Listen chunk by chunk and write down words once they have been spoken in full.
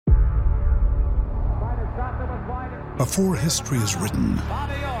Before history is written,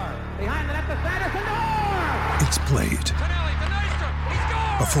 it's played.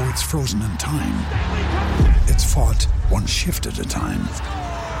 Before it's frozen in time, it's fought one shift at a time.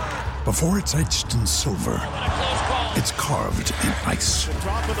 Before it's etched in silver, it's carved in ice.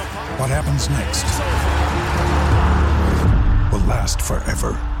 What happens next will last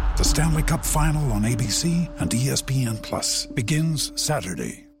forever. The Stanley Cup Final on ABC and ESPN Plus begins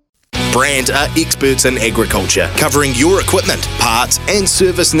Saturday. Brandt are experts in agriculture, covering your equipment, parts and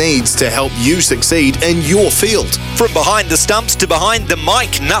service needs to help you succeed in your field. From behind the stumps to behind the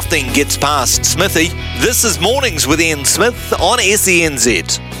mic, nothing gets past Smithy. This is Mornings with Ian Smith on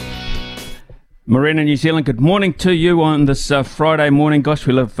SENZ. Morena, New Zealand, good morning to you on this Friday morning. Gosh,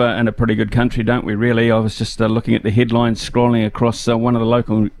 we live in a pretty good country, don't we, really? I was just looking at the headlines, scrolling across one of the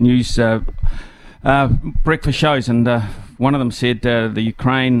local news breakfast shows, and one of them said the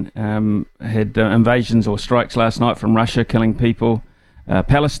Ukraine had invasions or strikes last night from Russia, killing people.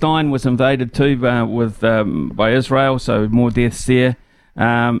 Palestine was invaded too by Israel, so more deaths there.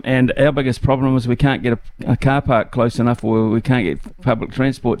 And our biggest problem is we can't get a car park close enough, or we can't get public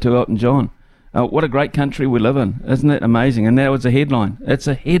transport to Elton John. What a great country we live in. Isn't it amazing? And that was a headline. It's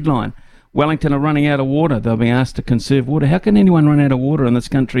a headline. Wellington are running out of water. They're being asked to conserve water. How can anyone run out of water in this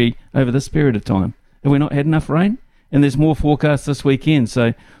country over this period of time? Have we not had enough rain? And there's more forecast this weekend.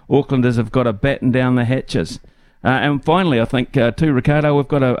 So Aucklanders have got to batten down the hatches. And finally, I think, too, Ricardo, we've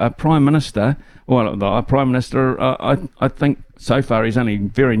got a Prime Minister. Well, a Prime Minister, I think so far he's only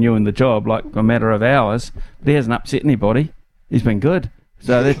very new in the job, like a matter of hours. But he hasn't upset anybody. He's been good.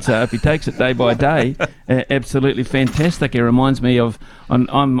 So that's if he takes it day by day, absolutely fantastic. It reminds me of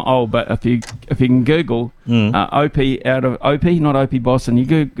I'm old, but if you can Google Opie out of Opie, not Opie Bosson,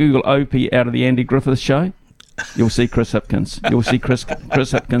 you Google Opie out of the Andy Griffith Show, you'll see Chris Hipkins. You'll see Chris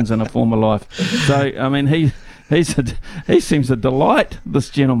Hipkins in a former life. So I mean he seems a delight, this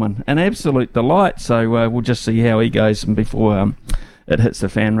gentleman, an absolute delight. So we'll just see how he goes before it hits the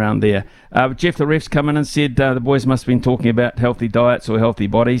fan round there. Jeff the ref's come in and said the boys must have been talking about healthy diets or healthy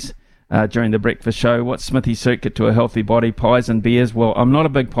bodies during the breakfast show. What's Smithy's secret to a healthy body? Pies and beers? Well, I'm not a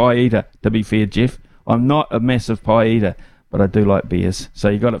big pie eater, to be fair, Jeff. I'm not a massive pie eater, but I do like beers. So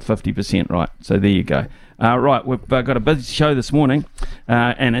you got it 50% right. So there you go. Right, we've got a busy show this morning,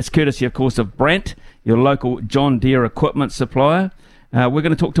 and it's courtesy, of course, of Brandt, your local John Deere equipment supplier. We're going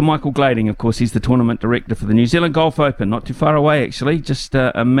to talk to Michael Glading. Of course, he's the tournament director for the New Zealand Golf Open. Not too far away, actually, just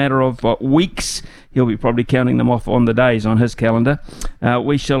a matter of weeks. He'll be probably counting them off on the days on his calendar.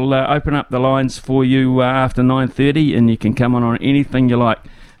 We shall open up the lines for you after 9:30, and you can come on anything you like.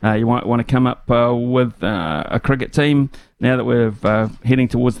 You might want to come up with a cricket team now that we're heading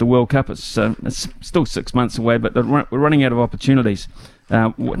towards the World Cup. It's still 6 months away, but we're running out of opportunities.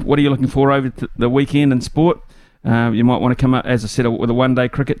 What are you looking for over the weekend in sport? You might want to come up, as I said, with a one-day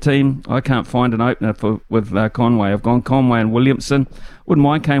cricket team. I can't find an opener with Conway. I've gone Conway and Williamson. Wouldn't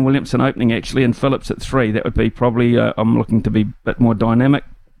mind Kane Williamson opening, actually, and Phillips at 3. That would be probably, I'm looking to be a bit more dynamic.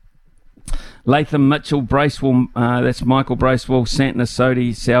 Latham, Mitchell, Bracewell, that's Michael Bracewell, Santner,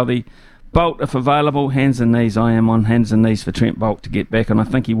 Sodhi, Southey. Bolt, if available, hands and knees. I am on hands and knees for Trent Bolt to get back, and I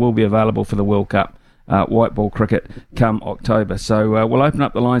think he will be available for the World Cup white ball cricket come October. So we'll open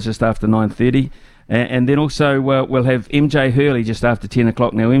up the lines just after 9:30. And then also we'll have MJ Hurley just after 10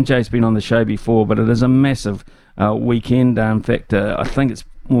 o'clock. Now, MJ's been on the show before, but it is a massive weekend. In fact, I think it's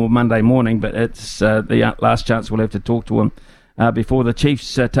more Monday morning, but it's the last chance we'll have to talk to him before the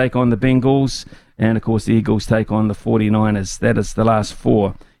Chiefs take on the Bengals. And, of course, the Eagles take on the 49ers. That is the last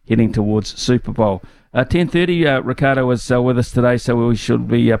four heading towards Super Bowl. 10:30, Ricardo is with us today, so we should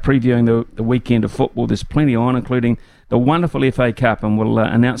be previewing the weekend of football. There's plenty on, including the wonderful FA Cup, and we'll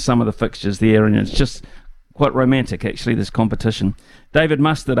announce some of the fixtures there, and it's just quite romantic, actually, this competition. David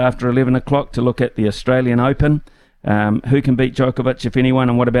Mustard after 11 o'clock to look at the Australian Open. Who can beat Djokovic, if anyone,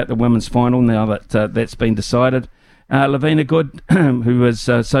 and what about the women's final now that that's been decided? Lavina Good, who is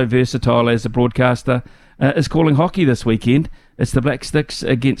so versatile as a broadcaster, is calling hockey this weekend. It's the Black Sticks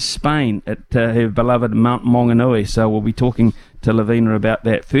against Spain at her beloved Mount Maunganui, so we'll be talking to Lavina about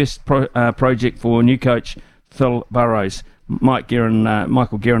that. First project for new coach Phil Burrows. Michael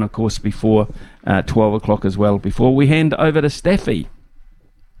Guerin, of course, before 12 o'clock as well, before we hand over to Staffy.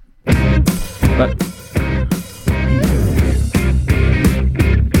 But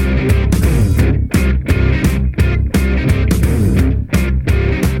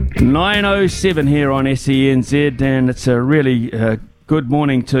 9:07 here on SENZ, and it's a really good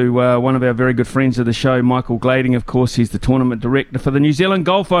morning to one of our very good friends of the show, Michael Glading. Of course, he's the tournament director for the New Zealand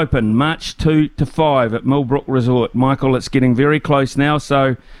Golf Open, March 2 to 5 at Millbrook Resort. Michael, it's getting very close now,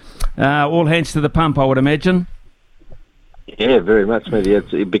 so all hands to the pump, I would imagine. Yeah, very much, maybe.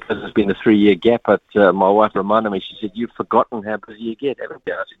 It's because it's been a 3-year gap. But my wife reminded me. She said, "You've forgotten how busy you get, haven't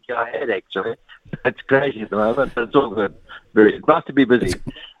you?" I said, "Yeah, I had actually. It's crazy at the moment, but it's all good. Very nice to be busy."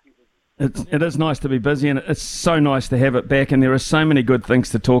 It is nice to be busy, and it's so nice to have it back. And there are so many good things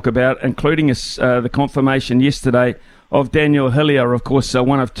to talk about, including the confirmation yesterday of Daniel Hillier, of course,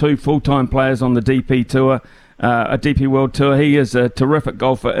 one of 2 full-time players on the DP Tour, a DP World Tour. He is a terrific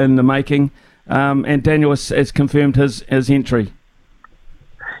golfer in the making, and Daniel has confirmed his entry.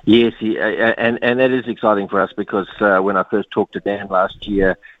 Yes, and that is exciting for us because when I first talked to Dan last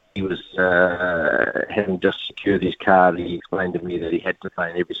year, he was having just secured his card. He explained to me that he had to play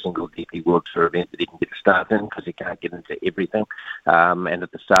in every single DP World Tour event that he can get a start in because he can't get into everything. And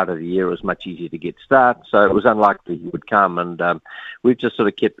at the start of the year, it was much easier to get started, so it was unlikely he would come. And we've just sort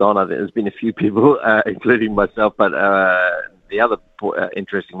of kept on. There's been a few people, including myself, but the other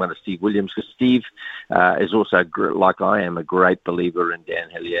interesting one is Steve Williams, because Steve is also, like I am, a great believer in Dan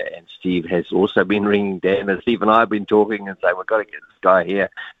Hillier, and Steve has also been ringing Dan, and Steve and I have been talking and saying, we've got to get this guy here.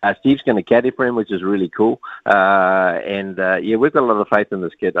 Steve's going to caddy for him, which is really cool. Yeah, we've got a lot of faith in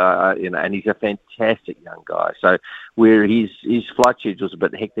this kid, and he's a fantastic young guy. So where his flight schedule's a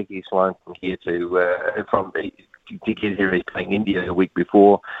bit hectic, he's flying from here to get here. He's playing India a week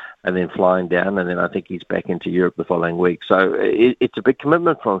before, and then flying down, and then I think he's back into Europe the following week. So it's a big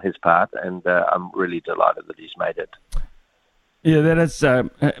commitment from his part, and I'm really delighted that he's made it. Yeah, that is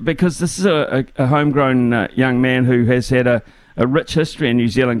because this is a homegrown young man who has had a rich history in New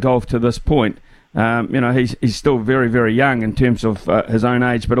Zealand golf to this point. He's still very, very young in terms of his own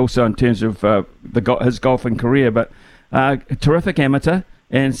age, but also in terms of his golfing career. But a terrific amateur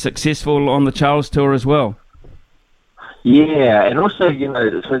and successful on the Charles Tour as well. Yeah, and also,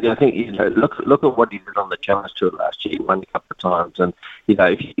 I think, look at what he did on the Challenge Tour last year. He won a couple of times, and,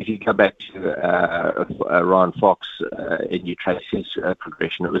 if you go back to Ryan Fox and you trace his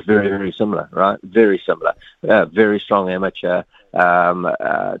progression, it was very, very similar, right? Very similar. Very strong amateur,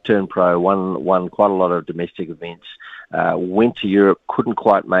 turned pro, won quite a lot of domestic events, went to Europe, couldn't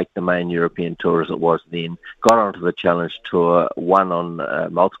quite make the main European Tour as it was then, got onto the Challenge Tour, won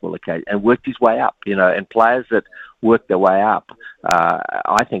on multiple occasions, and worked his way up, and players that work their way up,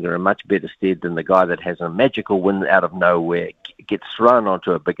 I think are in much better stead than the guy that has a magical win out of nowhere, gets thrown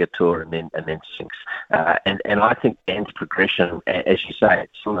onto a bigger tour and then sinks. And I think Dan's progression, as you say,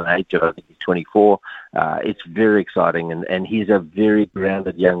 it's still an age of, I think he's 24. It's very exciting, and he's a very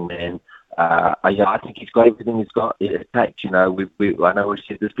grounded young man. I think he's got everything it takes. I know we've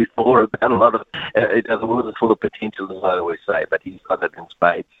said this before about a lot of the world is full of potential, as I always say, but he's got it in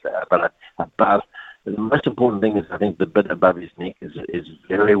spades. But above, the most important thing is, I think the bit above his neck is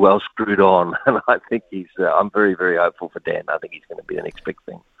very well screwed on, and I think I'm very, very hopeful for Dan. I think he's going to be the next big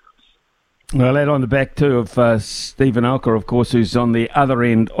thing. Well, that on the back too of Stephen Alker, of course, who's on the other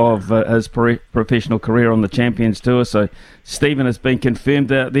end of his professional career on the Champions Tour. So Stephen has been confirmed.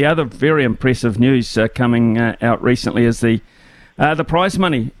 The other very impressive news coming out recently is the prize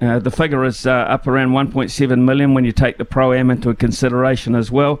money. The figure is up around 1.7 million when you take the Pro-Am into consideration as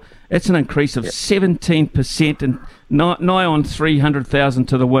well. It's an increase of 17% and nigh on 300,000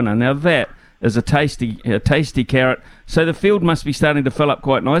 to the winner. Now that is a tasty carrot. So the field must be starting to fill up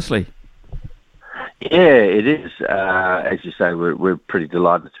quite nicely. Yeah, it is. As you say, we're pretty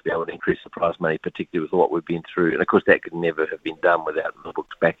delighted to be able to increase the prize money, particularly with what we've been through. And, of course, that could never have been done without the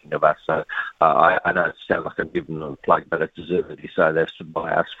books backing of us. So I know it sounds like I'm giving them a plug, but it's deservedly so. They've stood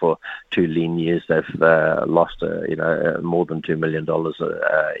by us for 2 lean years. They've lost, more than $2 million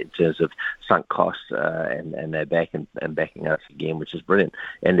in terms of sunk costs, and they're back and backing us again, which is brilliant.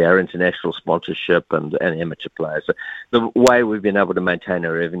 And our international sponsorship and amateur players. So the way we've been able to maintain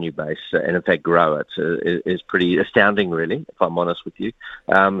our revenue base and, in fact, grow it is pretty astounding, really, if I'm honest with you.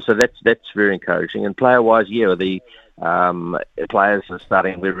 So that's very encouraging. And player-wise, the players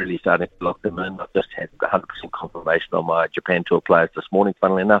are we're really starting to lock them in. I've just had 100% confirmation on my Japan Tour players this morning,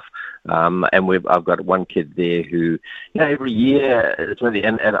 funnily enough. And I've got one kid there who, every year, it's really,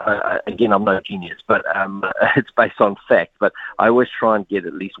 and again, I'm no genius, but it's based on fact. But I always try and get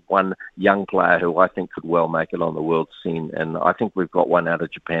at least one young player who I think could well make it on the world scene. And I think we've got one out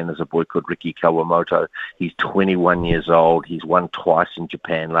of Japan. There's a boy called Riki Kawamoto. He's 21 years old. He's won twice in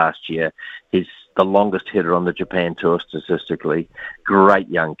Japan last year. He's the longest hitter on the Japan Tour statistically. Great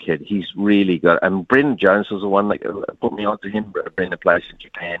young kid. He's really got. And Brendan Jones was the one that put me onto him. Brendan plays in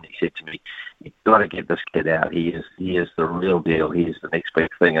Japan. He said to me, "You've got to get this kid out. He is the real deal. He is the next big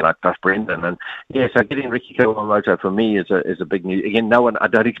thing." And I trust Brendan. And yeah, so getting Ricky Kawamoto for me is a big news. Again, no one. I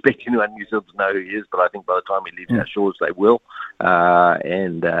don't expect anyone in New Zealand to know who he is, but I think by the time he leaves our shores, they will.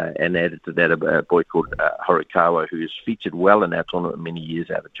 And added to that a boy called Horikawa, who has featured well in our tournament many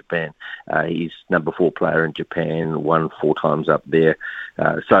years out of Japan. He's number 4 player in Japan, won 4 times up there.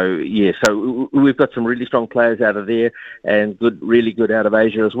 So we've got some really strong players out of there, and really good out of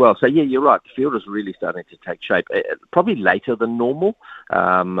Asia as well. So yeah, you're right. The field is really starting to take shape, probably later than normal,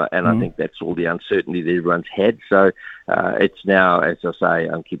 and I think that's all the uncertainty that everyone's had. So it's now, as I say,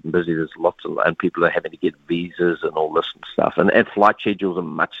 I'm keeping busy. There's lots of, and people are having to get visas and all this and stuff, and flight schedules are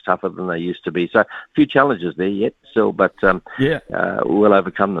much tougher than they used to be. So a few challenges there yet still, but we'll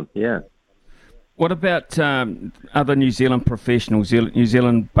overcome them. Yeah. What about other New Zealand professionals, New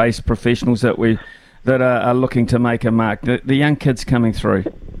Zealand-based professionals that are looking to make a mark? The young kids coming through.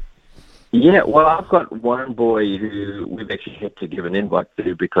 Yeah, well, I've got one boy who we've actually had to give an invite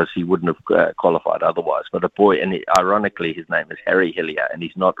to because he wouldn't have qualified otherwise. But a boy, and ironically, his name is Harry Hillier, and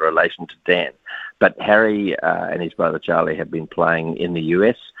he's not a relation to Dan. But Harry and his brother Charlie have been playing in the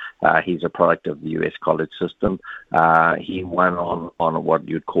US. He's a product of the US college system. He won on what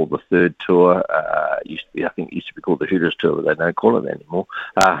you'd call the third tour. I think it used to be called the Hooters Tour, but they don't call it anymore.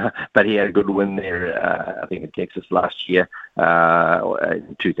 But he had a good win there, I think, in Texas last year,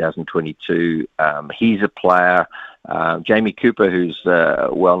 in 2022. He's a player. Jamie Cooper, who's a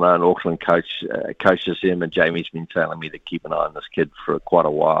well-known Auckland coach, coaches him, and Jamie's been telling me to keep an eye on this kid for quite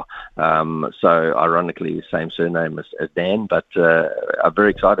a while. So, ironically, the same surname as Dan, but I'm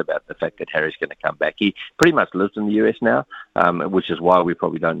very excited about the fact that Harry's going to come back. He pretty much lives in the US now, which is why we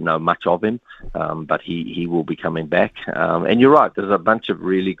probably don't know much of him, but he will be coming back. And you're right, there's a bunch of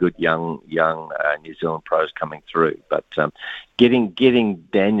really good young New Zealand pros coming through, but getting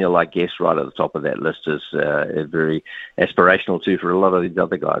Daniel, I guess, right at the top of that list is very aspirational too for a lot of these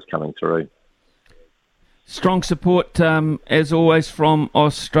other guys coming through. Strong support, as always, from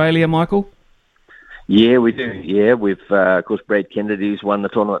Australia, Michael? Yeah, we do. Yeah, we've, of course, Brad Kennedy, who's won the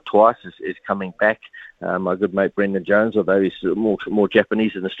tournament twice, is coming back. My good mate Brendan Jones, although he's more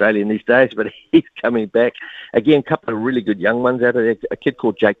Japanese than Australian these days, but he's coming back. Again, a couple of really good young ones out of there. A kid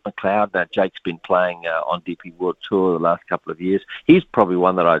called Jake McLeod. Jake's been playing on DP World Tour the last couple of years. He's probably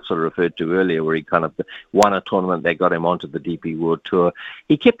one that I sort of referred to earlier, where he kind of won a tournament that got him onto the DP World Tour.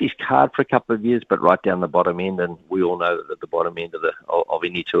 He kept his card for a couple of years, but right down the bottom end, and we all know that the bottom end of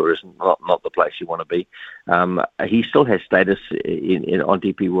any tour is not the place you want to be. He still has status on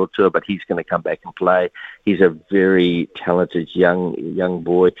DP World Tour, but he's going to come back and play. He's a very talented young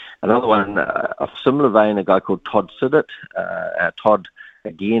boy. Another one, of similar vein, a guy called Todd Siddott. Todd,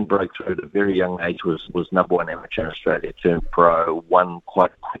 again, broke through at a very young age, was number 1 amateur in Australia, turned pro, won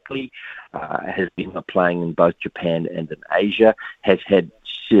quite quickly, has been playing in both Japan and in Asia, has had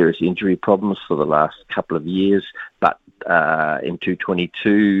serious injury problems for the last couple of years, but in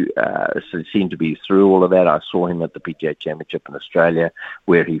 2022 seemed to be through all of that. I saw him at the PGA Championship in Australia,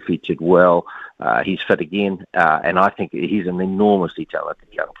 where he featured well. He's fit again, and I think he's an enormously talented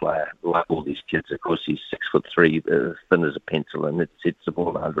young player. Like all these kids, of course, he's 6'3", thin as a pencil, and it's the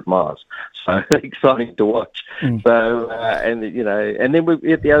ball 100 miles. So exciting to watch. So and then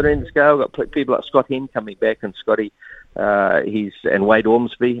we at the other end of the scale, got people like Scott Henn coming back, and Scotty. And Wade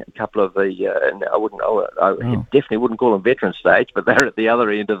Ormsby, a couple of the definitely wouldn't call them veteran stage, but they're at the other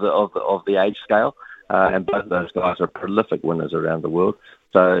end of the age scale, and both of those guys are prolific winners around the world.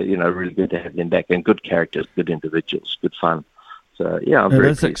 So really good to have them back, and good characters, good individuals, good fun. So yeah, I'm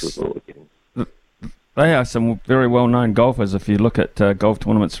very pleased with what we're getting. They are some very well-known golfers. If you look at golf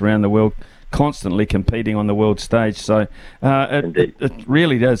tournaments around the world, constantly competing on the world stage, so it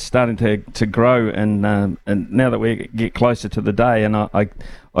really is starting to grow, and now that we get closer to the day, and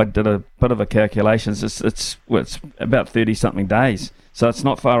I did a bit of a calculations, it's about 30 something days, so it's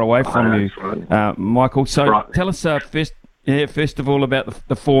not far away from you, Michael. So tell us first of all about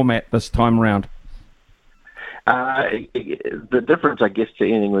the format this time around. The difference, I guess, to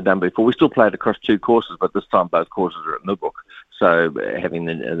anything we've done before, we still played across 2 courses, but this time both courses are at Millbrook. So having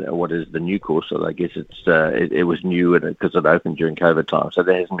what is the new course, so I guess it was new because it opened during COVID time. So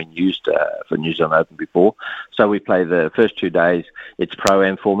that hasn't been used for New Zealand Open before. So we play the first 2 days. It's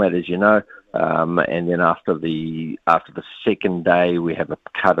Pro-Am format, as you know. And then after the second day, we have a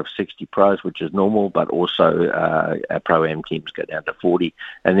cut of 60 pros, which is normal, but also our Pro-Am teams go down to 40.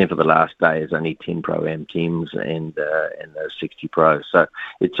 And then for the last day, is only 10 Pro-Am teams and those 60 pros. So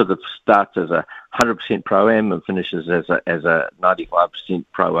it sort of starts as a 100% Pro-Am and finishes as a 95%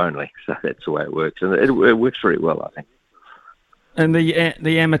 Pro only. So that's the way it works, and it works very well, I think. And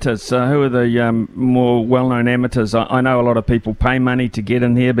the amateurs, who are the more well-known amateurs? I know a lot of people pay money to get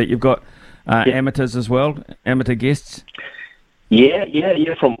in here, but you've got amateurs as well, amateur guests? Yeah,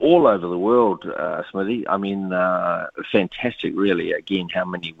 from all over the world, Smithy. I mean, fantastic, really. Again, how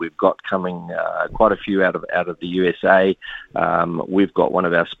many we've got coming? Quite a few out of the USA. We've got one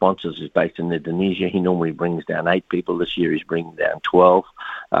of our sponsors who's based in Indonesia. He normally brings down 8 people. This year he's bringing down 12.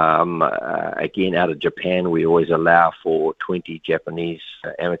 Again, out of Japan, we always allow for 20 Japanese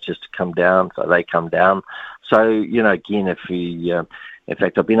amateurs to come down, so they come down. So, again, if we... in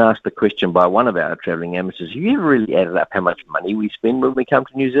fact, I've been asked the question by one of our travelling amateurs, have you ever really added up how much money we spend when we come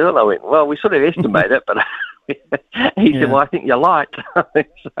to New Zealand? I went, well, we sort of estimate it, but he said, well, I think you're light. So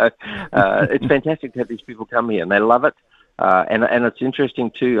it's fantastic to have these people come here, and they love it. And it's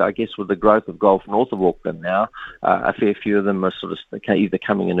interesting too, I guess, with the growth of golf north of Auckland now, a fair few of them are sort of either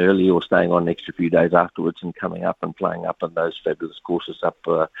coming in early or staying on an extra few days afterwards and coming up and playing up on those fabulous courses up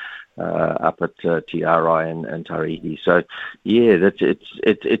at TRI and Tariki. So yeah,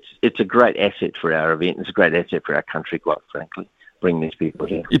 it's a great asset for our event. It's a great asset for our country, quite frankly, bring these people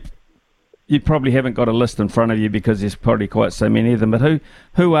here. You probably haven't got a list in front of you because there's probably quite so many of them, but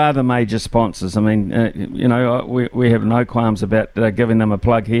who are the major sponsors? I mean, we have no qualms about giving them a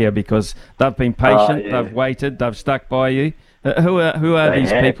plug here because they've been patient, they've waited, they've stuck by you. Who are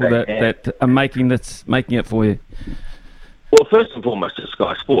these people that are making it for you? Well, first and foremost, it's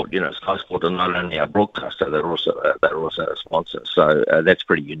Sky Sport. Sky Sport are not only our broadcaster, they're also a sponsor. So that's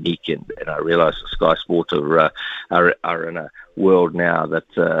pretty unique, and I realise that Sky Sport are in a world now that,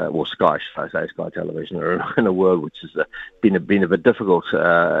 Sky Television are in a world which has been a bit difficult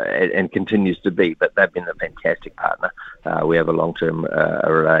and continues to be, but they've been a fantastic partner. We have a long-term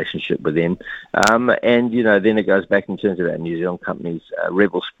relationship with them. And, then it goes back in terms of our New Zealand companies.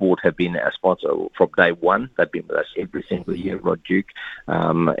 Rebel Sport have been our sponsor from day one. They've been with us every single year, Rod Duke.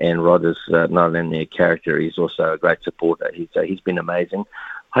 And Rod is not only a character, he's also a great supporter. He's been amazing.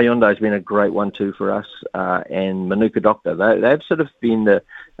 Hyundai's been a great one too for us, and Manuka Doctor. They've sort of been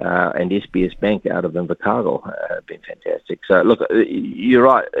and SBS Bank out of Invercargill have been fantastic. So look, you're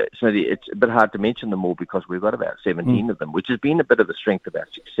right, Smithy. It's a bit hard to mention them all because we've got about 17 of them, which has been a bit of the strength of our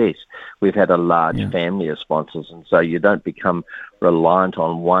success. We've had a large family of sponsors, and so you don't become reliant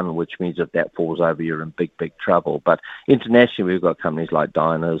on one, which means if that falls over, you're in big trouble. But internationally, we've got companies like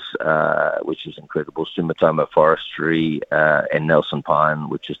Diners, which is incredible, Sumitomo Forestry, and Nelson Pine,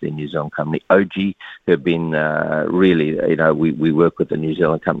 which is the New Zealand company. OG, who have been really, we work with the New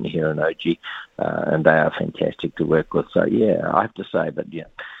Zealand company here in OG, and they are fantastic to work with. So, yeah, I have to say, but yeah,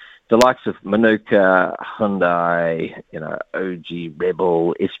 the likes of Manuka, Hyundai, OG,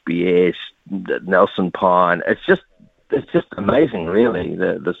 Rebel, SBS, Nelson Pine, it's just amazing, really,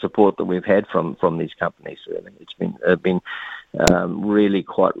 the support that we've had from these companies. Really, it's been really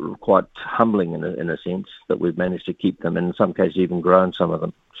quite humbling in a sense that we've managed to keep them, and in some cases even grown some of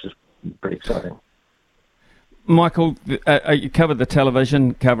them. It's just pretty exciting. Michael, you covered the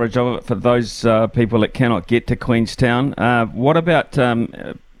television coverage of it for those people that cannot get to Queenstown. What about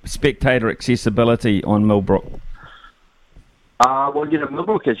spectator accessibility on Millbrook?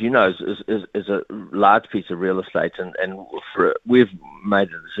 Millbrook, as you know, is a large piece of real estate, and we've made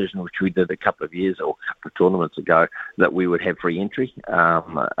a decision, which we did a couple of years or a couple of tournaments ago, that we would have free entry.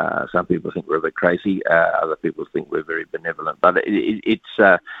 Some people think we're a bit crazy, other people think we're very benevolent, but if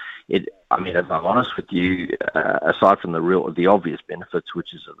I'm honest with you, aside from the obvious benefits,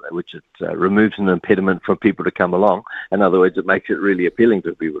 which it removes an impediment for people to come along. In other words, it makes it really appealing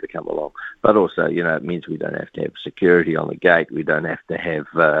for people to come along. But also, it means we don't have to have security on the gate. We don't have to have,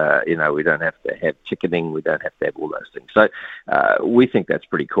 we don't have to have ticketing. We don't have to have all those things. So we think that's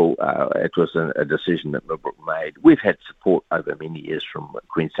pretty cool. It was a decision that Millbrook made. We've had support over many years from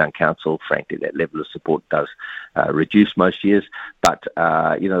Queenstown Council. Frankly, that level of support does reduce most years. But,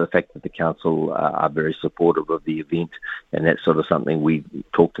 the fact that the council are very supportive of the event, and that's sort of something we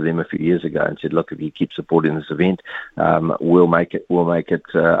talked to them a few years ago and said, look, if you keep supporting this event, we'll make it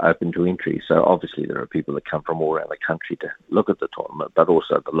open to entry. So obviously there are people that come from all around the country to look at the tournament, but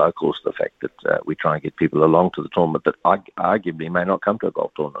also the locals, the fact that we try and get people along to the tournament that arguably may not come to a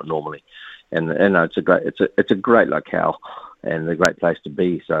golf tournament normally. And it's a great locale and a great place to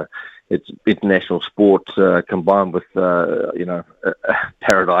be. So, it's international sport combined with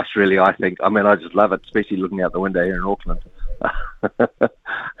paradise. Really, I think. I mean, I just love it, especially looking out the window here in Auckland.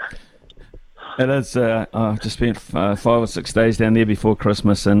 It is. I've just spent 5 or 6 days down there before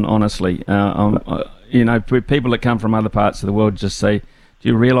Christmas, and honestly, people that come from other parts of the world just say, "Do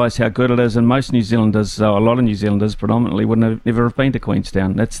you realise how good it is?" And most New Zealanders, a lot of New Zealanders, predominantly, wouldn't never have been to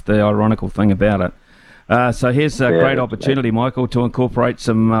Queenstown. That's the ironical thing about it. So here's a great opportunity, Michael, to incorporate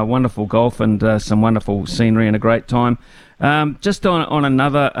some wonderful golf and some wonderful scenery and a great time. Just on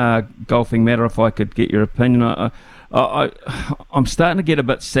another golfing matter, if I could get your opinion, I'm starting to get a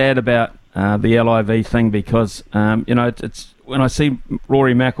bit sad about the LIV thing because it's when I see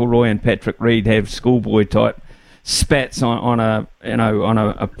Rory McIlroy and Patrick Reed have schoolboy type spats on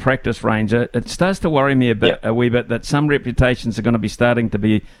a practice range, it starts to worry me a wee bit that some reputations are going to be starting to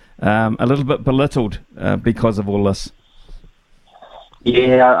be a little bit belittled because of all this.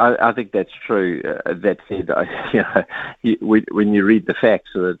 Yeah, I think that's true. That said, when you read the facts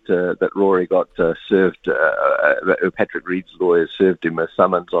that Rory got served, Patrick Reed's lawyer served him a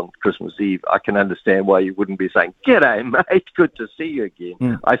summons on Christmas Eve, I can understand why you wouldn't be saying, "G'day, mate, good to see you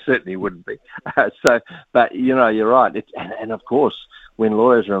again." I certainly wouldn't be. But you're right. And of course, when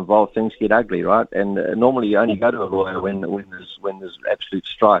lawyers are involved, things get ugly, right? And normally you only go to a lawyer when there's absolute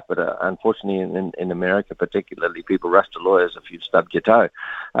strife. But unfortunately, in America particularly, people rush to lawyers if you've stubbed your toe.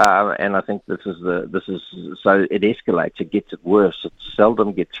 And I think this is so it escalates. It gets it worse. It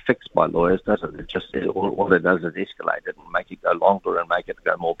seldom gets fixed by lawyers, does it? It just all it does is escalate it and make it go longer and make it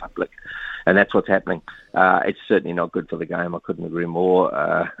go more public. And that's what's happening. It's certainly not good for the game. I couldn't agree more.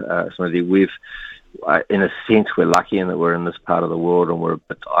 Smithy, in a sense, we're lucky in that we're in this part of the world and we're a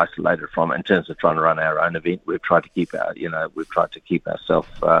bit isolated from it. In terms of trying to run our own event, we've tried to keep ourselves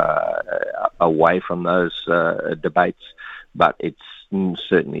away from those debates. But it's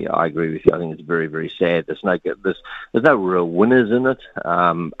certainly, I agree with you. I think it's very, very sad. There's no real winners in it.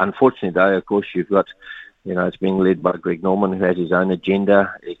 Unfortunately, though, of course, you've got. It's being led by Greg Norman, who has his own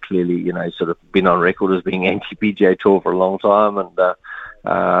agenda. He clearly, he's sort of been on record as being anti-PGA Tour for a long time, and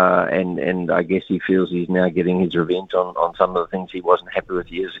I guess he feels he's now getting his revenge on some of the things he wasn't happy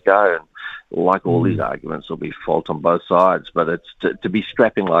with years ago. And like all these arguments, there'll be fault on both sides. But it's to be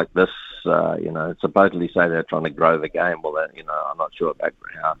scrapping like this, supposedly say they're trying to grow the game. Well, I'm not sure about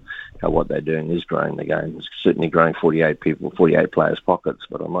how what they're doing is growing the game. It's certainly growing 48 players' pockets,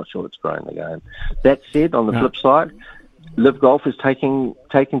 but I'm not sure it's growing the game. That said, on the flip side, Live Golf is taking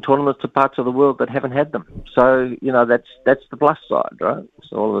tournaments to parts of the world that haven't had them. So that's the plus side, right?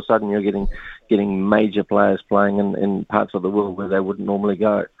 So all of a sudden you're getting major players playing in parts of the world where they wouldn't normally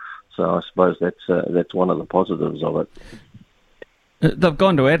go. So I suppose that's one of the positives of it. They've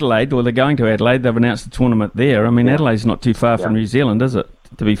gone to Adelaide, or they're going to Adelaide. They've announced the tournament there. I mean, Adelaide's not too far from New Zealand, is it?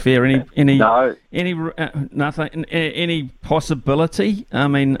 To be fair, any possibility? I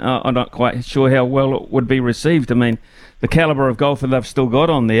mean, I'm not quite sure how well it would be received. I mean, the calibre of golfer they've still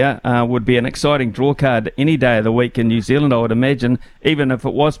got on there would be an exciting draw card any day of the week in New Zealand, I would imagine, even if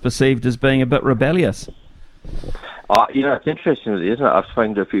it was perceived as being a bit rebellious. It's interesting, isn't it? I've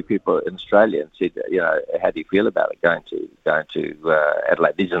spoken to a few people in Australia and said, how do you feel about it going to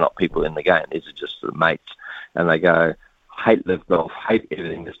Adelaide? These are not people in the game; these are just sort of mates, and they go, hate Live Golf, hate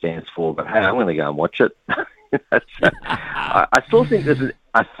everything it stands for, but hey, I'm going to go and watch it. I still think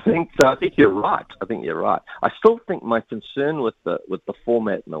I think you're right. I still think my concern with the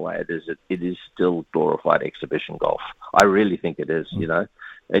format and the way it is still glorified exhibition golf. I really think it is.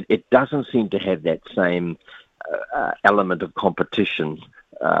 It doesn't seem to have that same element of competition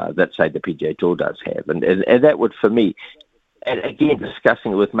that, say, the PGA Tour does have, and that would, for me, and again,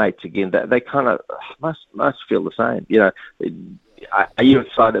 discussing it with mates again, they kind of must feel the same. Are you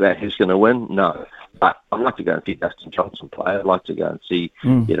excited about who's going to win? No. But I'd like to go and see Dustin Johnson play. I'd like to go and see,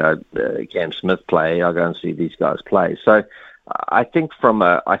 Cam Smith play. I'll go and see these guys play. So I think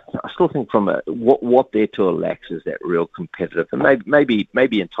I still think what their tour lacks is that real competitive. And maybe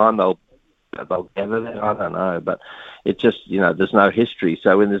in time they'll gather that. I don't know. But it just, there's no history.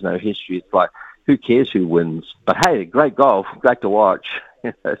 So when there's no history, it's like, who cares who wins? But hey, great golf, great to watch.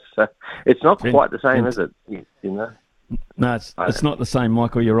 So it's not quite the same, is it? No, it's not the same,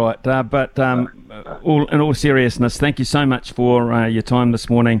 Michael. You're right. But in all seriousness, thank you so much for your time this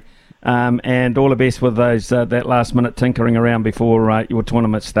morning, and all the best with those that last minute tinkering around before your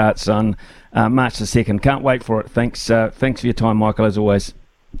tournament starts on March the 2nd. Can't wait for it. Thanks for your time, Michael, as always.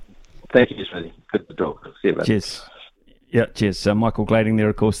 Thank you, Smithy. Good to talk. See you, mate. Cheers. Yeah, cheers. Michael Glading there,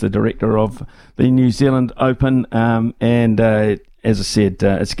 of course, the director of the New Zealand Open, and as I said,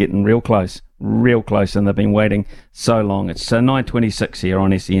 it's getting real close, and they've been waiting so long. It's 9:26 here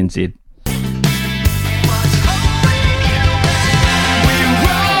on SENZ.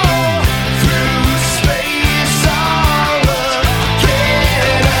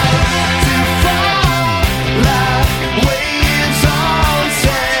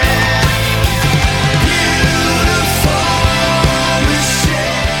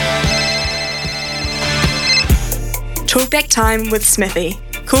 Back Time with Smithy.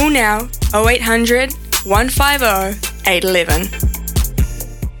 Call now 0800 150 811.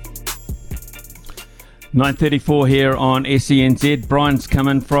 9:34 here on SENZ. Brian's come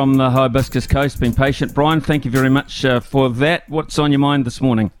in from the Hibiscus Coast. Been patient. Brian, thank you very much for that. What's on your mind this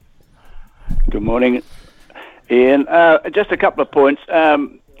morning? Good morning, Ian. Just a couple of points.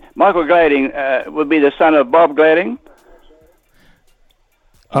 Michael Glading would be the son of Bob Glading.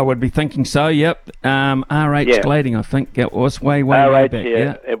 I would be thinking so, yep. R.H. Glading, I think it was way back.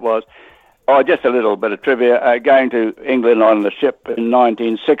 Yeah, it was. Oh, just a little bit of trivia. Going to England on the ship in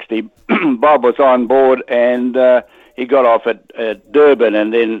 1960, Bob was on board and he got off at Durban,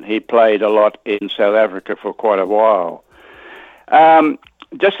 and then he played a lot in South Africa for quite a while.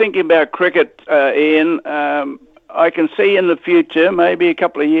 Just thinking about cricket, Ian, I can see in the future, maybe a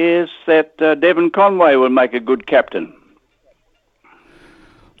couple of years, that Devon Conway will make a good captain.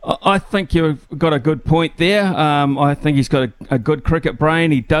 I think you've got a good point there. I think he's got a good cricket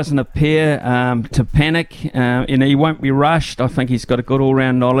brain. He doesn't appear to panic. He won't be rushed. I think he's got a good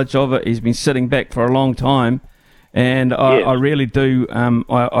all-round knowledge of it. He's been sitting back for a long time, and I really do.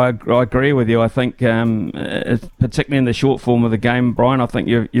 I agree with you. I think, particularly in the short form of the game, Brian, I think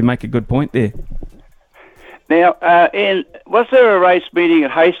you make a good point there. Now, Ian, was there a race meeting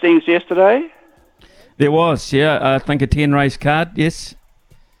at Hastings yesterday? There was, yeah. I think a 10-race card, yes.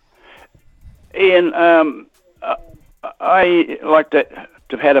 Ian, I like to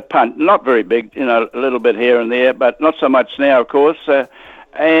have had a punt, not very big, a little bit here and there, but not so much now, of course.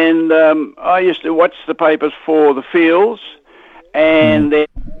 And I used to watch the papers for the fields, and then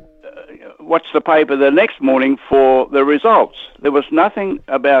watch the paper the next morning for the results. There was nothing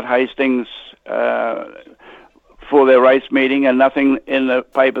about Hastings for their race meeting, and nothing in the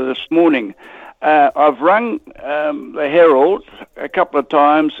paper this morning. I've rung the Herald a couple of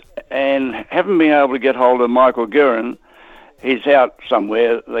times and haven't been able to get hold of Michael Guerin. He's out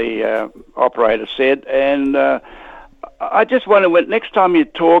somewhere, the operator said. And I just wonder, next time you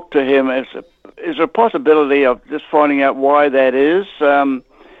talk to him, is there a possibility of just finding out why that is?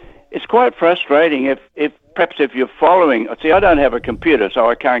 It's quite frustrating if perhaps if you're following. See, I don't have a computer, so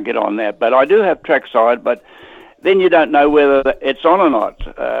I can't get on that, but I do have trackside, but then you don't know whether it's on or not,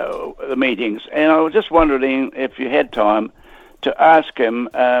 the meetings. And I was just wondering if you had time to ask him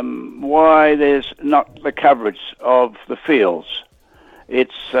why there's not the coverage of the fields.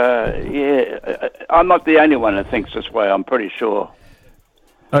 It's, I'm not the only one that thinks this way, I'm pretty sure.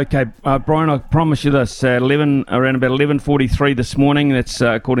 Okay, Brian, I promise you this, around about 11:43 this morning, that's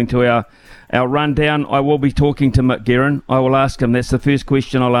according to our rundown, I will be talking to Mick Guerin. I will ask him, that's the first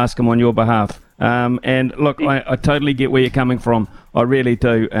question I'll ask him on your behalf. And look, I totally get where you're coming from. I really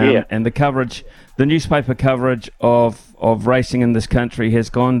do. And the coverage, the newspaper coverage of racing in this country has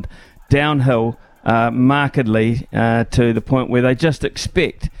gone downhill markedly to the point where they just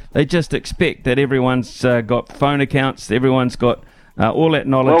expect that everyone's got phone accounts, everyone's got all that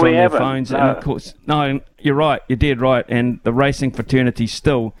knowledge on their phones. No. And of course, no, you're right, you're dead right. And the racing fraternity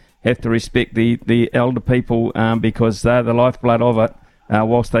still have to respect the elder people because they're the lifeblood of it.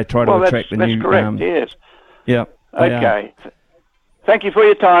 Whilst they try to attract the new... That's correct, yes. Yeah. Okay. Thank you for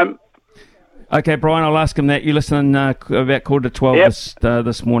your time. Okay, Brian, I'll ask him that. You listen about 11:45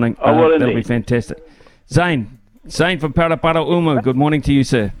 this morning. I will That'll indeed. be fantastic. Zane from Parapara Umu, good morning to you,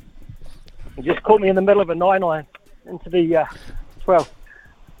 sir. You just caught me in the middle of a 9-iron into the 12.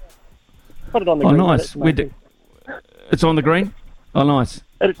 Put it on the green. Oh, nice. It's on the green? Oh, nice.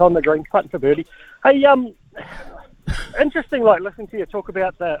 It's on the green, putting for birdie. Hey, interesting, listening to you talk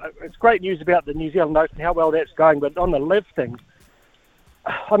about it's great news about the New Zealand Open, how well that's going, but on the live thing,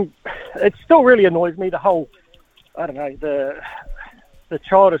 it still really annoys me, the whole, I don't know, the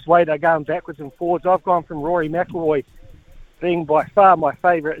childish way they're going backwards and forwards. I've gone from Rory McIlroy being by far my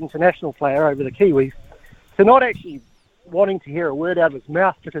favourite international player over the Kiwis to not actually wanting to hear a word out of his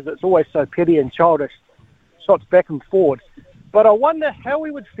mouth because it's always so petty and childish, shots back and forward. But I wonder how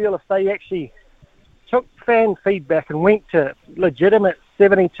we would feel if they actually took fan feedback and went to legitimate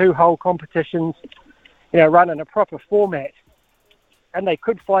 72-hole competitions, run in a proper format, and they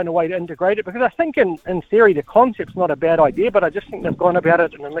could find a way to integrate it. Because I think in theory the concept's not a bad idea, but I just think they've gone about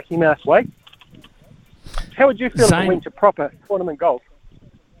it in a Mickey Mouse way. How would you feel if it went to proper tournament golf?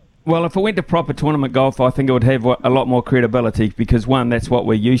 Well, if it went to proper tournament golf, I think it would have a lot more credibility because, one, that's what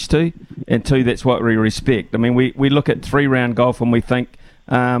we're used to, and two, that's what we respect. I mean, we look at 3-round golf and we think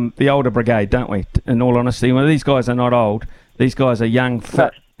the older brigade, don't we, in all honesty? Well, these guys are not old. These guys are young,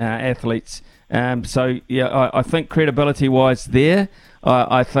 fit athletes. So, yeah, I think credibility-wise there,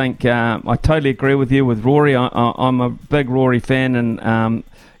 I think I totally agree with you with Rory. I'm a big Rory fan, and,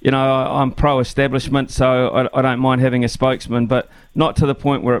 I'm pro-establishment, so I don't mind having a spokesman, but not to the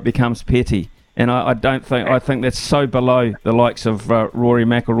point where it becomes petty. And I think that's so below the likes of Rory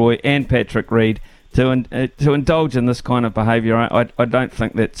McIlroy and Patrick Reed to indulge in this kind of behaviour. I don't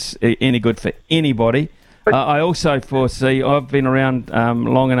think that's any good for anybody. I also foresee, I've been around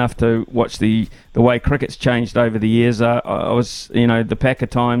long enough to watch the way cricket's changed over the years. I was, the Packer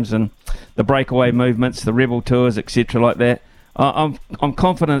times and the breakaway movements, the rebel tours, etc. like that. I'm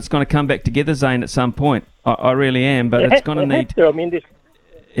confident it's going to come back together, Zane, at some point. I really am, but it's going to need...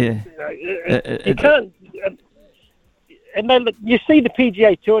 You can't... And you see the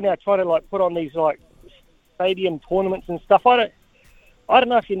PGA Tour now trying to put on these stadium tournaments and stuff. I don't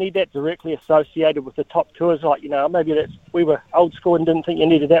know if you need that directly associated with the top tours. Maybe we were old school and didn't think you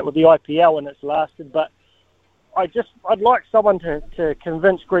needed that with the IPL and it's lasted. But I'd like someone to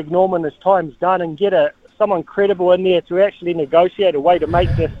convince Greg Norman as time's done and get someone credible in there to actually negotiate a way to make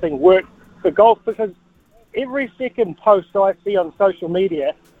this thing work for golf, because every second post I see on social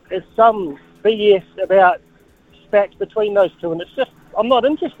media is some BS about spats between those two, and it's just, I'm not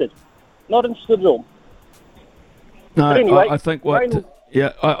interested. Not interested at all. No, anyway, I think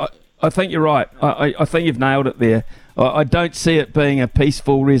I think you're right. I think you've nailed it there. I don't see it being a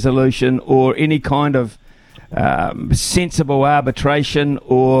peaceful resolution or any kind of sensible arbitration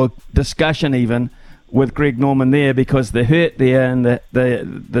or discussion even with Greg Norman there, because the hurt there and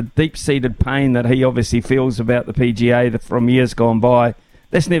the deep-seated pain that he obviously feels about the PGA from years gone by,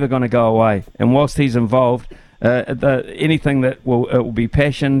 that's never going to go away. And whilst he's involved, anything that will be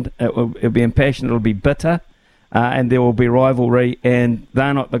passionate, it'll be impassioned, it'll be bitter, and there will be rivalry, and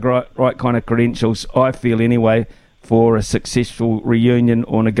they're not the right kind of credentials, I feel anyway, for a successful reunion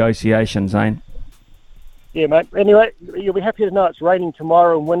or negotiation, Zane. Yeah, mate. Anyway, you'll be happy to know it's raining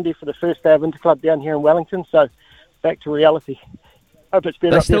tomorrow and windy for the first day of Interclub down here in Wellington, so back to reality. Hope it's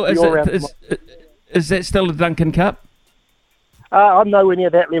better up there for your round tomorrow. Is that still the Duncan Cup? I'm nowhere near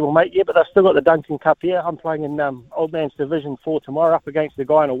that level, mate, yeah, but they've still got the Duncan Cup here. I'm playing in Old Man's Division 4 tomorrow up against the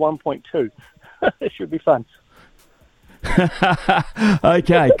guy in a 1.2. It should be fun.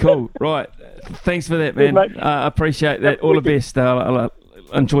 Okay, cool. Right. Thanks for that, man. I appreciate that. All the best. I'll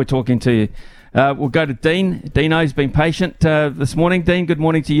enjoy talking to you. We'll go to Dean. Dino's been patient this morning. Dean, good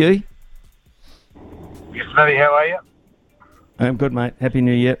morning to you. Yes, Smithy, how are you? I'm good, mate. Happy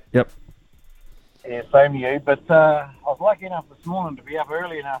New Year. Yep. Yeah, same to you. But I was lucky enough this morning to be up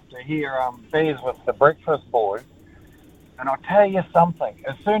early enough to hear Bears with the Breakfast Boys. And I'll tell you something.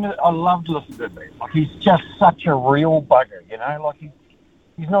 As soon as I love to listen to Bears, he's just such a real bugger,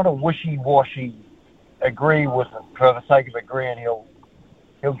 he's not a wishy-washy agree with it for the sake of agreeing. He'll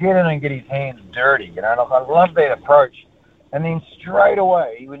get in and get his hands dirty, I love that approach. And then straight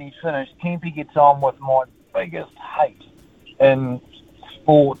away, when he's finished, Kempy gets on with my biggest hate in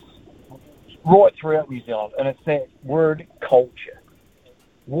sports right throughout New Zealand, and it's that word culture.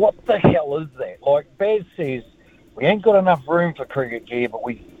 What the hell is that? Like Baz says, we ain't got enough room for cricket gear, but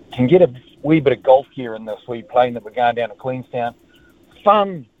we can get a wee bit of golf gear in this wee plane that we're going down to Queenstown.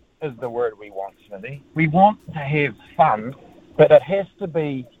 Fun is the word we want, Smithy. We want to have fun, but it has to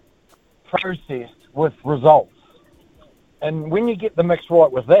be processed with results. And when you get the mix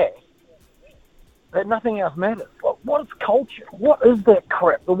right with that nothing else matters. What is culture? What is that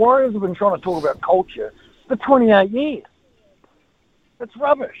crap? The Warriors have been trying to talk about culture for 28 years. It's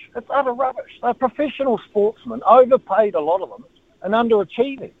rubbish. It's utter rubbish. They're professional sportsmen, overpaid a lot of them, and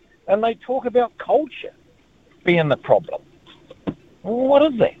underachieving. And they talk about culture being the problem. What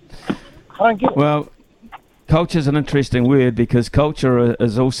is that? I don't get it. Well, culture is an interesting word, because culture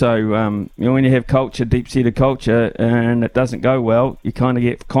is also, when you have culture, deep-seated culture, and it doesn't go well, you kind of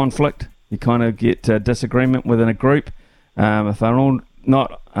get conflict. You kind of get disagreement within a group. If they're all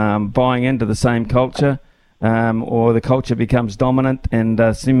not buying into the same culture, or the culture becomes dominant, and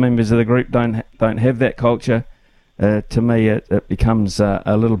some members of the group don't have that culture, to me it becomes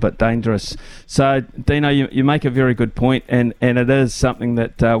a little bit dangerous. So, Dino, you make a very good point, and it is something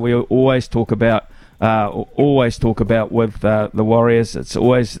that we always talk about. With the Warriors. It's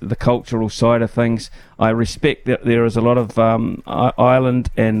always the cultural side of things. I respect that there is a lot of Ireland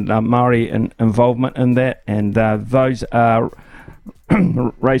and Maori involvement in that, and those are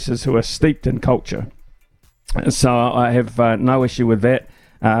races who are steeped in culture. So I have no issue with that.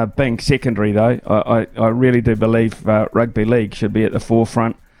 Being secondary, though, I really do believe rugby league should be at the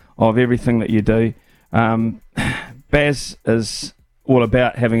forefront of everything that you do. Baz is all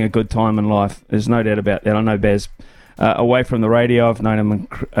about having a good time in life. There's no doubt about that. I know Baz away from the radio. I've known him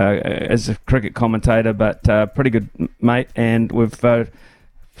as a cricket commentator, but pretty good mate, and we've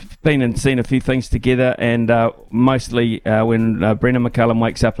been and seen a few things together, and mostly when Brendan McCullum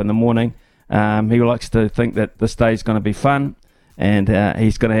wakes up in the morning, he likes to think that this day is going to be fun, and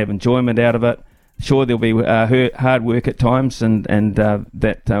he's going to have enjoyment out of it. Sure, there'll be hard work at times, and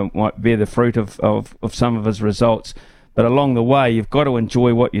that might bear the fruit of some of his results. But along the way, you've got to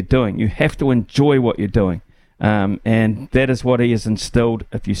enjoy what you're doing. You have to enjoy what you're doing. And that is what he has instilled.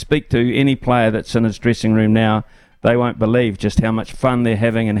 If you speak to any player that's in his dressing room now, they won't believe just how much fun they're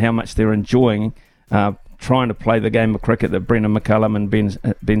having and how much they're enjoying trying to play the game of cricket that Brendan McCullum and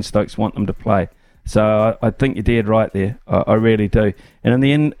Ben Stokes want them to play. So I think you're dead right there. I really do. And in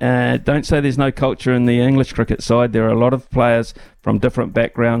the end, don't say there's no culture in the English cricket side. There are a lot of players from different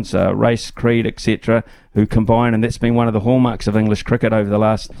backgrounds, race, creed, etc., who combine, and that's been one of the hallmarks of English cricket over the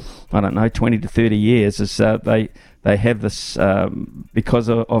last, 20 to 30 years, is they have this, because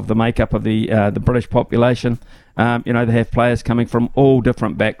of the makeup of the British population, they have players coming from all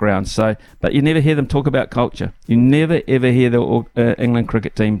different backgrounds. So, but you never hear them talk about culture. You never, ever hear the England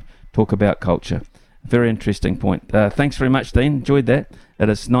cricket team talk about culture. Very interesting point. Thanks very much, Dean. Enjoyed that. It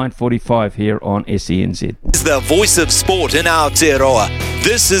is 9:45 here on SENZ. It's the voice of sport in Aotearoa.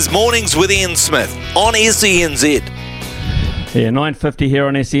 This is Mornings with Ian Smith on SENZ. Yeah, 9:50 here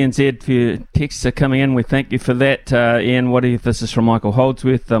on SENZ. If your texts are coming in, we thank you for that. Ian, this is from Michael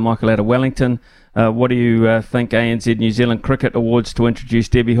Holdsworth, Michael out of Wellington. What do you think ANZ New Zealand Cricket Awards to introduce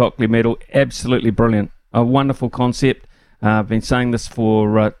Debbie Hockley medal? Absolutely brilliant. A wonderful concept. I've been saying this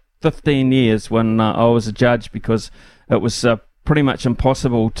for 15 years when I was a judge, because it was pretty much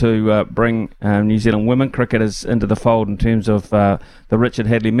impossible to bring New Zealand women cricketers into the fold in terms of the Richard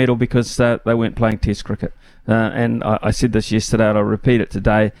Hadley medal, because they weren't playing Test cricket. And I said this yesterday, and I'll repeat it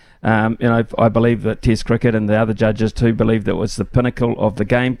today. I believe that Test cricket, and the other judges too, believe that it was the pinnacle of the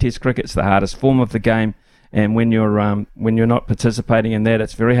game. Test cricket's the hardest form of the game, and when you're not participating in that,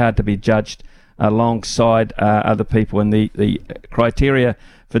 it's very hard to be judged alongside other people. And the criteria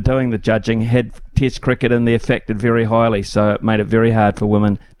for doing the judging had Test cricket in there factored very highly, so it made it very hard for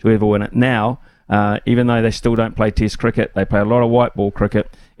women to ever win it. Now, even though they still don't play Test cricket, they play a lot of white ball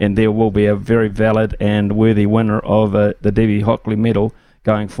cricket, and there will be a very valid and worthy winner of the Debbie Hockley medal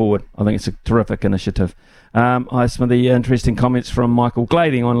going forward. I think it's a terrific initiative. Some of the interesting comments from Michael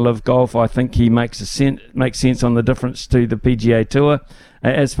Glading on Live Golf. I think he makes sense on the difference to the PGA Tour.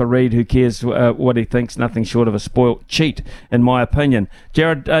 As for Reid, who cares what he thinks? Nothing short of a spoilt cheat, in my opinion.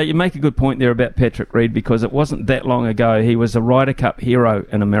 Jared, you make a good point there about Patrick Reid, because it wasn't that long ago he was a Ryder Cup hero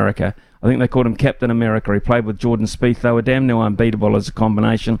in America. I think they called him Captain America. He played with Jordan Spieth. They were damn near unbeatable as a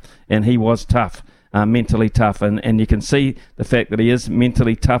combination, and he was tough. Mentally tough, and you can see the fact that he is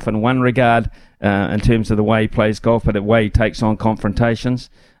mentally tough in one regard, in terms of the way he plays golf, but the way he takes on confrontations,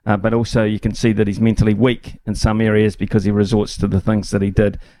 but also you can see that he's mentally weak in some areas because he resorts to the things that he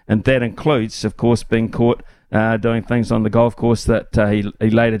did, and that includes, of course, being caught doing things on the golf course that he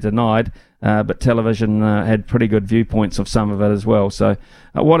later denied, but television had pretty good viewpoints of some of it as well. So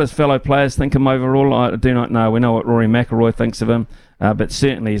what his fellow players think of him overall, I do not know. We know what Rory McIlroy thinks of him, but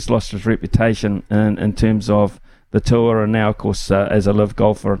certainly he's lost his reputation in terms of the tour, and now, of course, as a live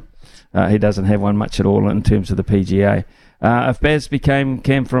golfer, he doesn't have one much at all in terms of the PGA.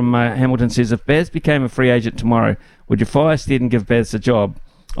 Cam from Hamilton says, if Baz became a free agent tomorrow, would you fire Stead and give Baz a job?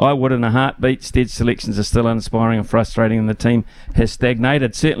 I would in a heartbeat. Stead's selections are still uninspiring and frustrating, and the team has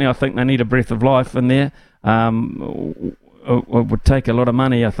stagnated. Certainly, I think they need a breath of life in there. It would take a lot of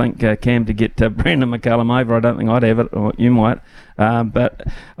money, I think, Cam, to get Brendan McCullum over. I don't think I'd have it, or you might. But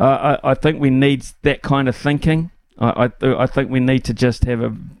I think we need that kind of thinking. I think we need to just have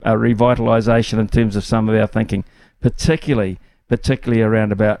a revitalisation in terms of some of our thinking, particularly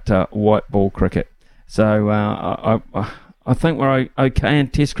around about white ball cricket. So I think we're okay in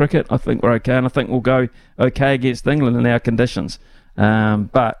Test cricket. I think we're okay, and I think we'll go okay against England in our conditions.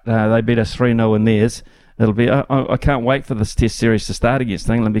 But they beat us 3-0 in theirs. It'll be. I can't wait for this Test series to start against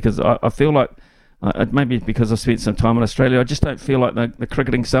England, because I feel like, maybe because I've spent some time in Australia, I just don't feel like the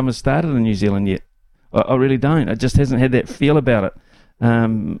cricketing summer started in New Zealand yet. I really don't. It just hasn't had that feel about it.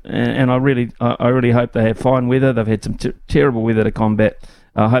 And I really hope they have fine weather. They've had some terrible weather to combat.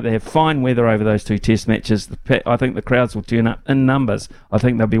 I hope they have fine weather over those two Test matches. I think the crowds will turn up in numbers. I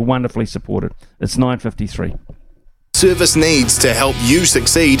think they'll be wonderfully supported. It's 9:53. Service needs to help you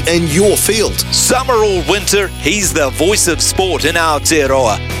succeed in your field. Summer or winter, he's the voice of sport in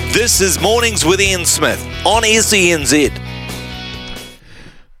Aotearoa. This is Mornings with Ian Smith on SENZ.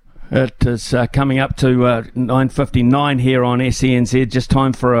 It is coming up to 9:59 here on SENZ. Just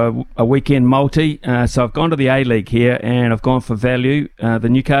time for a weekend multi. So I've gone to the A-League here, and I've gone for value. The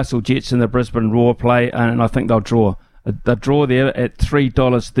Newcastle Jets and the Brisbane Roar play, and I think they'll draw. a draw there at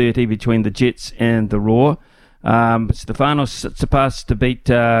 $3.30 between the Jets and the Roar. Stefanos Tsitsipas to beat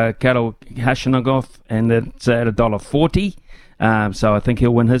Karol Khachanov, and that's at $1.40. So I think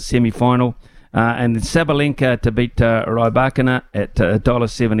he'll win his semi-final. And then Sabalenka to beat Rybakina at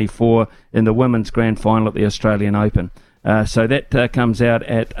 $1.74 in the women's grand final at the Australian Open. So that comes out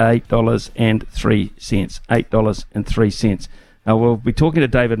at $8.03. $8.03. We'll be talking to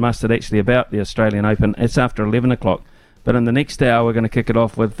David Mustard actually about the Australian Open. It's after 11 o'clock. But in the next hour, we're going to kick it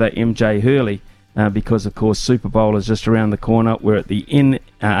off with MJ Hurley because, of course, Super Bowl is just around the corner. We're at the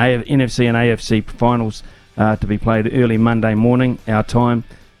NFC and AFC finals to be played early Monday morning, our time.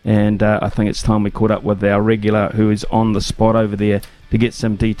 And I think it's time we caught up with our regular who is on the spot over there to get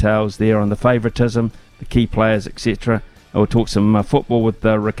some details there on the favouritism, the key players, etc. We'll talk some football with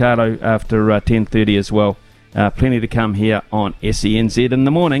Ricardo after 10:30 as well. Plenty to come here on SENZ in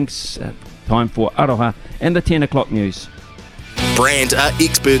the mornings. Time for Aroha and the 10 o'clock news. Brand are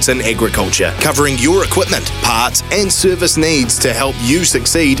experts in agriculture, covering your equipment, parts and service needs to help you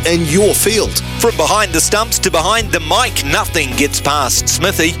succeed in your field. From behind the stumps to behind the mic, nothing gets past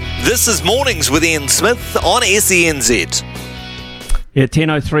Smithy. This is Mornings with Ian Smith on SENZ. Yeah,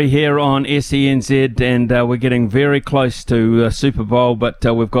 10:03 here on SENZ, and we're getting very close to Super Bowl, but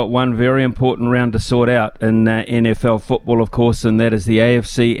we've got one very important round to sort out in NFL football, of course, and that is the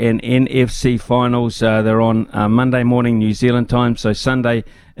AFC and NFC finals. They're on Monday morning New Zealand time, so Sunday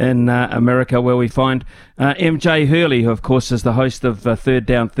in America, where we find MJ Hurley, who, of course, is the host of Third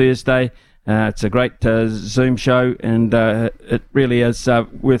Down Thursday. It's a great Zoom show, and it really is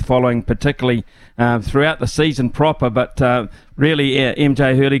worth following, particularly throughout the season proper. But really,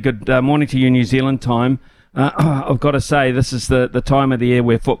 MJ Hurley, good morning to you, New Zealand time. I've got to say, this is the time of the year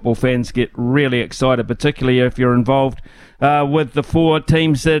where football fans get really excited, particularly if you're involved with the four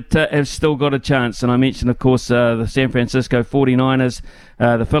teams that have still got a chance. And I mentioned, of course, the San Francisco 49ers,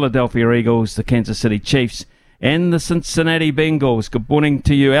 the Philadelphia Eagles, the Kansas City Chiefs, and the Cincinnati Bengals. Good morning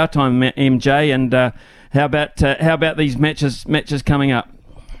to you, our time, MJ. And how about these matches coming up?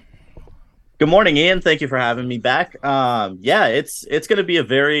 Good morning, Ian. Thank you for having me back. It's going to be a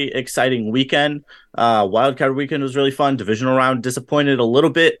very exciting weekend. Wildcard weekend was really fun. Divisional round disappointed a little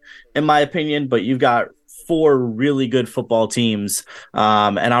bit, in my opinion, but you've got four really good football teams,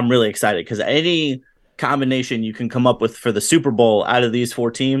 and I'm really excited because any combination you can come up with for the Super Bowl out of these four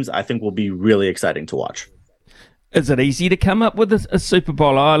teams, I think will be really exciting to watch. Is it easy to come up with a Super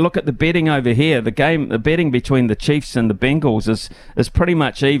Bowl? I look at the betting over here. The betting between the Chiefs and the Bengals is pretty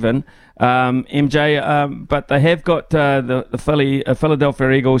much even, MJ. But they have got the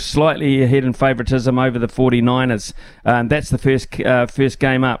Philadelphia Eagles slightly ahead in favouritism over the 49ers. That's the first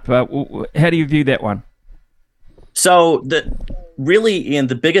game up. How do you view that one? So Ian,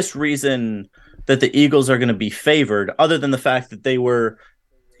 the biggest reason that the Eagles are going to be favored, other than the fact that they were,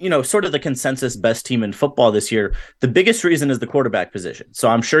 sort of the consensus best team in football this year, the biggest reason is the quarterback position. So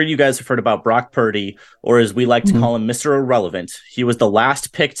I'm sure you guys have heard about Brock Purdy, or as we like to call him, Mr. Irrelevant. He was the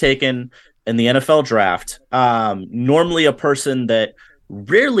last pick taken in the NFL draft. Normally a person that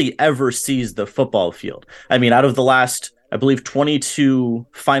rarely ever sees the football field. I mean, out of the last, I believe, 22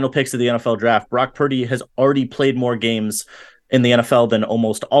 final picks of the NFL draft, Brock Purdy has already played more games in the NFL than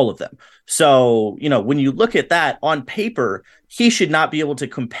almost all of them. So, when you look at that on paper, he should not be able to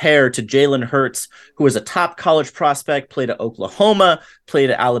compare to Jalen Hurts, who is a top college prospect, played at Oklahoma, played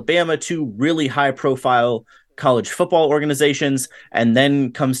at Alabama, two really high profile college football organizations, and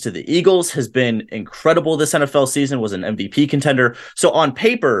then comes to the Eagles, has been incredible this NFL season, was an MVP contender. So on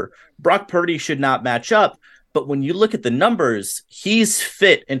paper, Brock Purdy should not match up. But when you look at the numbers, he's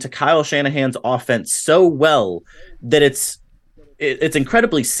fit into Kyle Shanahan's offense so well that it's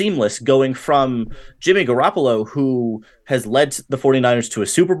incredibly seamless, going from Jimmy Garoppolo, who has led the 49ers to a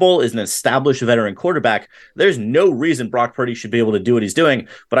Super Bowl, is an established veteran quarterback. There's no reason Brock Purdy should be able to do what he's doing,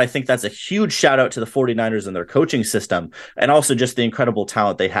 but I think that's a huge shout out to the 49ers and their coaching system, and also just the incredible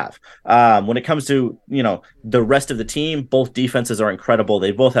talent they have. When it comes to, the rest of the team, both defenses are incredible.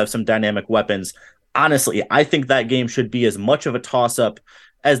 They both have some dynamic weapons. Honestly, I think that game should be as much of a toss-up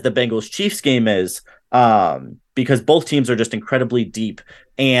as the Bengals-Chiefs game is, because both teams are just incredibly deep.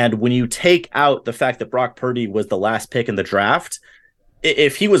 And when you take out the fact that Brock Purdy was the last pick in the draft,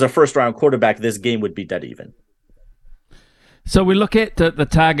 if he was a first-round quarterback, this game would be dead even. So we look at the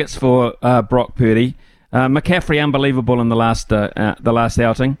targets for Brock Purdy. McCaffrey, unbelievable in the last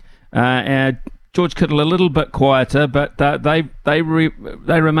outing. George Kittle, a little bit quieter, but they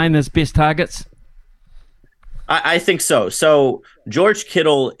remain his best targets. I think so. So George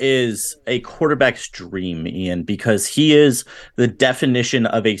Kittle is a quarterback's dream, Ian, because he is the definition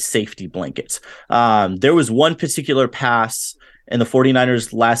of a safety blanket. There was one particular pass in the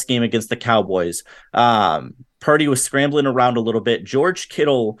 49ers last game against the Cowboys. Purdy was scrambling around a little bit. George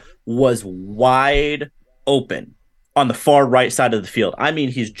Kittle was wide open on the far right side of the field. I mean,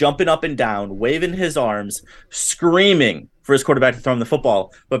 he's jumping up and down, waving his arms, screaming for his quarterback to throw him the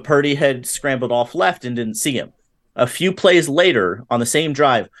football, but Purdy had scrambled off left and didn't see him. A few plays later on the same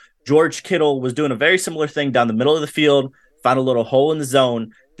drive, George Kittle was doing a very similar thing down the middle of the field, found a little hole in the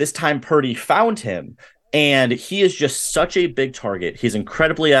zone. This time Purdy found him, and he is just such a big target. He's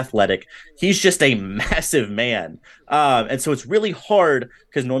incredibly athletic. He's just a massive man. And so it's really hard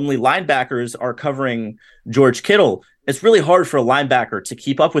because normally linebackers are covering George Kittle. It's really hard for a linebacker to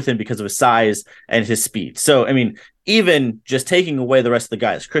keep up with him because of his size and his speed. So, I mean, even just taking away the rest of the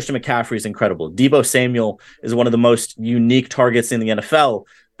guys, Christian McCaffrey is incredible. Deebo Samuel is one of the most unique targets in the NFL.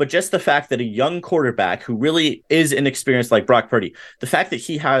 But just the fact that a young quarterback who really is inexperienced like Brock Purdy, the fact that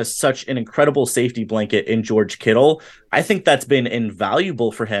he has such an incredible safety blanket in George Kittle, I think that's been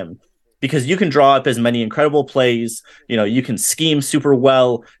invaluable for him because you can draw up as many incredible plays. You know, you can scheme super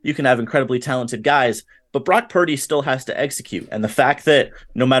well. You can have incredibly talented guys. But Brock Purdy still has to execute. And the fact that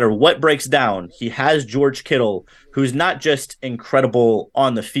no matter what breaks down, he has George Kittle, who's not just incredible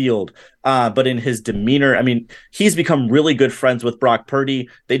on the field, but in his demeanor. I mean, he's become really good friends with Brock Purdy.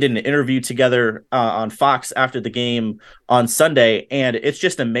 They did an interview together on Fox after the game on Sunday. And it's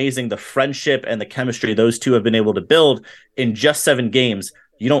just amazing the friendship and the chemistry those two have been able to build in just 7 games.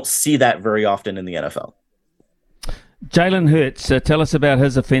 You don't see that very often in the NFL. Jalen Hurts, tell us about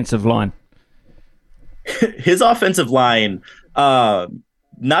his offensive line. His offensive line, not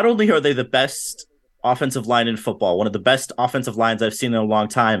only are they the best offensive line in football, one of the best offensive lines I've seen in a long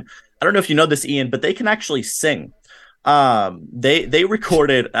time. I don't know if you know this, Ian, but they can actually sing. They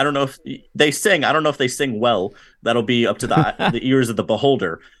recorded, I don't know if they sing. I don't know if they sing well. That'll be up to the ears of the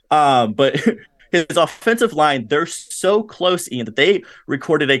beholder. But his offensive line, they're so close, Ian, that they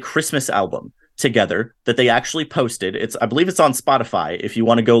recorded a Christmas album together that they actually posted. I believe it's on Spotify if you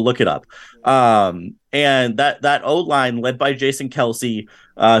want to go look it up. And that O-line led by Jason Kelce,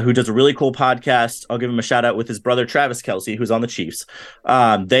 who does a really cool podcast. I'll give him a shout out with his brother, Travis Kelce, who's on the Chiefs.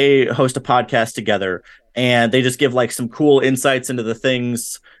 They host a podcast together and they just give like some cool insights into the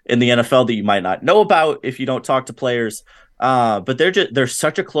things in the NFL that you might not know about if you don't talk to players. But they're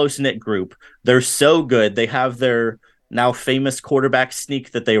such a close-knit group. They're so good. They have their now famous quarterback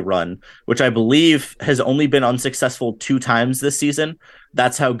sneak that they run, which I believe has only been unsuccessful 2 times this season.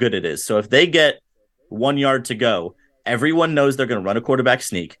 That's how good it is. So if they get 1 yard to go, everyone knows they're going to run a quarterback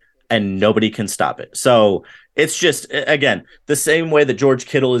sneak and nobody can stop it. So it's just, again, the same way that George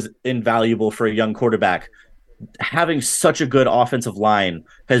Kittle is invaluable for a young quarterback. Having such a good offensive line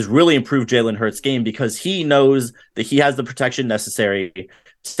has really improved Jalen Hurts' game because he knows that he has the protection necessary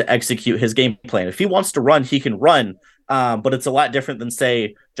to execute his game plan. If he wants to run, he can run. But it's a lot different than,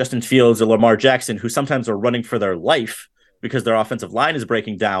 say, Justin Fields or Lamar Jackson, who sometimes are running for their life because their offensive line is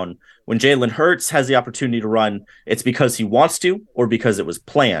breaking down. When Jalen Hurts has the opportunity to run, it's because he wants to or because it was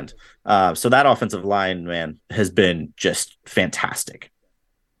planned. So that offensive line, man, has been just fantastic.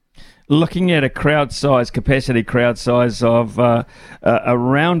 Looking at a capacity crowd size of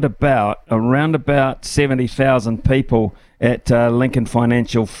around about 70,000 people at Lincoln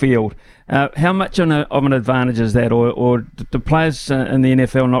Financial Field. How much of an advantage is that, or do players in the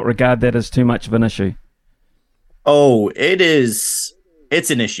NFL not regard that as too much of an issue? Oh, it is. It's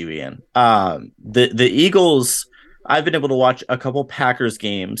an issue, Ian. The Eagles, I've been able to watch a couple Packers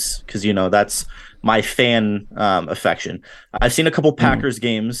games because, you know, that's my fan affection. I've seen a couple Packers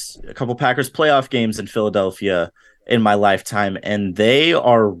games, a couple Packers playoff games in Philadelphia in my lifetime, and they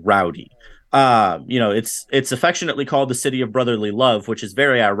are rowdy. You know, it's affectionately called the city of brotherly love, which is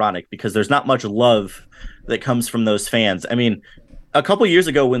very ironic because there's not much love that comes from those fans. I mean, a couple years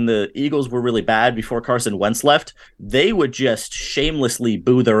ago when the Eagles were really bad before Carson Wentz left, they would just shamelessly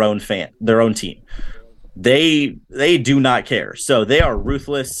boo their own team. They do not care. So they are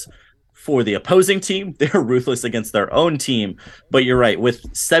ruthless for the opposing team. They're ruthless against their own team. But you're right, with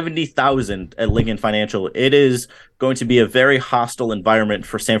 70,000 at Lincoln Financial, it is going to be a very hostile environment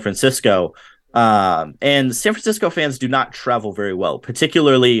for San Francisco. And San Francisco fans do not travel very well,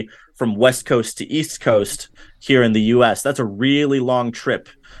 particularly from West Coast to East Coast here in the U.S. That's a really long trip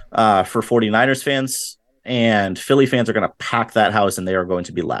for 49ers fans, and Philly fans are going to pack that house, and they are going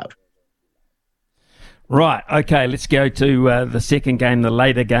to be loud. Right, okay, let's go to the second game, the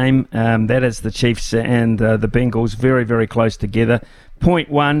later game. That is the Chiefs and the Bengals, very, very close together. Point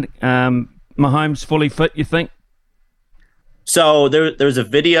one, Mahomes fully fit, you think? So there's a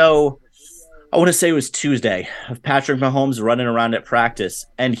video, I want to say it was Tuesday, of Patrick Mahomes running around at practice,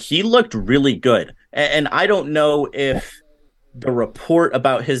 and he looked really good. And I don't know if the report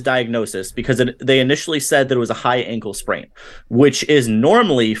about his diagnosis, because they initially said that it was a high ankle sprain, which is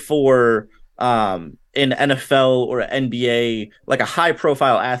normally for an NFL or NBA, like a high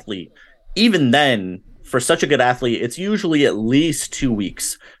profile athlete. Even then, for such a good athlete, it's usually at least 2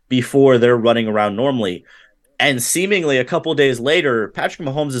 weeks before they're running around normally. And seemingly a couple days later, Patrick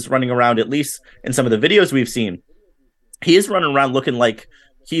Mahomes is running around, at least in some of the videos we've seen, he is running around looking like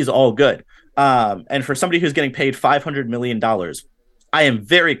he's all good. And for somebody who's getting paid $500 million, I am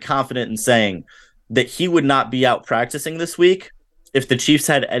very confident in saying that he would not be out practicing this week if the Chiefs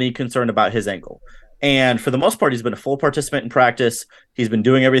had any concern about his ankle. And for the most part, he's been a full participant in practice. He's been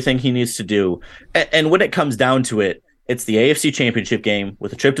doing everything he needs to do. And when it comes down to it, it's the AFC Championship game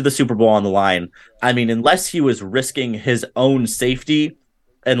with a trip to the Super Bowl on the line. I mean, unless he was risking his own safety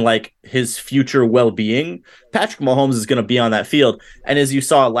and like his future well-being, Patrick Mahomes is going to be on that field. And as you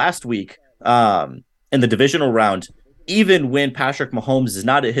saw last week in the divisional round, even when Patrick Mahomes is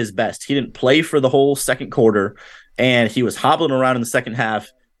not at his best, he didn't play for the whole second quarter and he was hobbling around in the second half.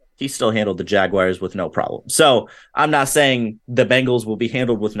 He still handled the Jaguars with no problem. So I'm not saying the Bengals will be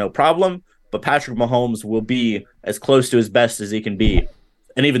handled with no problem, but Patrick Mahomes will be as close to his best as he can be.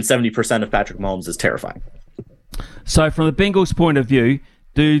 And even 70% of Patrick Mahomes is terrifying. So from the Bengals' point of view,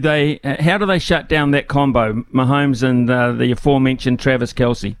 how do they shut down that combo, Mahomes and the aforementioned Travis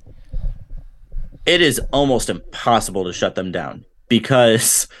Kelce? It is almost impossible to shut them down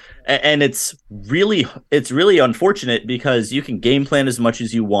because, and it's really unfortunate because you can game plan as much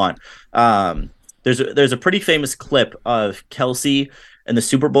as you want. There's a pretty famous clip of Kelce in the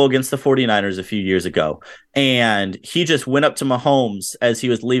Super Bowl against the 49ers a few years ago. And he just went up to Mahomes as he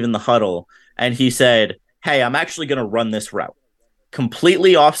was leaving the huddle. And he said, "Hey, I'm actually going to run this route."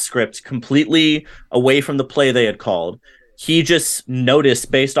 Completely off script, completely away from the play they had called. He just noticed,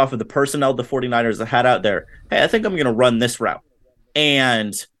 based off of the personnel the 49ers had out there, "Hey, I think I'm going to run this route."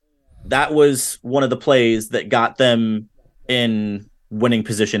 And that was one of the plays that got them in winning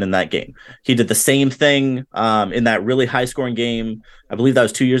position in that game. He did the same thing in that really high-scoring game. I believe that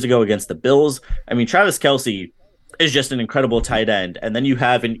was 2 years ago against the Bills. I mean, Travis Kelce is just an incredible tight end, and then you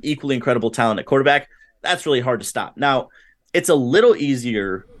have an equally incredible talent at quarterback. That's really hard to stop. Now, it's a little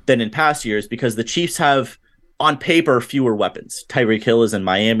easier than in past years because the Chiefs have, on paper, fewer weapons. Tyreek Hill is in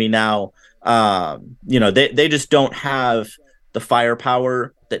Miami now. They just don't have the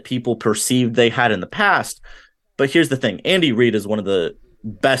firepower that people perceived they had in the past. But here's the thing. Andy Reid is one of the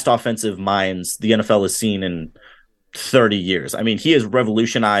best offensive minds the NFL has seen in 30 years. I mean, he has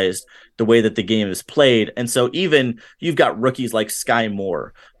revolutionized the way that the game is played. And so even you've got rookies like Sky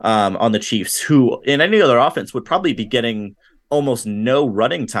Moore on the Chiefs, who in any other offense would probably be getting almost no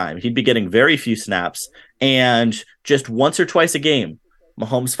running time. He'd be getting very few snaps. And just once or twice a game,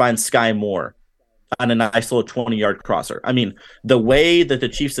 Mahomes finds Sky Moore on a nice little 20-yard crosser. I mean, the way that the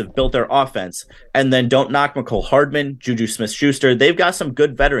Chiefs have built their offense, and then don't knock Mecole Hardman, Juju Smith-Schuster, they've got some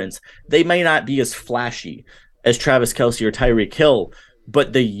good veterans. They may not be as flashy as Travis Kelce or Tyreek Hill,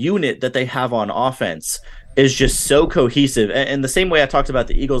 but the unit that they have on offense is just so cohesive. And the same way I talked about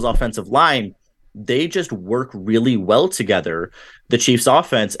the Eagles' offensive line, they just work really well together, the Chiefs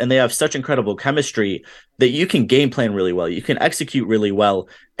offense, and they have such incredible chemistry that you can game plan really well. You can execute really well,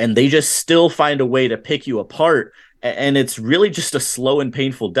 and they just still find a way to pick you apart. And it's really just a slow and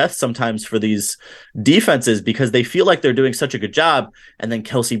painful death sometimes for these defenses because they feel like they're doing such a good job. And then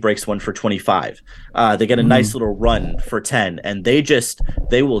Kelce breaks one for 25. They get a nice little run for 10, and they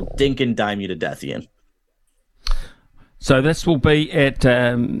will dink and dime you to death, Ian. So this will be at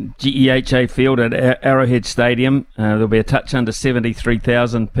GEHA Field at Arrowhead Stadium. There'll be a touch under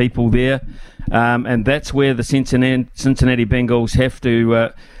 73,000 people there. And that's where the Cincinnati Bengals have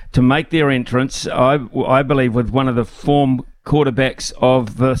to make their entrance, I believe, with one of the form quarterbacks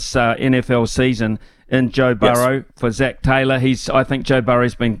of this NFL season in Joe Burrow. Yes. For Zach Taylor. I think Joe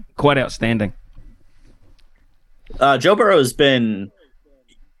Burrow's been quite outstanding. Joe Burrow's been,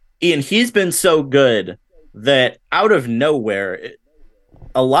 Ian, he's been so good that out of nowhere,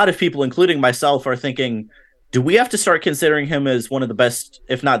 a lot of people, including myself, are thinking, do we have to start considering him as one of the best,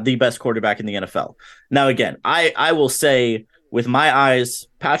 if not the best quarterback in the NFL? Now, again, I will say with my eyes,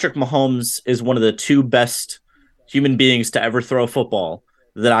 Patrick Mahomes is one of the two best human beings to ever throw a football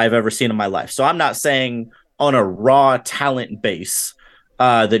that I've ever seen in my life. So I'm not saying on a raw talent base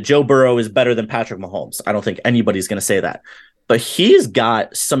that Joe Burrow is better than Patrick Mahomes. I don't think anybody's going to say that. But he's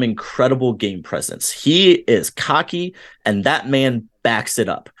got some incredible game presence. He is cocky, and that man backs it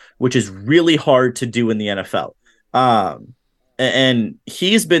up, which is really hard to do in the NFL. And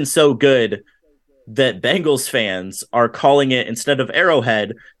he's been so good that Bengals fans are calling it, instead of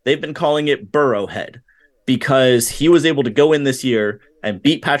Arrowhead, they've been calling it Burrowhead, because he was able to go in this year and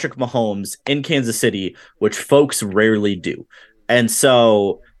beat Patrick Mahomes in Kansas City, which folks rarely do. And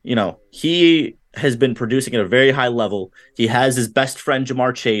so, he has been producing at a very high level. He has his best friend,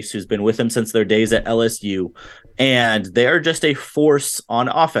 Jamar Chase, who's been with him since their days at LSU, and they're just a force on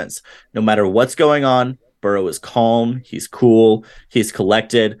offense. No matter what's going on, Burrow is calm, he's cool, he's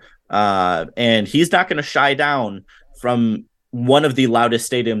collected, and he's not going to shy down from one of the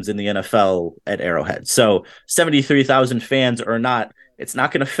loudest stadiums in the NFL at Arrowhead. So 73,000 fans or not, it's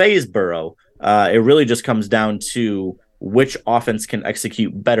not going to faze Burrow. It really just comes down to which offense can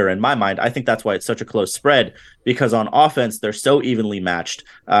execute better. In my mind, I think that's why it's such a close spread, because on offense, they're so evenly matched.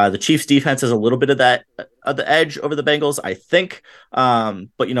 The Chiefs defense has a little bit of that the edge over the Bengals, I think.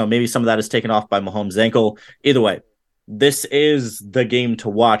 But, maybe some of that is taken off by Mahomes' ankle. Either way, this is the game to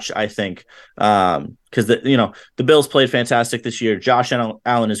watch, I think, because the Bills played fantastic this year. Josh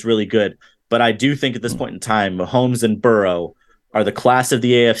Allen is really good, but I do think at this point in time, Mahomes and Burrow are the class of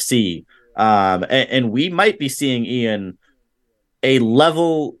the AFC. And we might be seeing, Ian, a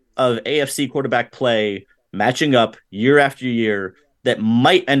level of AFC quarterback play matching up year after year that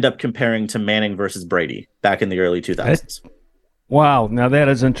might end up comparing to Manning versus Brady back in the early 2000s. Wow. Now that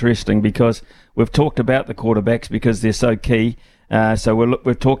is interesting, because we've talked about the quarterbacks because they're so key. So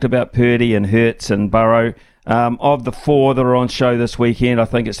we've talked about Purdy and Hurts and Burrow. Of the four that are on show this weekend, I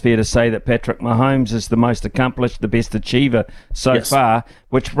think it's fair to say that Patrick Mahomes is the most accomplished, the best achiever so far,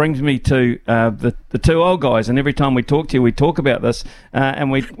 which brings me to the two old guys. And every time we talk to you, we talk about this,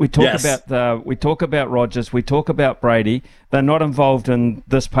 and we talk about Rodgers, we talk about Brady. They're not involved in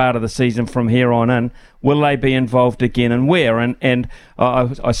this part of the season from here on in. Will they be involved again, and where? And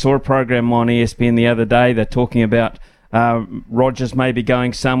I saw a program on ESPN the other day. They're talking about Rodgers may be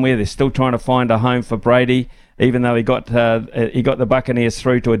going somewhere. They're still trying to find a home for Brady, even though he got the Buccaneers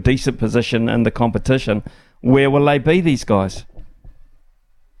through to a decent position in the competition. Where will they be, these guys?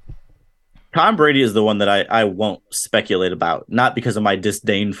 Tom Brady is the one that I won't speculate about, not because of my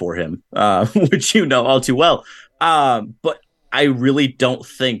disdain for him, which you know all too well, but I really don't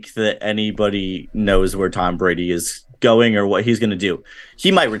think that anybody knows where Tom Brady is going or what he's going to do.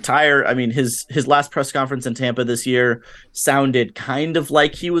 He might retire. I mean, his last press conference in Tampa this year sounded kind of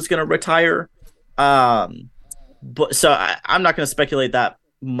like he was going to retire. But so I'm not going to speculate that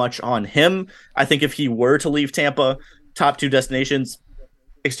much on him. I think if he were to leave Tampa, top two destinations,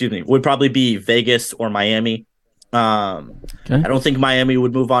 would probably be Vegas or Miami. I don't think Miami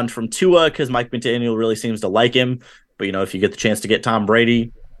would move on from Tua because Mike McDaniel really seems to like him. But, if you get the chance to get Tom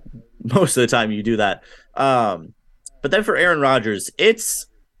Brady, most of the time you do that. But then for Aaron Rodgers, it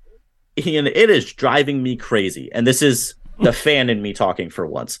is driving me crazy. And this is the fan in me talking for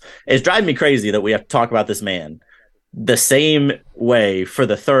once. It's driving me crazy that we have to talk about this man the same way for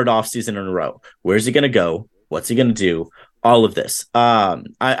the third offseason in a row. Where's he going to go? What's he going to do? All of this. I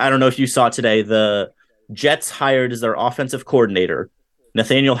don't know if you saw today, the Jets hired as their offensive coordinator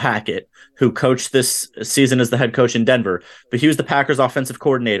Nathaniel Hackett, who coached this season as the head coach in Denver, but he was the Packers offensive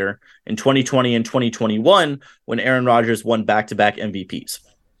coordinator in 2020 and 2021 when Aaron Rodgers won back-to-back MVPs.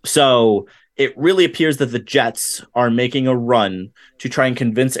 So it really appears that the Jets are making a run to try and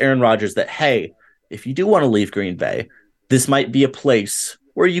convince Aaron Rodgers that, hey, if you do want to leave Green Bay, this might be a place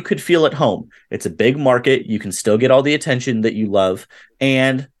where you could feel at home. It's a big market. You can still get all the attention that you love.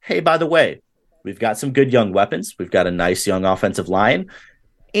 And hey, by the way, we've got some good young weapons. We've got a nice young offensive line.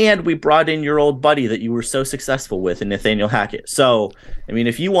 And we brought in your old buddy that you were so successful with in Nathaniel Hackett. So, I mean,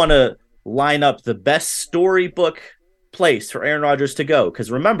 if you want to line up the best storybook place for Aaron Rodgers to go,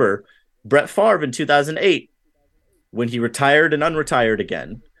 because remember, Brett Favre in 2008, when he retired and unretired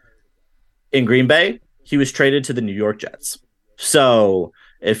again, in Green Bay, he was traded to the New York Jets. So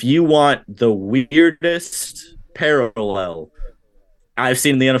if you want the weirdest parallel I've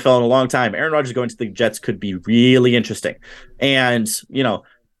seen in the NFL in a long time, Aaron Rodgers going to the Jets could be really interesting. And, you know,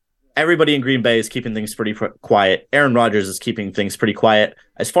 everybody in Green Bay is keeping things pretty quiet. Aaron Rodgers is keeping things pretty quiet.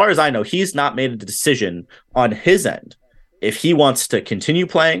 As far as I know, he's not made a decision on his end if he wants to continue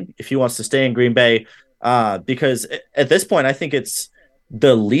playing, if he wants to stay in Green Bay, because at this point, I think it's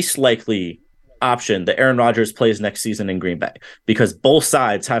the least likely option that Aaron Rodgers plays next season in Green Bay, because both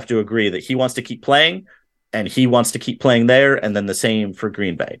sides have to agree that he wants to keep playing and he wants to keep playing there, and then the same for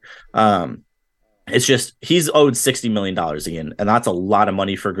Green Bay. It's just he's owed $60 million, Ian, and that's a lot of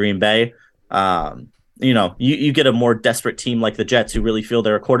money for Green Bay. You know, you get a more desperate team like the Jets who really feel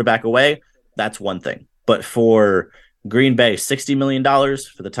they're a quarterback away. That's one thing. But for Green Bay, $60 million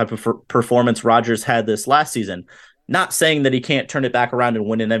for the type of performance Rodgers had this last season, Not saying that he can't turn it back around and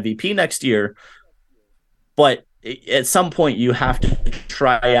win an MVP next year, but at some point you have to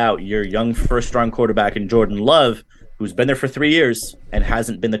try out your young first-round quarterback in Jordan Love, who's been there for 3 years and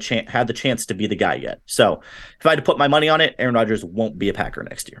hasn't been had the chance to be the guy yet. So if I had to put my money on it, Aaron Rodgers won't be a Packer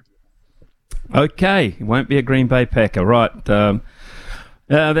next year. Okay, won't be a Green Bay Packer, right.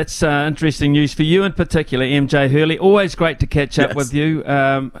 That's interesting news for you in particular, MJ Hurley. Always great to catch up with you.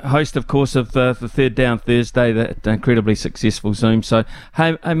 Host, of course, of the Third Down Thursday, that incredibly successful Zoom. So,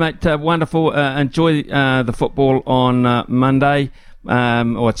 hey mate, wonderful. Enjoy the football on Monday.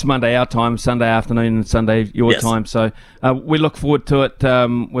 Or it's Monday our time, Sunday afternoon, and Sunday your time. So we look forward to it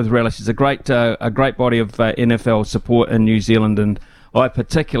with relish. It's a great body of NFL support in New Zealand, and I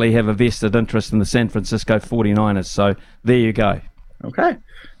particularly have a vested interest in the San Francisco 49ers. So there you go. Okay.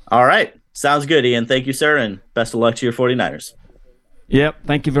 All right. Sounds good, Ian. Thank you, sir, and best of luck to your 49ers. Yep.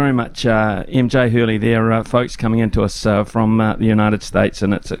 Thank you very much. MJ Hurley there, folks, coming into us from the United States,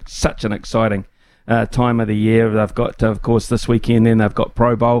 and it's such an exciting time of the year. They've got, of course, this weekend, then they've got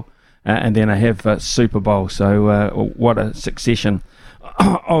Pro Bowl, and then they have Super Bowl. So what a succession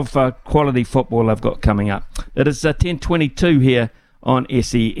of quality football they've got coming up. It is 10:22 here on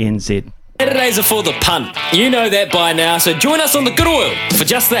SENZ. Saturdays are for the punt. You know that by now, so join us on The Good Oil for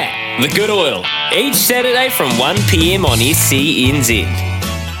just that, The Good Oil. Each Saturday from 1 p.m. on SENZ.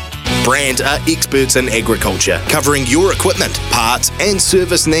 Brand are experts in agriculture, covering your equipment, parts and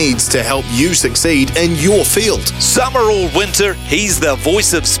service needs to help you succeed in your field. Summer or winter, he's the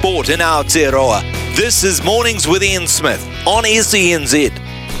voice of sport in Aotearoa. This is Mornings with Ian Smith on SENZ.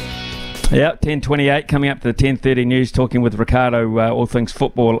 Yeah, 10:28, coming up to the 10:30 news, talking with Ricardo, all things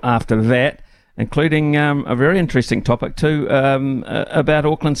football after that, including a very interesting topic too, about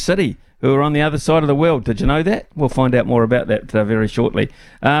Auckland City, who are on the other side of the world. Did you know that? We'll find out more about that very shortly.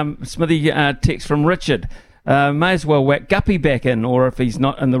 Smithy, text from Richard. May as well whack Guppy back in, or if he's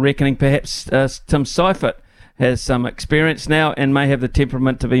not in the reckoning, perhaps Tim Seifert has some experience now and may have the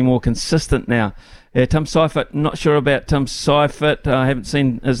temperament to be more consistent now. Tim Seifert, not sure about Tim Seifert. I haven't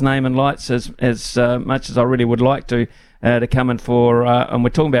seen his name in lights as much as I really would like to come in for, and we're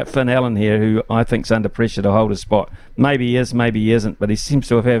talking about Finn Allen here, who I think's under pressure to hold his spot. Maybe he is, maybe he isn't, but he seems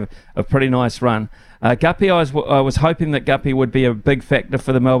to have had a pretty nice run. Guppy, I was hoping that Guppy would be a big factor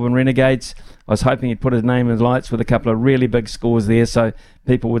for the Melbourne Renegades. I was hoping he'd put his name in lights with a couple of really big scores there, so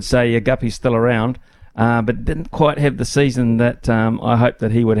people would say, yeah, Guppy's still around. But didn't quite have the season that I hoped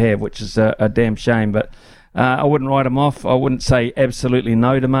that he would have, which is a damn shame. But I wouldn't write him off. I wouldn't say absolutely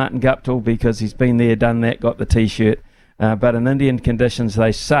no to Martin Guptill, because he's been there, done that, got the T-shirt. But in Indian conditions,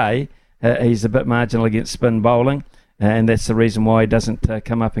 they say he's a bit marginal against spin bowling, and that's the reason why he doesn't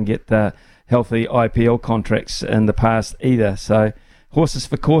come up and get healthy IPL contracts in the past either. So horses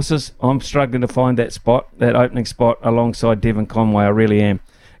for courses, I'm struggling to find that spot, that opening spot alongside Devon Conway. I really am.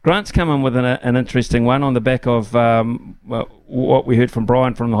 Grant's come in with an interesting one on the back of what we heard from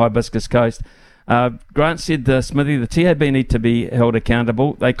Brian from the Hibiscus Coast. Grant said, Smithy, the TAB need to be held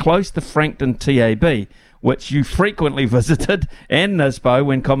accountable. They closed the Frankton TAB, which you frequently visited, and Nisbo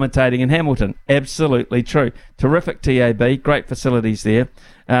when commentating in Hamilton. Absolutely true. Terrific TAB, great facilities there.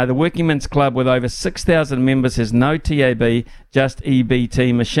 The Working Men's Club with over 6,000 members has no TAB, just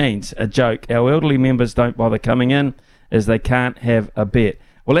EBT machines. A joke. Our elderly members don't bother coming in as they can't have a bet.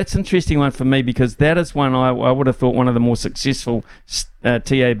 Well, that's an interesting one for me, because that is one I would have thought one of the more successful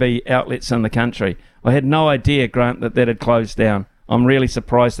TAB outlets in the country. I had no idea, Grant, that had closed down. I'm really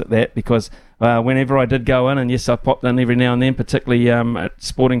surprised at that, because whenever I did go in, and yes, I popped in every now and then, particularly at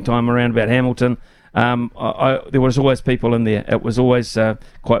sporting time around about Hamilton, there was always people in there. It was always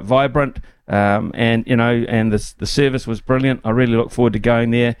quite vibrant, and the service was brilliant. I really look forward to going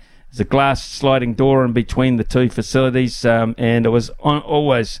there. There's a glass sliding door in between the two facilities, and it was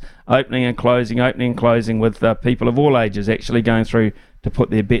always opening and closing with people of all ages actually going through to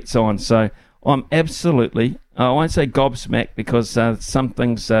put their bets on. So I'm absolutely, I won't say gobsmacked, because some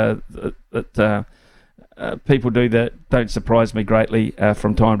things that people do that don't surprise me greatly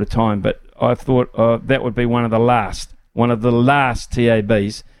from time to time, but I thought that would be one of the last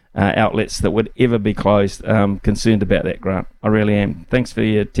TABs outlets that would ever be closed. Concerned about that, Grant. I really am. Thanks for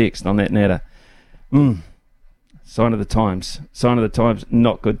your text on that, Nada. Sign of the times,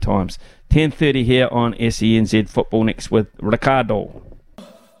 not good times. 10:30 here on SENZ Football, next with Ricardo.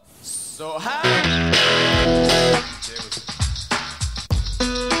 So high.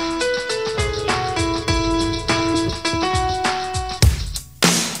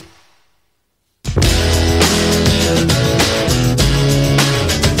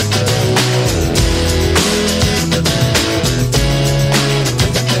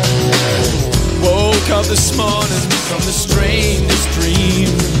 up this morning from the strangest dream.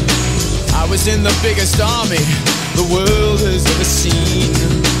 I was in the biggest army the world has ever seen.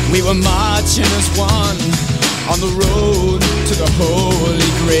 We were marching as one on the road to the Holy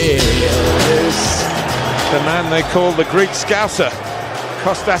Grail. Is the man they call the Greek Scouser,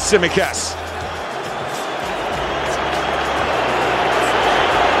 Kostas Tsimikas.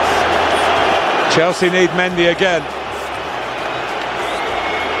 Chelsea need Mendy again.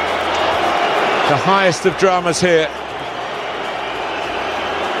 The highest of dramas here.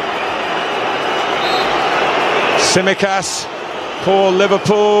 Tsimikas, poor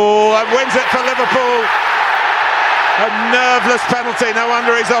Liverpool, and wins it for Liverpool. A nerveless penalty, no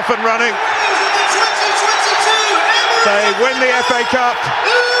wonder he's off and running. They win the FA Cup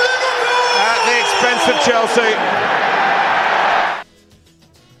at the expense of Chelsea.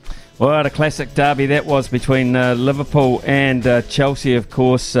 What a classic derby that was between Liverpool and Chelsea, of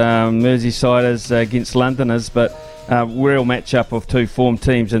course. Merseysiders against Londoners, but real match-up of two formed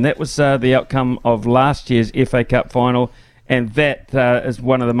teams. And that was the outcome of last year's FA Cup final. And that is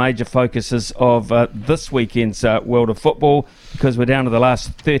one of the major focuses of this weekend's World of Football, because we're down to the last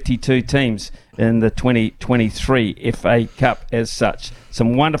 32 teams in the 2023 FA Cup as such.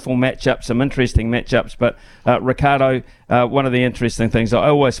 Some wonderful matchups, some interesting matchups, but Ricardo, one of the interesting things I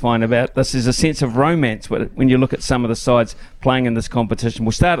always find about this is a sense of romance when you look at some of the sides playing in this competition.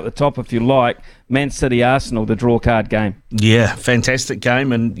 We'll start at the top, if you like. Man City Arsenal, the draw card game. Yeah, fantastic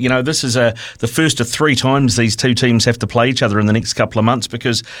game, and you know, this is the first of 3 times these two teams have to play each other in the next couple of months,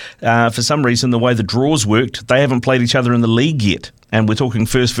 because for some reason the way the draws worked, they haven't played each other in the league yet. And we're talking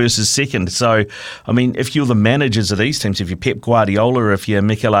first versus second. So, I mean, if you're the managers of these teams, if you're Pep Guardiola, if you're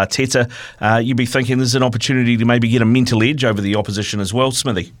Mikel Arteta, you'd be thinking there's an opportunity to maybe get a mental edge over the opposition as well,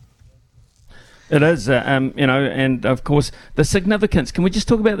 Smithy. It is, and of course, the significance. Can we just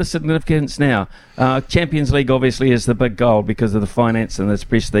talk about the significance now? Champions League obviously is the big goal because of the finance and there's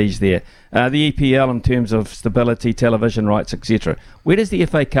prestige there. The EPL in terms of stability, television rights, etc. Where does the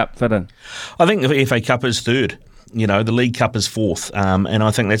FA Cup fit in? I think the FA Cup is third. You know, the League Cup is fourth, and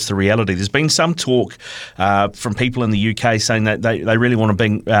I think that's the reality. There's been some talk from people in the UK saying that they really want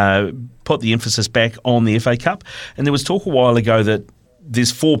to put the emphasis back on the FA Cup. And there was talk a while ago that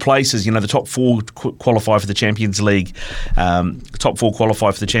there's 4 places, you know, the top 4 qualify for the Champions League, top 4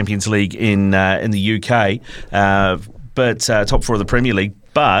 qualify for the Champions League in the UK, but top 4 of the Premier League.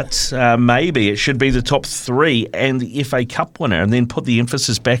 But maybe it should be the top 3 and the FA Cup winner, and then put the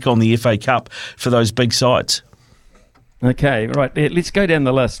emphasis back on the FA Cup for those big sides. Okay, right. Let's go down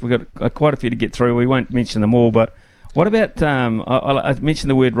the list. We've got quite a few to get through. We won't mention them all, but what about, I mentioned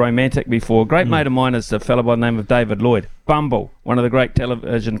the word romantic before. A great mate of mine is a fellow by the name of David Lloyd. Bumble, one of the great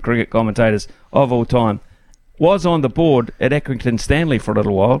television cricket commentators of all time, was on the board at Accrington Stanley for a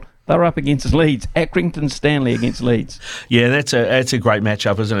little while. They were up against Leeds. Accrington Stanley against Leeds. Yeah, that's a great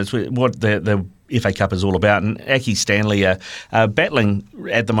matchup, isn't it? It's what the FA Cup is all about. And Accy Stanley are battling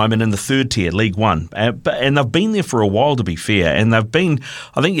at the moment in the third tier, League One. And they've been there for a while, to be fair. And they've been,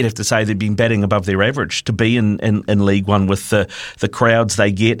 I think you'd have to say, they've been batting above their average to be in League One with the crowds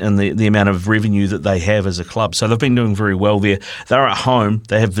they get and the amount of revenue that they have as a club. So they've been doing very well there. They're at home.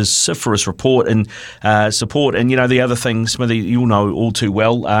 They have vociferous support. And, you know, the other thing, Smithy, you'll know all too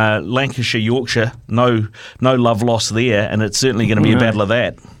well, Lancashire, Yorkshire, no love lost there. And it's certainly going to be a battle of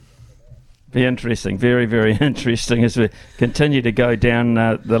that. Be interesting, very, very interesting as we continue to go down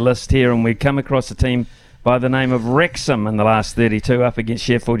the list here, and we come across a team by the name of Wrexham in the last 32 up against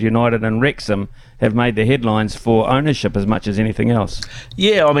Sheffield United, and Wrexham have made the headlines for ownership as much as anything else.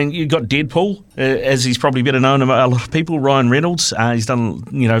 Yeah, I mean, you've got Deadpool, as he's probably better known by a lot of people, Ryan Reynolds. He's done,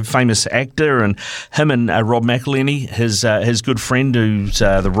 you know, famous actor, and him and Rob McElhenney, his good friend, who's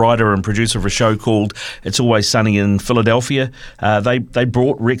the writer and producer of a show called It's Always Sunny in Philadelphia. They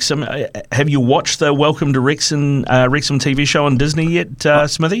brought Wrexham. Have you watched the Welcome to Wrexham TV show on Disney yet,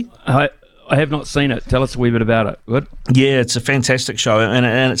 Smithy? I have not seen it. Tell us a wee bit about it. Good? Yeah, it's a fantastic show, and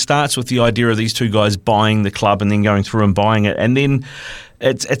it starts with the idea of these two guys buying the club and then going through and buying it, and then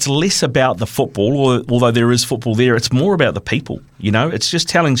it's less about the football, although there is football there. It's more about the people, you know. It's just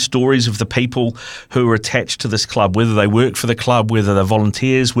telling stories of the people who are attached to this club, whether they work for the club, whether they're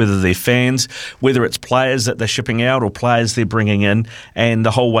volunteers, whether they're fans, whether it's players that they're shipping out or players they're bringing in, and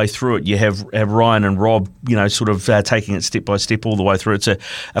the whole way through it, you have Ryan and Rob, you know, sort of taking it step by step all the way through. It's a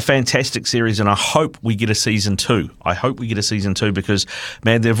fantastic series, and I hope we get a season 2. I hope we get a season 2 because,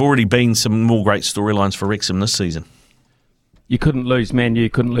 man, there have already been some more great storylines for Wrexham this season. You couldn't lose, man. You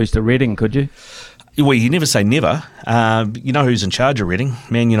couldn't lose to Reading, could you? Well, you never say never. You know who's in charge of Reading?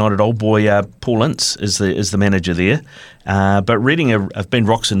 Man United old boy Paul Ince is the manager there. But Reading have been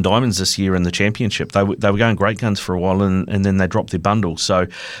rocks and diamonds this year in the championship. They were going great guns for a while, and then they dropped their bundle. So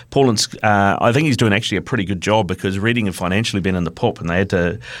Paul Ince, I think he's doing actually a pretty good job, because Reading have financially been in the poop, and they had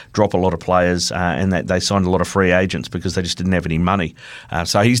to drop a lot of players, and they signed a lot of free agents because they just didn't have any money.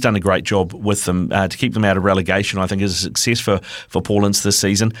 So he's done a great job with them to keep them out of relegation. I think is a success for Paul Ince this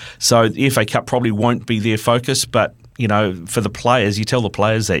season. So the FA Cup probably won't be their focus, but you know, for the players, you tell the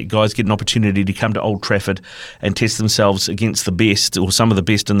players that you guys get an opportunity to come to Old Trafford and test themselves against the best, or some of the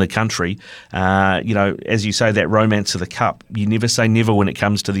best in the country. You know, as you say, that romance of the cup, you never say never when it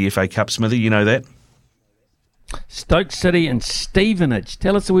comes to the FA Cup, Smithy. You know that. Stoke City and Stevenage.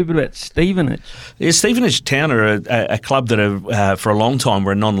 Tell us a wee bit about Stevenage. Yeah, Stevenage Town are a club that have, for a long time,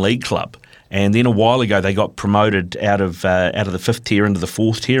 were a non-league club. And then a while ago, they got promoted out of the fifth tier into the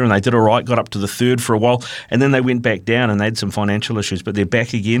fourth tier, and they did all right, got up to the third for a while, and then they went back down, and they had some financial issues, but they're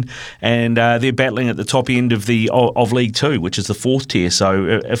back again, and they're battling at the top end of League Two, which is the fourth tier.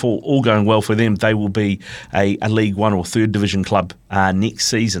 So if all going well for them, they will be a League One or third division club next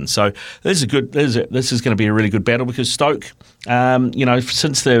season. So this is going to be a really good battle, because Stoke, you know,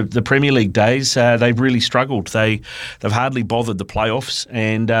 since the Premier League days, they've really struggled. They've hardly bothered the playoffs,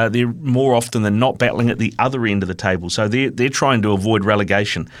 and they're more often than not battling at the other end of the table. So they're trying to avoid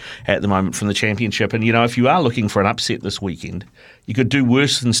relegation at the moment from the Championship. And, you know, if you are looking for an upset this weekend, you could do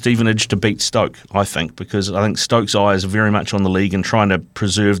worse than Stevenage to beat Stoke, I think, because I think Stoke's eyes are very much on the league and trying to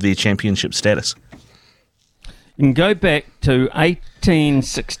preserve their Championship status. You can go back to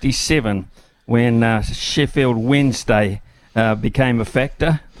 1867 when Sheffield Wednesday became a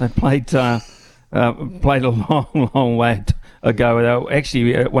factor. They played a long way ago. They were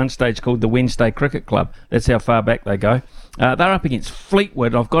actually at one stage called the Wednesday Cricket Club. That's how far back they go. They're up against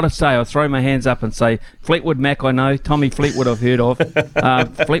Fleetwood. I've got to say, I'll throw my hands up and say, Fleetwood Mac I know, Tommy Fleetwood I've heard of.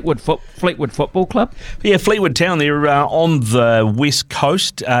 Fleetwood Football Club? Yeah, Fleetwood Town, they're on the west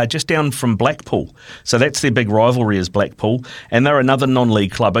coast, just down from Blackpool. So that's their big rivalry, is Blackpool. And they're another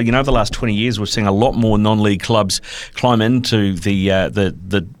non-league club. You know, over the last 20 years, we've seen a lot more non-league clubs climb into the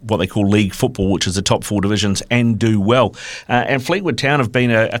what they call league football, which is the top four divisions, and do well. And Fleetwood Town have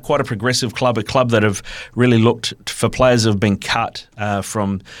been quite a progressive club, a club that have really looked for players who have been cut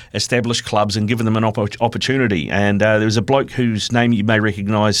from established clubs and given them an opportunity. And there's a bloke whose name you may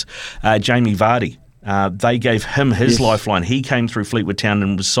recognise, Jamie Vardy. They gave him his lifeline. He came through Fleetwood Town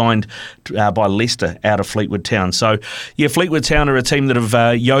and was signed by Leicester out of Fleetwood Town. So, yeah, Fleetwood Town are a team that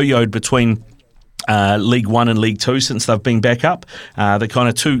have yo-yoed between League One and League Two since they've been back up. They're kind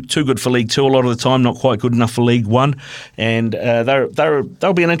of too good for League Two a lot of the time, not quite good enough for League One, and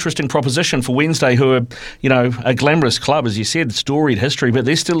they'll be an interesting proposition for Wednesday, who are, you know, a glamorous club, as you said, storied history, but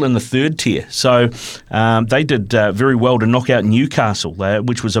they're still in the third tier. So they did very well to knock out Newcastle,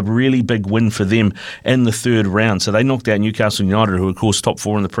 which was a really big win for them in the third round. So they knocked out Newcastle United, who are, of course, top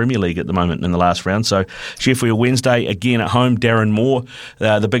four in the Premier League at the moment in the last round. So Sheffield Wednesday again at home. Darren Moore,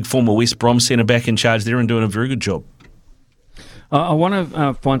 the big former West Brom centre back, in charge there and doing a very good job. I want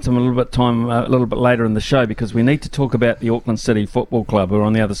to find some a little bit later in the show, because we need to talk about the Auckland City Football Club, who are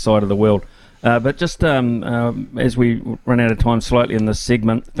on the other side of the world. But just as we run out of time slightly in this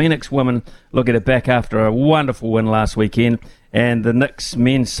segment, Phoenix women look at it back after a wonderful win last weekend. And the Knicks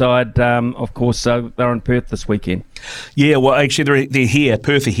men's side, of course, they're in Perth this weekend. Yeah, well, actually, they're here.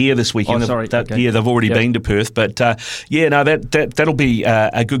 Perth are here this weekend. Oh, sorry. Okay. Yeah, they've already been to Perth. But, that'll be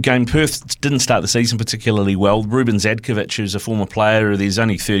a good game. Perth didn't start the season particularly well. Ruben Zadkovic, who's a former player, he's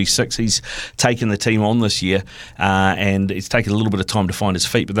only 36. He's taken the team on this year, and it's taken a little bit of time to find his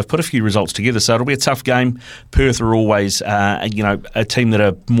feet. But they've put a few results together, so it'll be a tough game. Perth are always, a team that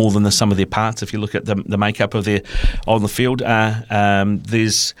are more than the sum of their parts, if you look at the makeup of their on the field.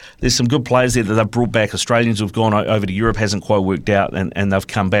 There's some good players there that they've brought back. Australians who've gone over to Europe, hasn't quite worked out, and they've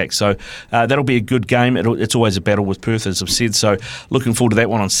come back. So that'll be a good game. It's always a battle with Perth, as I've said. So looking forward to that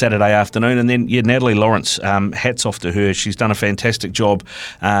one on Saturday afternoon. And then, Natalie Lawrence, hats off to her. She's done a fantastic job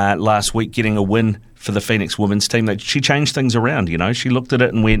last week getting a win for the Phoenix women's team. She changed things around. She looked at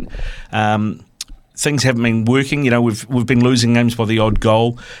it and went, things haven't been working. We've been losing games by the odd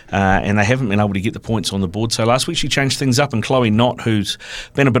goal, and they haven't been able to get the points on the board. So last week she changed things up, and Chloe Knott, who's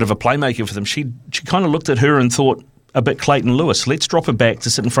been a bit of a playmaker for them, she kind of looked at her and thought a bit Clayton Lewis. Let's drop her back to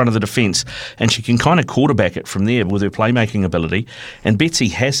sit in front of the defence, and she can kind of quarterback it from there with her playmaking ability. And Betsy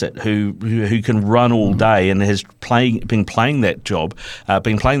Hassett, who can run all day and has been playing that job,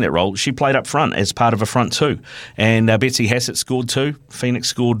 been playing that role, she played up front as part of a front two. And Betsy Hassett scored 2, Phoenix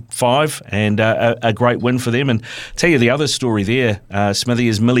scored 5, and a great win for them. And tell you the other story there, Smithy,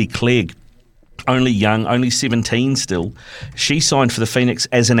 is Millie Clegg. only young, only 17 still. She signed for the Phoenix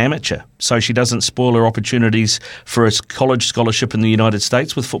as an amateur, so she doesn't spoil her opportunities for a college scholarship in the United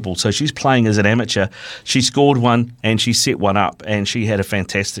States with football. So she's playing as an amateur. She scored one and she set one up, and she had a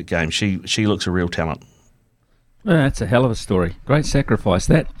fantastic game. She looks a real talent. Well, that's a hell of a story. Great sacrifice,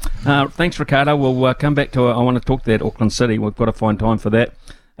 that. Thanks, Ricardo. We'll come back to I want to talk to that Auckland City. We've got to find time for that.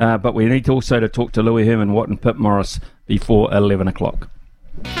 But we need also to talk to Louis Herman Watt and Pip Morris before 11 o'clock.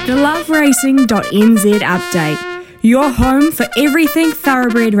 The loveracing.nz update. Your home for everything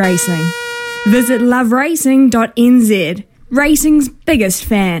thoroughbred racing. Visit loveracing.nz. Racing's biggest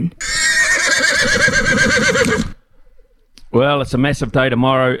fan. Well, it's a massive day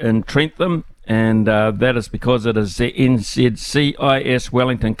tomorrow in Trentham, and that is because it is the NZCIS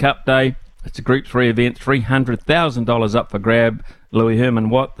Wellington Cup Day. It's a Group 3 event, $300,000 up for grab. Louis Herman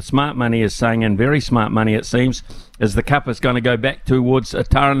Watt, the smart money is saying, and very smart money it seems, is the cup is going to go back towards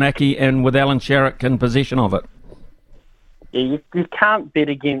Taranaki and with Alan Sharrock in possession of it. Yeah, you can't bet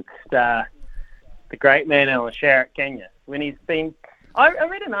against the great man Alan Sharrock, can you? When he's been... I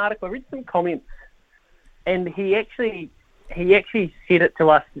read an article, I read some comments, and he actually said it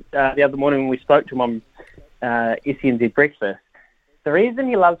to us the other morning when we spoke to him on SENZ Breakfast. The reason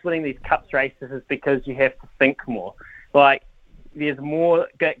he loves winning these cups races is because you have to think more. Like, there's more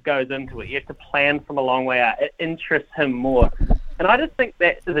that goes into it. You have to plan from a long way out. It interests him more. And I just think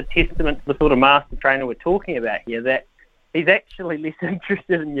that is a testament to the sort of master trainer we're talking about here, that he's actually less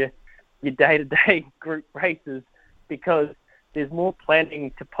interested in your day-to-day group races because there's more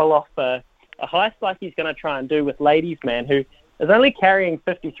planning to pull off a heist like he's going to try and do with Ladies Man, who is only carrying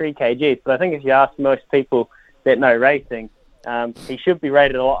 53 kgs. But I think if you ask most people that know racing, he should be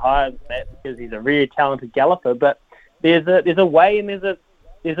rated a lot higher than that because he's a really talented galloper. But there's a way and there's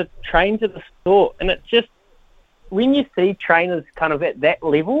a train to the sport, and it's just when you see trainers kind of at that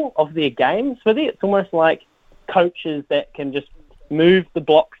level of their games with it, it's almost like coaches that can just move the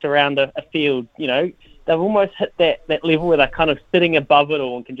blocks around a field. You know, they've almost hit that level where they're kind of sitting above it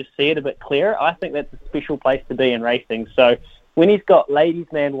all and can just see it a bit clearer. I think that's a special place to be in racing. So when he's got Ladies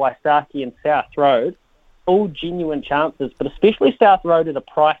Man, Waisaki and South Road, all genuine chances, but especially South Road at a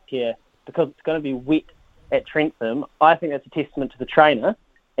price here because it's going to be wet at Trentham, I think that's a testament to the trainer.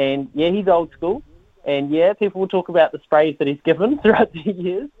 And yeah, he's old school. And yeah, people will talk about the sprays that he's given throughout the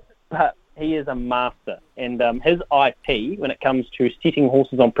years, but he is a master. And his IP, when it comes to setting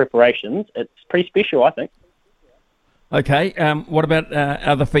horses on preparations, it's pretty special, I think. Okay, what about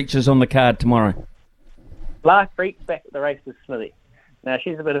other features on the card tomorrow? La Freak's back at the races, Smithy. Now,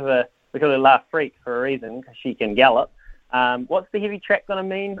 she's a bit of we call her La Freak for a reason, because she can gallop. What's the heavy track going to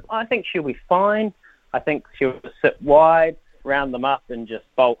mean? I think she'll be fine. I think she'll sit wide, round them up, and just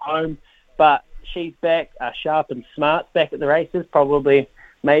bolt home. But she's back, sharp and smart, back at the races. Probably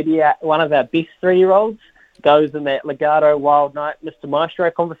maybe one of our best 3-year-olds. Goes in that Legato Wild Knight Mr. Maestro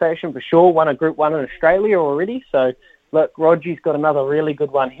conversation for sure. Won a Group 1 in Australia already. So, look, Roger's got another really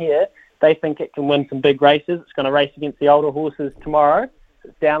good one here. They think it can win some big races. It's going to race against the older horses tomorrow.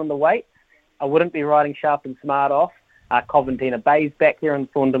 It's down in the weight. I wouldn't be riding Sharp and Smart off. Coventina Bay's back there in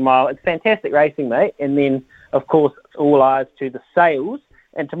Thorndon Mile. It's fantastic racing, mate. And then, of course, it's all eyes to the sales.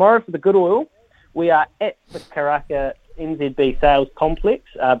 And tomorrow for the Good Oil, we are at the Karaka NZB Sales Complex,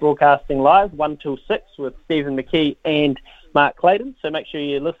 broadcasting live 1 till 6 with Stephen McKee and Mark Clayton. So make sure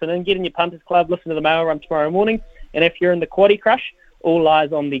you listen in, get in your Punters Club, listen to the mail run tomorrow morning. And if you're in the Quaddie Crush, all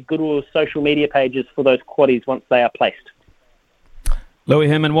eyes on the Good Oil social media pages for those quaddies once they are placed. Louis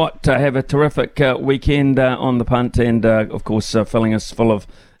Herman Watt, have a terrific weekend on the punt and, of course, filling us full of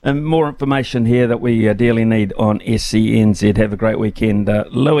more information here that we dearly need on SENZ. Have a great weekend.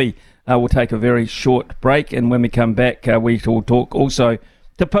 Louis, we'll take a very short break, and when we come back, we will talk also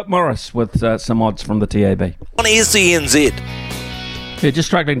to Pip Morris with some odds from the TAB. On SENZ. Yeah, just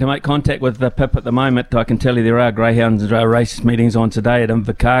struggling to make contact with Pip at the moment. I can tell you there are Greyhounds race meetings on today at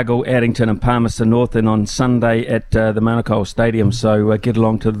Invercargill, Addington and Palmerston North, and on Sunday at the Manukau Stadium, so get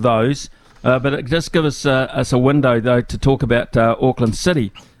along to those. But it just gives us a window, though, to talk about Auckland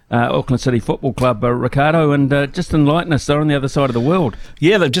City Football Club, Ricardo, and just enlighten us. They're on the other side of the world.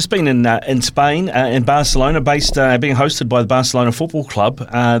 Yeah, they've just been in Spain, in Barcelona, being hosted by the Barcelona Football Club.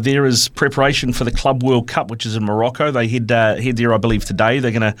 There is preparation for the Club World Cup, which is in Morocco. They head there, I believe, today.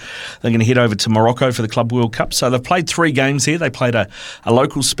 They're going to head over to Morocco for the Club World Cup. So they've played 3 games here. They played a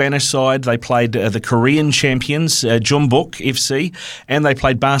local Spanish side. They played the Korean champions, Jeonbuk FC, and they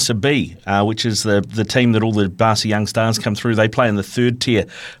played Barca B, which is the team that all the Barca young stars come through. They play in the 3rd tier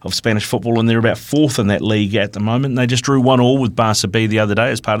of Spanish football, and they're about 4th in that league at the moment. And they just drew 1-1 with Barca B the other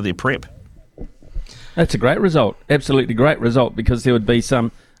day as part of their prep. That's a great result, absolutely great result, because there would be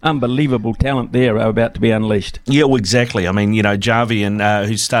some unbelievable talent there are about to be unleashed. Yeah, well, exactly. I mean, Javi,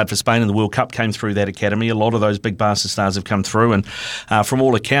 who started for Spain in the World Cup, came through that academy. A lot of those big Barca stars have come through, and from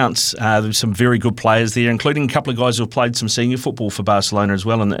all accounts, there's some very good players there, including a couple of guys who have played some senior football for Barcelona as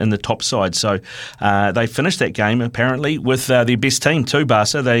well in the top side. So they finished that game, apparently, with their best team too,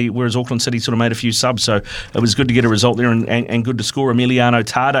 Barca, whereas Auckland City sort of made a few subs. So it was good to get a result there and good to score. Emiliano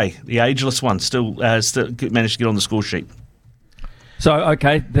Tarde, the ageless one, still managed to get on the score sheet. So,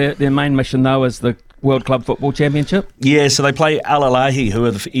 okay, their main mission, though, is the World Club Football Championship? Yeah, so they play Al Ahly, who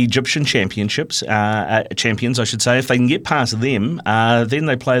are the Egyptian champions, I should say. If they can get past them, then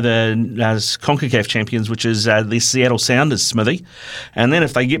they play the CONCACAF champions, which is the Seattle Sounders, Smithy. And then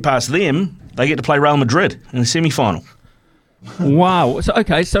if they get past them, they get to play Real Madrid in the semi-final. Wow.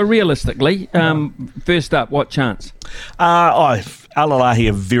 So realistically, first up, what chance? Al Ahly,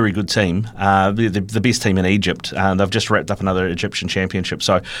 a very good team, the best team in Egypt. They've just wrapped up another Egyptian championship,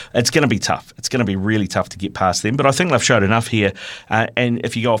 so it's going to be tough. It's going to be really tough to get past them, but I think they've showed enough here. And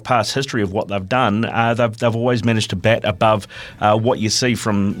if you go off past history of what they've done, they've always managed to bat above what you see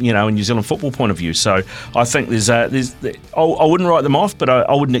from a New Zealand football point of view. So I think I wouldn't write them off, but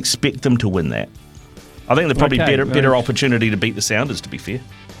I wouldn't expect them to win that. I think they're probably better opportunity to beat the Sounders, to be fair.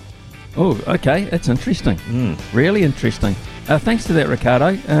 Oh, okay. That's interesting. Really interesting. Thanks to that,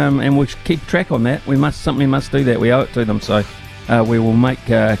 Ricardo. And we'll keep track on that. We must do that. We owe it to them. So we will make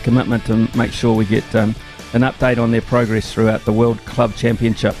a commitment to make sure we get an update on their progress throughout the World Club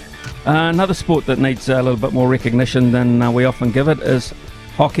Championship. Another sport that needs a little bit more recognition than we often give it is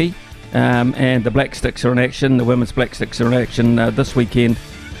hockey. And the Black Sticks are in action. The women's Black Sticks are in action this weekend.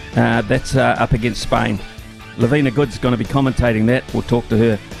 That's up against Spain. Lavina Good's going to be commentating that. We'll talk to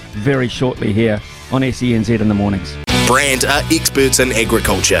her very shortly here on SENZ in the mornings. Brand are experts in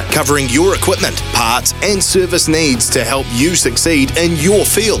agriculture, covering your equipment, parts and service needs to help you succeed in your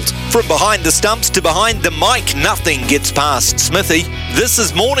field. From behind the stumps to behind the mic, nothing gets past Smithy. This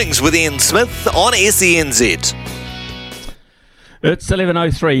is Mornings with Ian Smith on SENZ. It's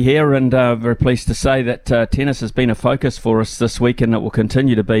 11:03 here, and very pleased to say that tennis has been a focus for us this week, and it will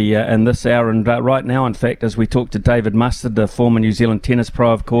continue to be in this hour. And right now, in fact, as we talk to David Mustard, the former New Zealand tennis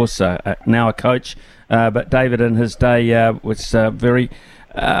pro, of course, now a coach, but David in his day was very...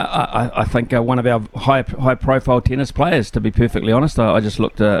 I think one of our high-profile tennis players, to be perfectly honest. I just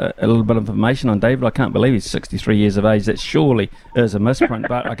looked a little bit of information on David. I can't believe he's 63 years of age. That surely is a misprint.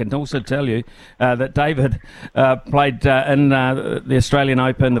 But I can also tell you that David played in the Australian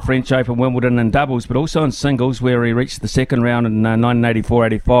Open, the French Open, Wimbledon in doubles, but also in singles, where he reached the second round in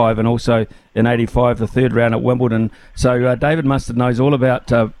 1984-85, and also in 85, the third round at Wimbledon. So David Mustard knows all about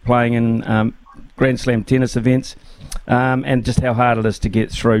playing in Grand Slam tennis events. And just how hard it is to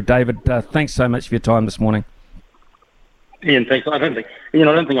get through. David, thanks so much for your time this morning. Ian, thanks. I don't think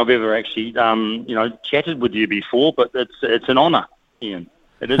I've ever actually, chatted with you before, but it's an honour, Ian.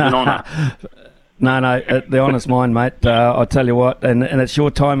 It is an honour. No, the honour's mine, mate. I'll tell you what, and it's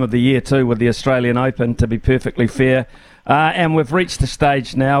your time of the year too, with the Australian Open, to be perfectly fair. And we've reached a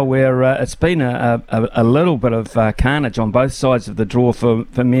stage now where it's been a little bit of carnage on both sides of the draw for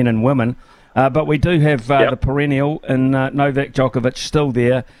men and women. But we do have the perennial and Novak Djokovic still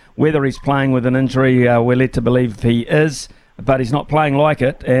there. Whether he's playing with an injury, we're led to believe he is, but he's not playing like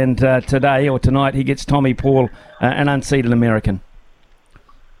it. And today or tonight, he gets Tommy Paul, an unseeded American.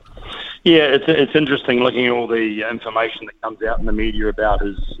 Yeah, it's interesting looking at all the information that comes out in the media about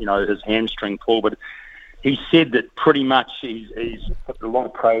his hamstring pull. But he said that pretty much he's put a lot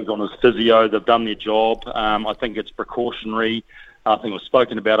of praise on his physio. They've done their job. I think it's precautionary. I think it was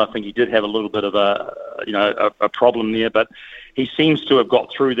spoken about. I think he did have a little bit of a problem there, but he seems to have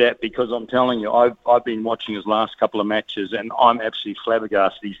got through that, because I'm telling you, I've been watching his last couple of matches, and I'm absolutely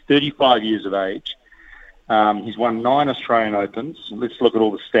flabbergasted. He's 35 years of age. He's won 9 Australian Opens. Let's look at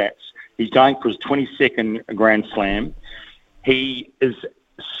all the stats. He's going for his 22nd Grand Slam. He is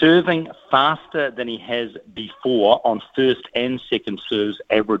serving faster than he has before on first and second serves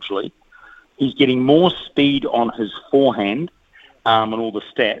averagely. He's getting more speed on his forehand. And all the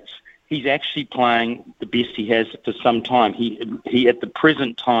stats, he's actually playing the best he has for some time. He at the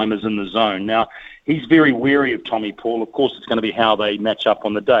present time is in the zone. Now, he's very wary of Tommy Paul. Of course, it's going to be how they match up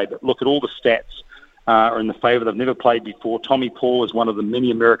on the day. But look at all the stats are in the favour. They've never played before. Tommy Paul is one of the many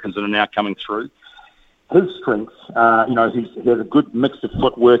Americans that are now coming through. His strengths, he has a good mix of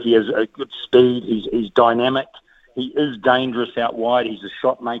footwork. He has a good speed. He's dynamic. He is dangerous out wide. He's a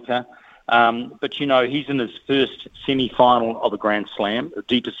shot maker. But, he's in his first semi-final of a Grand Slam. The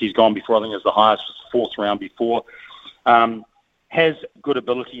deepest he's gone before, I think, is the highest, was fourth round before. Has good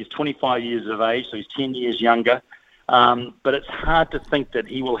ability. He's 25 years of age, so he's 10 years younger. But it's hard to think that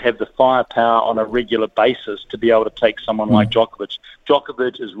he will have the firepower on a regular basis to be able to take someone like Djokovic.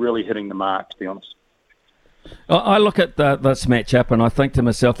 Djokovic is really hitting the mark, to be honest. I look at this matchup and I think to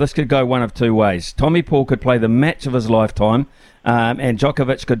myself, this could go one of two ways. Tommy Paul could play the match of his lifetime, and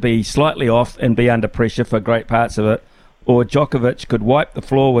Djokovic could be slightly off and be under pressure for great parts of it, or Djokovic could wipe the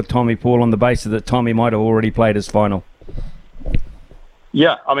floor with Tommy Paul on the basis that Tommy might have already played his final.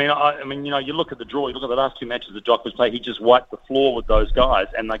 Yeah, I mean, you look at the draw, you look at the last two matches that Djokovic played, he just wiped the floor with those guys,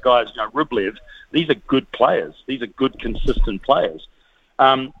 and the guys, Rublev, these are good players. These are good, consistent players.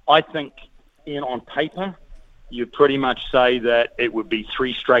 I think, on paper, you pretty much say that it would be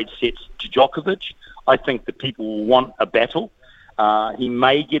 3 straight sets to Djokovic. I think that people will want a battle. He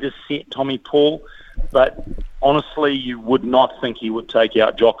may get a set, Tommy Paul, but honestly, you would not think he would take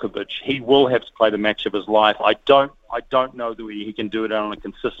out Djokovic. He will have to play the match of his life. I don't know that he can do it on a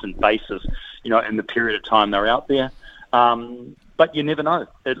consistent basis, in the period of time they're out there. But you never know.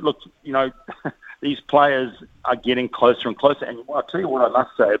 These players are getting closer and closer. And I'll tell you what I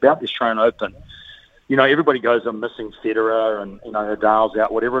must say about the Australian Open. Everybody goes, I'm missing Federer and, Nadal's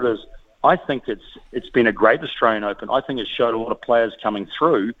out, whatever it is. I think it's been a great Australian Open. I think it showed a lot of players coming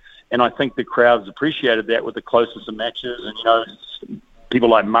through, and I think the crowds appreciated that with the closest of matches and, people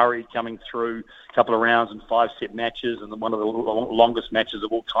like Murray coming through a couple of rounds and 5-set matches and one of the longest matches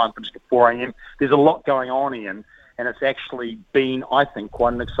of all time finished at 4 a.m. There's a lot going on, Ian, and it's actually been, I think,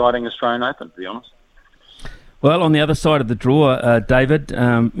 quite an exciting Australian Open, to be honest. Well, on the other side of the draw, David,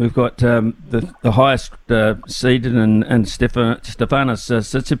 we've got the highest seeded and Stefanos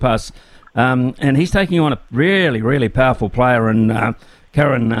Tsitsipas, and he's taking on a really, really powerful player in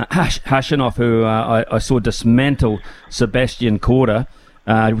Karen Khachanov, who I saw dismantle Sebastian Korda,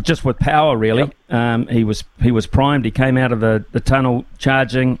 just with power, really. Yep. He was primed. He came out of the tunnel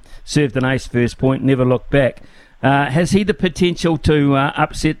charging, served an ace first point, never looked back. Has he the potential to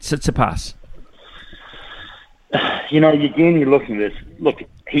upset Tsitsipas? Again, you're looking at this. Look,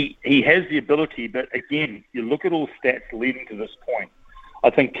 he has the ability, but again, you look at all stats leading to this point. I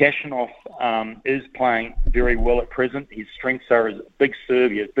think Khachanov is playing very well at present. His strengths are his big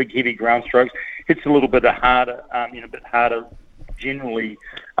serve, he has big, heavy ground strokes. Hits a little bit harder, a bit harder generally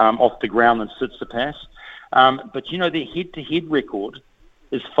off the ground than Tsitsipas. But their head-to-head record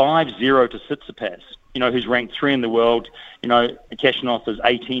is 5-0 to Tsitsipas. Who's ranked 3 in the world. Khachanov is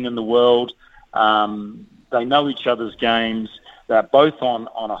 18 in the world. They know each other's games. They're both on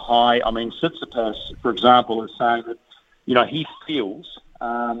a high. I mean, Tsitsipas, for example, is saying that he feels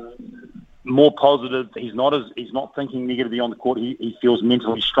more positive. He's not thinking negatively on the court. He feels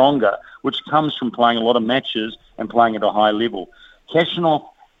mentally stronger, which comes from playing a lot of matches and playing at a high level. Khachanov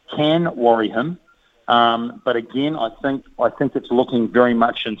can worry him, but again, I think it's looking very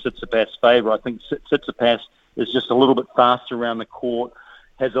much in Tsitsipas' favour. I think Tsitsipas is just a little bit faster around the court.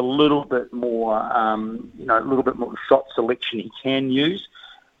 Has a little bit more, shot selection he can use,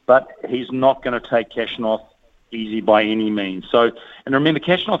 but he's not going to take Khachanov easy by any means. So, and remember,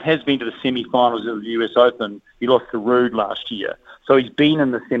 Khachanov has been to the semi-finals of the US Open. He lost to Ruud last year. So he's been in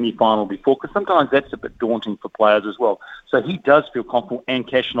the semi-final before, because sometimes that's a bit daunting for players as well. So he does feel confident, and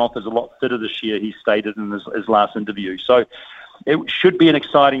Khachanov is a lot fitter this year, he stated in his last interview. So it should be an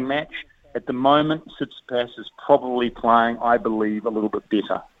exciting match. At the moment, Tsitsipas is probably playing, I believe, a little bit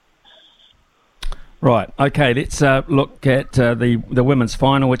better. Right. Okay. Let's look at the women's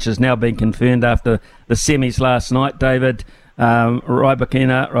final, which has now been confirmed after the semis last night. David,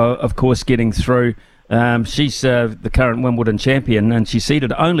 Rybakina, of course, getting through. She's the current Wimbledon champion, and she's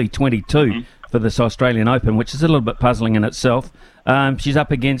seeded only 22 for this Australian Open, which is a little bit puzzling in itself. She's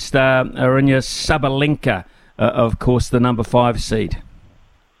up against Aryna Sabalenka, of course, the number 5 seed.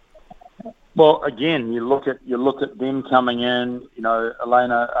 Well, again, you look at them coming in.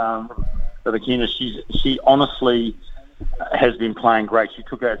 Elena Rybakina, she honestly has been playing great. She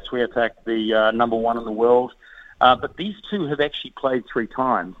took out Swiatek, the number 1 in the world. But these two have actually played 3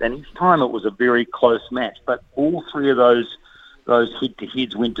 times, and each time it was a very close match. But all 3 of those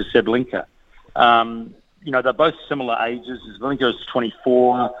head-to-heads went to Sabalenka. They're both similar ages. Sabalenka is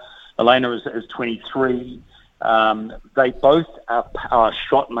 24. Elena is 23. They both are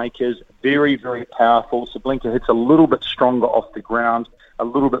shot makers, very, very powerful. Sabalenka hits a little bit stronger off the ground, a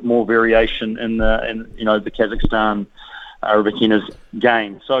little bit more variation in the Kazakhstan Rybakina's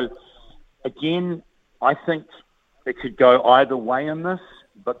game. So again, I think it could go either way in this,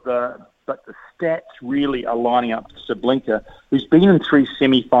 but the stats really are lining up to Sabalenka, who's been in 3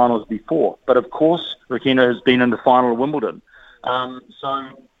 semi-finals before. But of course, Rybakina has been in the final of Wimbledon. So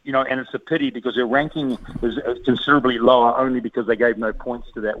and it's a pity because their ranking is considerably lower only because they gave no points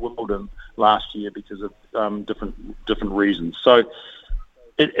to that Wimbledon last year because of different reasons. So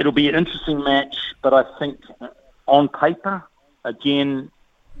it'll be an interesting match, but I think on paper, again,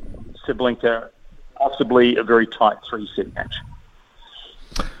 Sablenka, possibly a very tight 3-set match.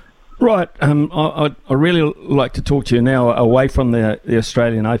 Right. I'd really like to talk to you now away from the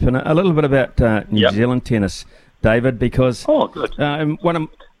Australian Open, a little bit about New Zealand tennis, David, because one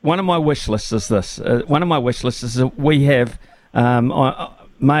of my wish lists is this. One of my wish lists is that we have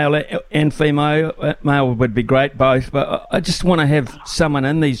male and female. Male would be great, both, but I just want to have someone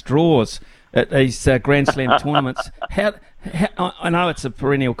in these draws at these Grand Slam tournaments. How, I know it's a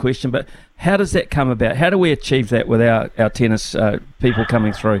perennial question, but how does that come about? How do we achieve that with our tennis people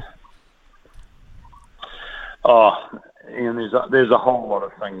coming through? And there's a whole lot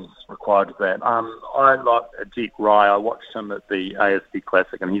of things required to that. I like Ajit Rai. I watched him at the ASB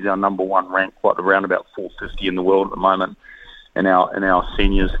Classic, and he's our number one ranked, around about 450 in the world at the moment, in our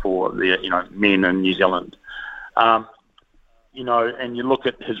seniors for the men in New Zealand. And you look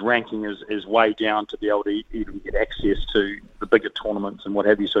at his ranking is way down to be able to even get access to the bigger tournaments and what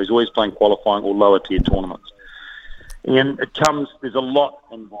have you. So he's always playing qualifying or lower tier tournaments. And there's a lot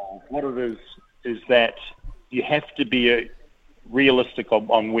involved. What it is that you have to be realistic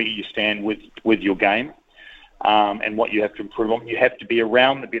on where you stand with your game and what you have to improve on. You have to be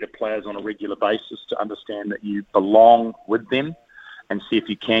around the better players on a regular basis to understand that you belong with them and see if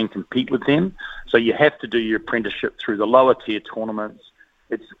you can compete with them. So you have to do your apprenticeship through the lower tier tournaments.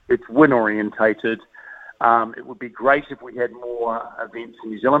 It's win orientated. It would be great if we had more events in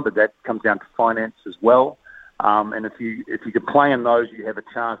New Zealand, but that comes down to finance as well. And if you could play in those, you have a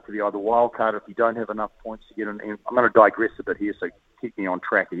chance to be either wildcard if you don't have enough points to get in. I'm going to digress a bit here, so keep me on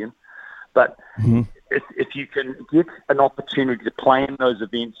track again. But if you can get an opportunity to play in those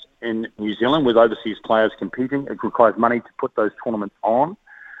events in New Zealand with overseas players competing, it requires money to put those tournaments on.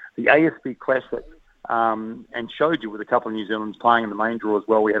 The ASB Classic, and showed you with a couple of New Zealanders playing in the main draw as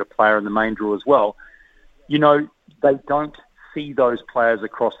well. We had a player in the main draw as well. They don't see those players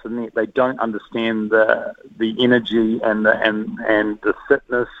across the net. They don't understand the energy and the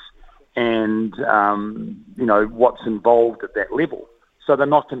fitness and what's involved at that level. So they're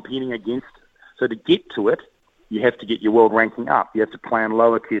not competing against it. So to get to it, you have to get your world ranking up. You have to play in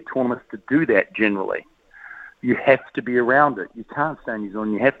lower tier tournaments to do that generally. You have to be around it. You can't stay in New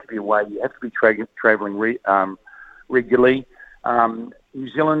Zealand. You have to be away. You have to be travelling regularly. New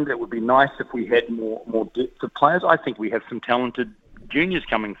Zealand, it would be nice if we had more depth of players. I think we have some talented juniors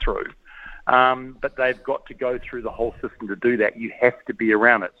coming through, but they've got to go through the whole system to do that. You have to be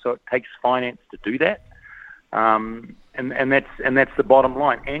around it, so it takes finance to do that, and that's the bottom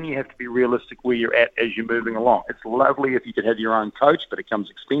line. And you have to be realistic where you're at as you're moving along. It's lovely if you could have your own coach, but it comes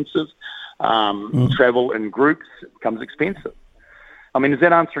expensive. Travel in groups becomes expensive. I mean, is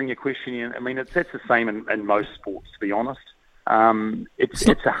that answering your question, Ian? I mean, that's the same in most sports, to be honest.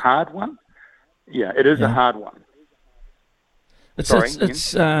 It's a hard one. Yeah, it is a hard one.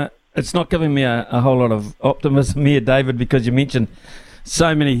 It's not giving me a whole lot of optimism here, David, because you mentioned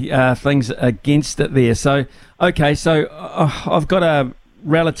so many things against it there. So, okay, so I've got a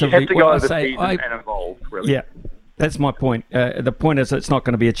relatively... You have to go overseas and involve, really. Yeah, that's my point. The point is it's not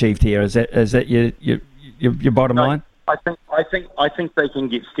going to be achieved here. Is that your bottom line? I think they can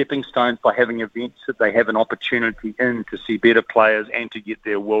get stepping stones by having events that they have an opportunity in to see better players and to get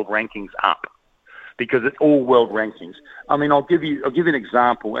their world rankings up, because it's all world rankings. I mean, I'll give you an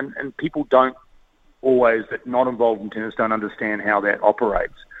example, and people don't always, that not involved in tennis, don't understand how that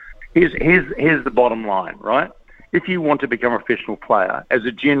operates. Here's the bottom line, right? If you want to become a professional player, as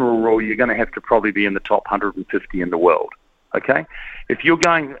a general rule, you're going to have to probably be in the top 150 in the world. Okay, if you're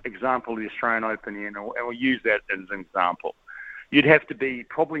going, example, the Australian Open, and we'll use that as an example, you'd have to be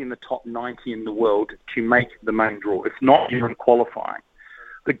probably in the top 90 in the world to make the main draw. If not, you're in qualifying.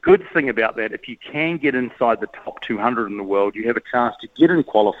 The good thing about that, if you can get inside the top 200 in the world, you have a chance to get in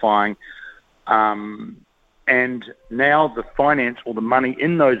qualifying. And now the finance or the money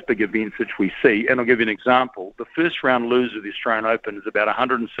in those big events which we see, and I'll give you an example, the first round loser of the Australian Open is about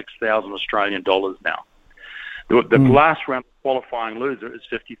 106,000 Australian dollars now. The last round qualifying loser is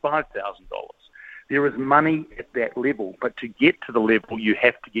 $55,000. There is money at that level, but to get to the level, you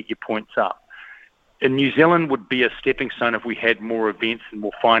have to get your points up. And New Zealand would be a stepping stone if we had more events and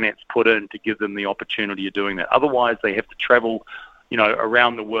more finance put in to give them the opportunity of doing that. Otherwise, they have to travel,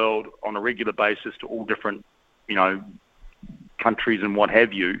 around the world on a regular basis to all different, countries and what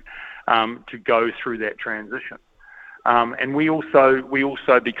have you, to go through that transition. And we also,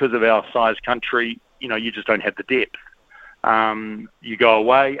 because of our size country, you just don't have the depth. You go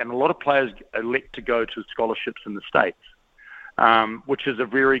away, and a lot of players elect to go to scholarships in the States, which is a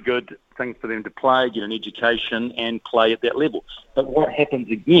very good thing for them to play, get an education, and play at that level. But what happens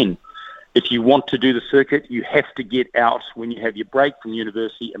again? If you want to do the circuit, you have to get out when you have your break from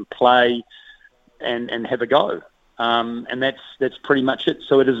university and play and have a go. And that's pretty much it.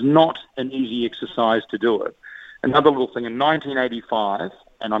 So it is not an easy exercise to do it. Another little thing, in 1985,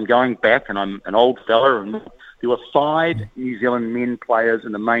 and I'm going back, and I'm an old fella, and there were 5 New Zealand men players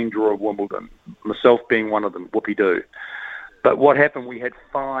in the main draw of Wimbledon, myself being one of them, whoopee-doo. But what happened, we had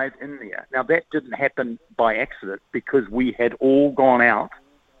 5 in there. Now, that didn't happen by accident because we had all gone out.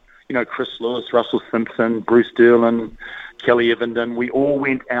 You know, Chris Lewis, Russell Simpson, Bruce Derlin, Kelly Evenden, we all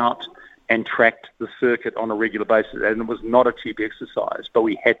went out and tracked the circuit on a regular basis. And it was not a cheap exercise, but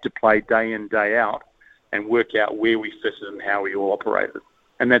we had to play day in, day out and work out where we fitted and how we all operated.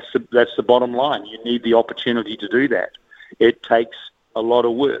 And that's the bottom line. You need the opportunity to do that. It takes a lot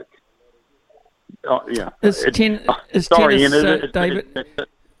of work. Oh, yeah. David?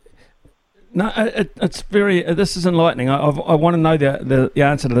 No, it's very. This is enlightening. I want to know the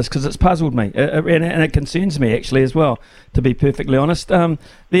answer to this because it's puzzled me, and it concerns me actually as well. To be perfectly honest,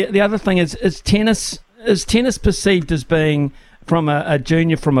 the other thing is tennis perceived as being from a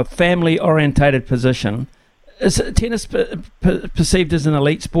junior, from a family orientated position? Is tennis perceived as an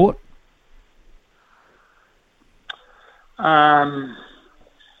elite sport?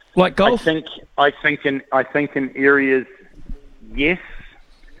 Like golf? I think in areas, yes.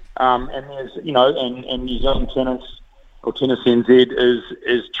 And there's, and New Zealand Tennis or Tennis NZ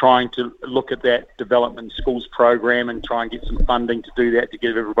is trying to look at that development schools program and try and get some funding to do that, to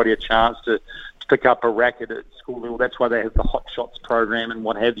give everybody a chance to pick up a racket at school level. That's why they have the Hot Shots program and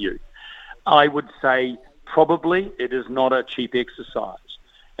what have you. I would say probably it is not a cheap exercise.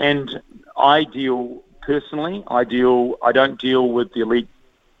 And I don't deal with the elite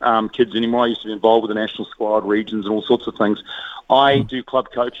kids anymore. I used to be involved with the national squad, regions, and all sorts of things. I do club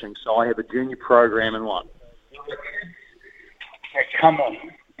coaching, so I have a junior program in one. They come on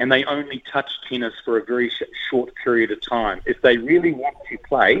and they only touch tennis for a very short period of time. If they really want to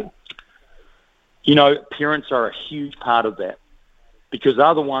play, parents are a huge part of that because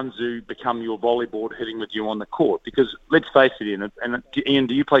they're the ones who become your volleyball hitting with you on the court. Because let's face it, Ian,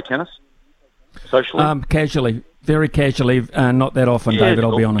 do you play tennis socially? Casually, very casually, not that often, Yeah, David,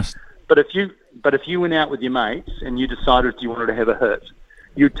 I'll be honest. But if you went out with your mates and you decided you wanted to have a hit,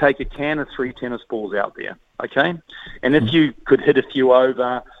 you'd take a can of 3 tennis balls out there, okay? And if you could hit a few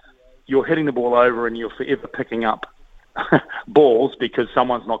over, you're hitting the ball over and you're forever picking up balls because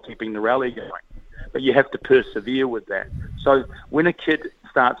someone's not keeping the rally going. But you have to persevere with that. So when a kid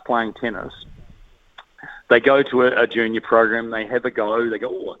starts playing tennis, they go to a junior program, they have a go, they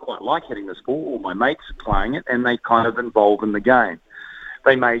go, I quite like hitting this ball, all my mates are playing it, and they kind of involve in the game.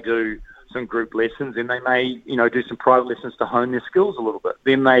 They may do some group lessons, and they may, do some private lessons to hone their skills a little bit.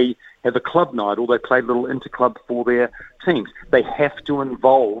 Then they have a club night, or they play a little interclub for their teams. They have to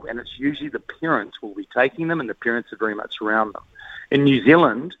involve, and it's usually the parents will be taking them, and the parents are very much around them. In New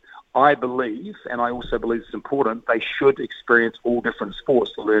Zealand, I believe, and I also believe it's important, they should experience all different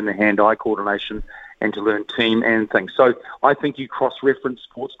sports to learn the hand-eye coordination and to learn team and things. So I think you cross-reference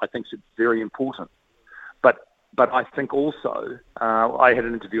sports. I think it's very important. But I think also, I had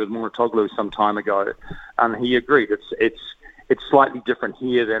an interview with Muratoglu some time ago, and he agreed. It's slightly different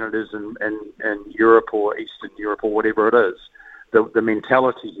here than it is in Europe or Eastern Europe or whatever it is. The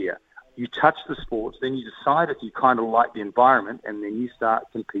mentality here. You touch the sports, then you decide if you kind of like the environment, and then you start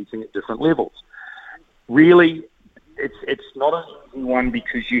competing at different levels. Really, it's not an easy one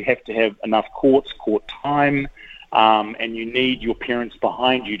because you have to have enough court time, and you need your parents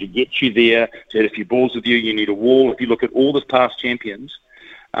behind you to get you there, to hit a few balls with you. You need a wall. If you look at all the past champions,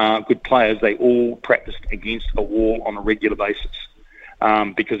 good players, they all practiced against a wall on a regular basis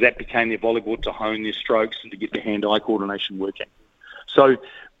because that became their volleyball to hone their strokes and to get their hand-eye coordination working. So,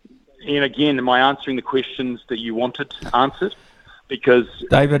 and again, am I answering the questions that you wanted answered? Because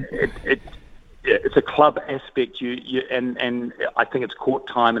David, it's a club aspect, and I think it's court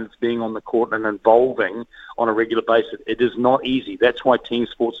time and it's being on the court and involving on a regular basis. It is not easy. That's why team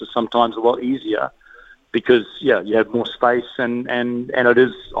sports are sometimes a lot easier because, you have more space and it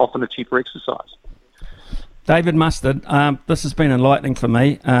is often a cheaper exercise. David Mustard, this has been enlightening for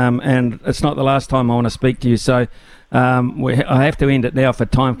me, and it's not the last time I want to speak to you, so I have to end it now for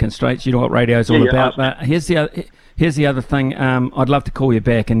time constraints. You know what radio's all about. But here's the other thing. I'd love to call you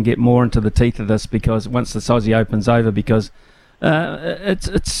back and get more into the teeth of this because once the Aussie Open's over, because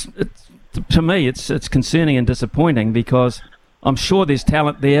it's to me it's concerning and disappointing because I'm sure there's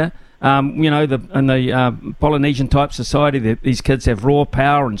talent there. the Polynesian type society, these kids have raw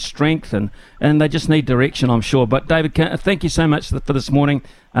power and strength, and they just need direction, I'm sure. But David, thank you so much for this morning,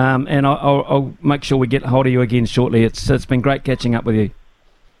 and I'll make sure we get hold of you again shortly. It's been great catching up with you.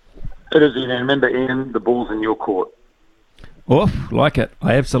 It is, Ian. Remember, Ian, the ball's in your court. Oh, like it.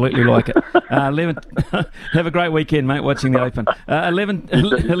 I absolutely like it. 11. Have a great weekend, mate, watching the Open.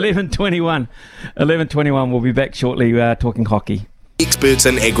 11:21. 11:21. We'll be back shortly talking hockey. Experts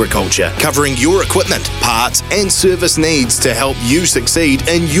in agriculture, covering your equipment, parts and service needs to help you succeed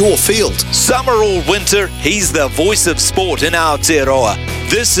in your field. Summer or winter, he's the voice of sport in Aotearoa.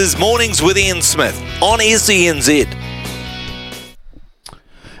 This is Mornings with Ian Smith on SENZ.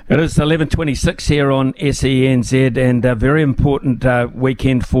 It is 11:26 here on SENZ, and a very important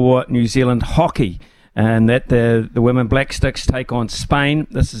weekend for New Zealand hockey. And that the women Black Sticks take on Spain.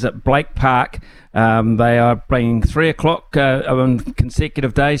 This is at Blake Park. They are playing 3 o'clock on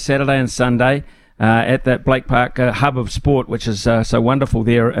consecutive days, Saturday and Sunday, at that Blake Park hub of sport, which is so wonderful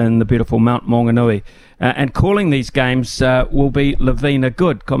there in the beautiful Mount Maunganui. And calling these games will be Lavina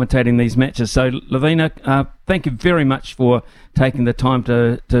Good, commentating these matches. So, Lavina, thank you very much for taking the time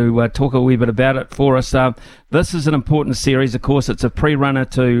to talk a wee bit about it for us. This is an important series. Of course, it's a pre-runner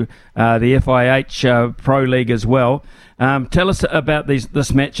to the FIH Pro League as well. Tell us about this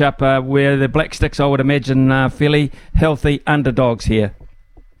matchup where the Black Sticks, I would imagine, fairly healthy underdogs here.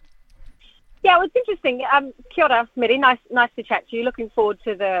 Yeah, it was interesting. Kia ora, Smitty. Nice to chat to you. Looking forward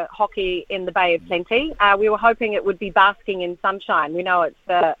to the hockey in the Bay of Plenty. We were hoping it would be basking in sunshine. We know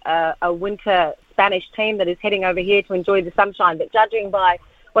it's a winter Spanish team that is heading over here to enjoy the sunshine, but judging by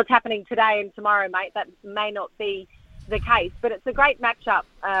what's happening today and tomorrow, mate, that may not be the case. But it's a great matchup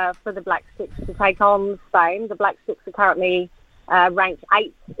for the Black Sticks to take on Spain. The Black Sticks are currently ranked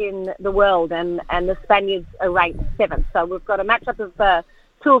 8th in the world, and the Spaniards are ranked 7th. So we've got a matchup of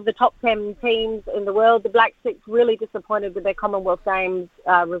two of the top 10 teams in the world. The Black Sticks really disappointed with their Commonwealth Games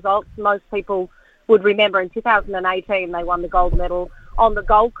results. Most people would remember in 2018 they won the gold medal on the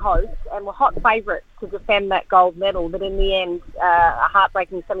Gold Coast and were hot favourites to defend that gold medal. But in the end, a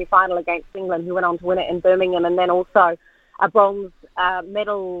heartbreaking semi-final against England, who went on to win it in Birmingham, and then also a bronze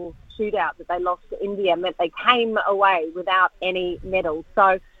medal shootout that they lost to India, meant they came away without any medals.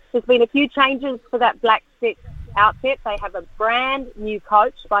 So there's been a few changes for that Black Sticks outfit. They have a brand new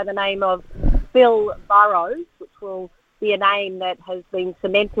coach by the name of Phil Burrows, which will be a name that has been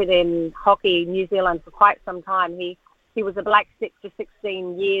cemented in hockey New Zealand for quite some time. He was a Black Stick for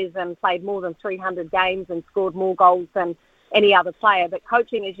 16 years and played more than 300 games and scored more goals than any other player. But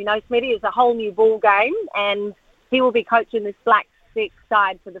coaching, as you know, Smitty, is a whole new ball game, and he will be coaching this Black Stick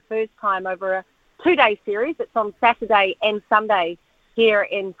side for the first time over a 2-day series. It's on Saturday and Sunday here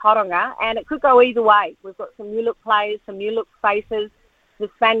in Tauranga, and it could go either way. We've got some new-look players, some new-look faces. The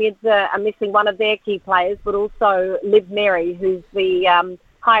Spaniards are missing one of their key players, but also Liv Mary, who's the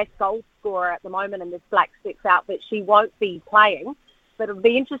highest goal scorer at the moment in this Black Sticks outfit. She won't be playing, but it'll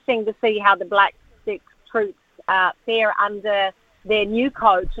be interesting to see how the Black Sticks troops fare under their new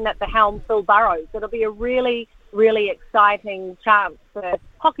coach and at the helm, Phil Burrows. It'll be a really, really exciting chance for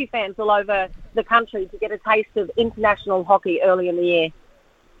hockey fans all over the country to get a taste of international hockey early in the year.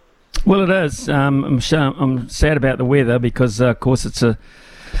 Well, it is. I'm sad about the weather because, of course, it's a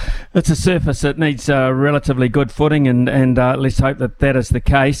surface that needs relatively good footing, and let's hope that is the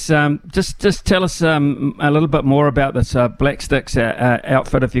case. Just tell us a little bit more about this Black Sticks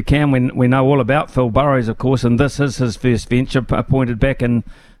outfit, if you can. We know all about Phil Burrows, of course, and this is his first venture, appointed back in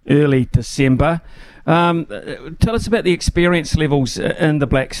early December. Tell us about the experience levels in the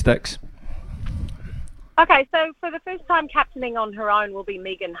Black Sticks. Okay, so for the first time captaining on her own will be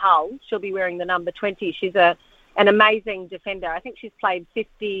Megan Hull. She'll be wearing the number 20. She's an amazing defender. I think she's played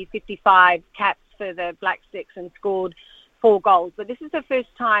 55 caps for the Black Sticks and scored 4 goals. But this is the first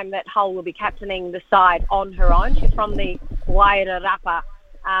time that Hull will be captaining the side on her own. She's from the Wairarapa.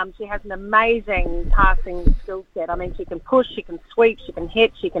 She has an amazing passing skill set. I mean, she can push, she can sweep, she can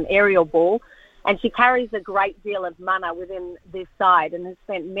hit, she can aerial ball. And she carries a great deal of mana within this side and has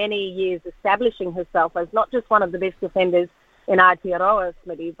spent many years establishing herself as not just one of the best defenders in Aotearoa,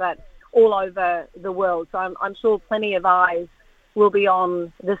 Smitty, but all over the world. So I'm sure plenty of eyes will be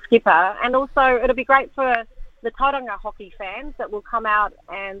on the skipper. And also it'll be great for the Tauranga hockey fans that will come out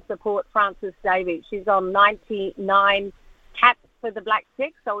and support Frances Davies. She's on 99 caps for the Black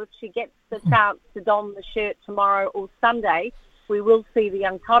Sticks. So if she gets the chance to don the shirt tomorrow or Sunday, we will see the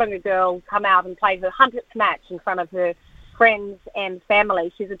young Tauranga girl come out and play her 100th match in front of her friends and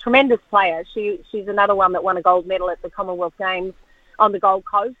family. She's a tremendous player. She's another one that won a gold medal at the Commonwealth Games on the Gold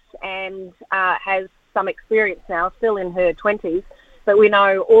Coast and has some experience now, still in her 20s. But we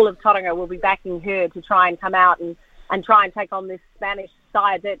know all of Tauranga will be backing her to try and come out and try and take on this Spanish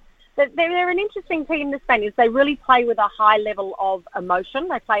side. They're an interesting team, the Spaniards. They really play with a high level of emotion.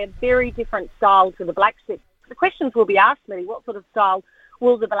 They play a very different style to the Black Sticks. The questions will be asked, Mitty, what sort of style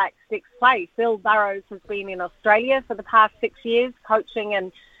will the Black Sticks play? Phil Burrows has been in Australia for the past 6 years, coaching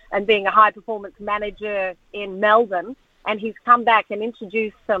and being a high-performance manager in Melbourne. And he's come back and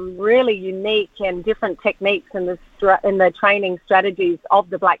introduced some really unique and different techniques in the training strategies of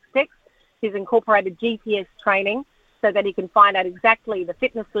the Black Sticks. He's incorporated GPS training so that he can find out exactly the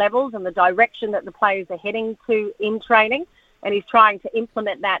fitness levels and the direction that the players are heading to in training. And he's trying to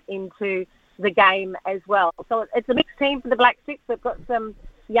implement that into the game as well. So it's a mixed team for the Black Sticks. They've got some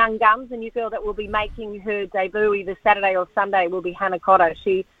young guns, and you feel that will be making her debut either Saturday or Sunday will be Hannah Cotter.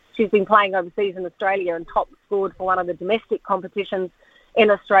 She's been playing overseas in Australia and top scored for one of the domestic competitions in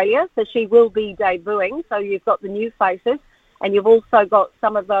Australia. So she will be debuting. So you've got the new faces, and you've also got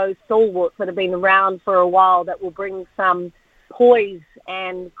some of those stalwarts that have been around for a while that will bring some poise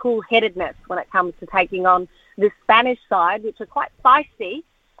and cool-headedness when it comes to taking on the Spanish side, which are quite feisty,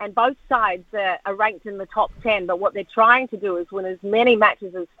 and both sides are ranked in the top 10. But what they're trying to do is win as many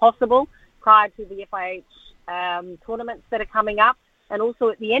matches as possible prior to the FIH tournaments that are coming up. And also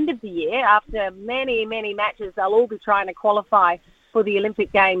at the end of the year, after many, many matches, they'll all be trying to qualify for the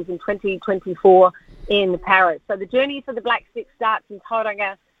Olympic Games in 2024 in Paris. So the journey for the Black Sticks starts in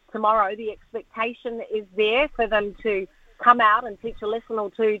Tauranga tomorrow. The expectation is there for them to come out and teach a lesson or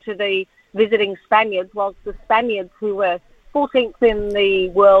two to the visiting Spaniards, whilst the Spaniards, who were 14th in the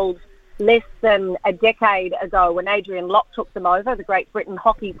world less than a decade ago when Adrian Locke took them over, the Great Britain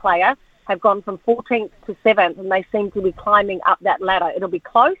hockey player, have gone from 14th to 7th, and they seem to be climbing up that ladder. It'll be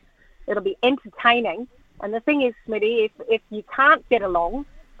close, it'll be entertaining, and the thing is, Smitty, if you can't get along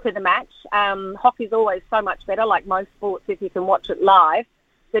to the match, hockey's always so much better, like most sports, if you can watch it live,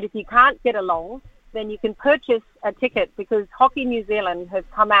 but if you can't get along, then you can purchase a ticket, because Hockey New Zealand has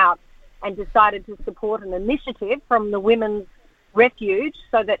come out and decided to support an initiative from the Women's Refuge,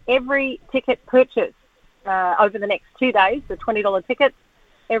 so that every ticket purchase over the next 2 days, the $20 tickets,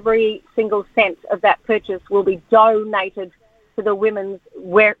 every single cent of that purchase will be donated to the Women's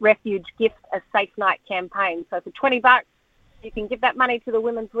Refuge Gift a Safe Night campaign. So for $20, you can give that money to the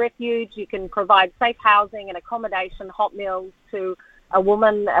Women's Refuge. You can provide safe housing and accommodation, hot meals to a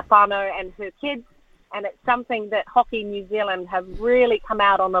woman, a whānau, and her kids. And it's something that Hockey New Zealand have really come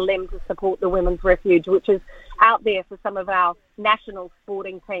out on a limb to support the Women's Refuge, which is out there for some of our national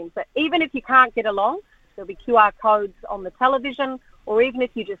sporting teams. But even if you can't get along, there'll be QR codes on the television, or even if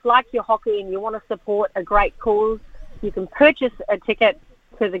you just like your hockey and you want to support a great cause, you can purchase a ticket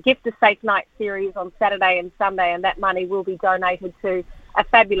to the Gift a Safe Night series on Saturday and Sunday, and that money will be donated to a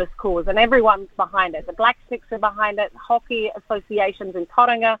fabulous cause. And everyone's behind it. The Black Sticks are behind it. Hockey associations in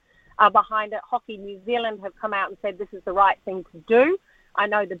Tauranga are behind it. Hockey New Zealand have come out and said this is the right thing to do. I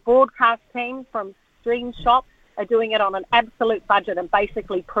know the broadcast team from Stream Shop are doing it on an absolute budget and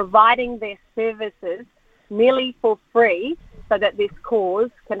basically providing their services nearly for free, so that this cause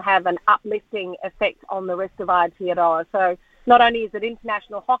can have an uplifting effect on the rest of Aotearoa. So not only is it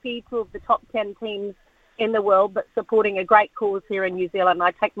international hockey, 2 of the top 10 teams in the world, but supporting a great cause here in New Zealand.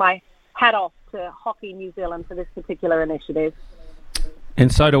 I take my hat off to Hockey New Zealand for this particular initiative.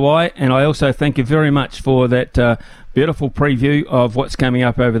 And so do I, and I also thank you very much for that beautiful preview of what's coming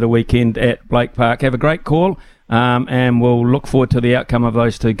up over the weekend at Blake Park. Have a great call. And we'll look forward to the outcome of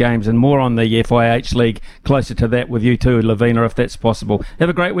those 2 games and more on the FIH League closer to that with you too, Lavina, if that's possible. Have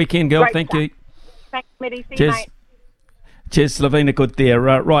a great weekend, girl. Thank you. Thanks, Mitty. See Cheers. you, mate. Cheers, Lavina. Good there.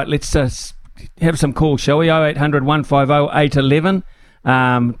 Right, let's have some calls, shall we? 0800 150 811.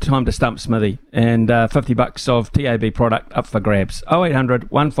 Time to stump Smithy. And $50 of TAB product up for grabs.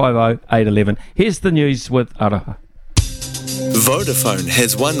 0800 150 811. Here's the news with Aroha. Vodafone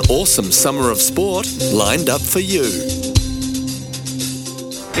has one awesome summer of sport lined up for you.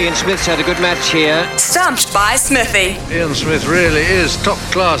 Ian Smith's had a good match here. Stumped by Smithy. Ian Smith really is top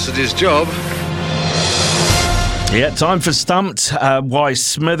class at his job. Yeah, time for Stumped. Why,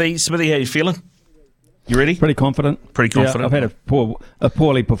 Smithy? Smithy, how you feeling? You ready? Pretty confident. Pretty confident. Yeah, I've had a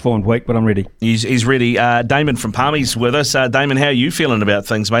poorly performed week, but I'm ready. He's ready. Damon from Palmy's with us. Damon, how are you feeling about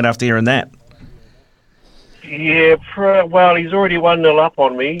things, mate, after hearing that? Yeah, well, he's already 1-0 up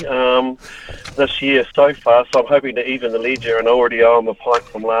on me this year so far, so I'm hoping to even the ledger, and I already owe him a pint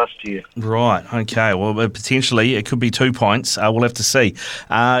from last year. Right, okay. Well, potentially it could be 2 pints. We'll have to see.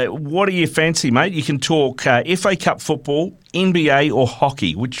 What do you fancy, mate? You can talk FA Cup football, NBA or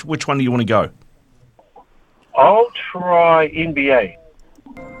hockey. Which one do you want to go? I'll try NBA.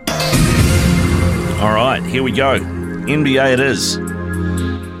 All right, here we go. NBA it is.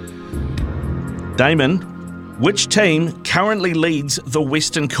 Damon, which team currently leads the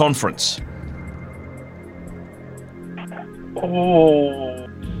Western Conference? Oh,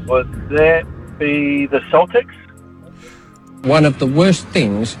 would that be the Celtics? One of the worst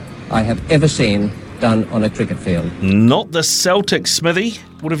things I have ever seen done on a cricket field. Not the Celtics, Smithy.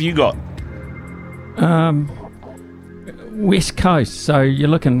 What have you got? West Coast. So you're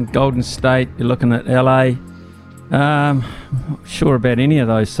looking Golden State, you're looking at LA. Not sure about any of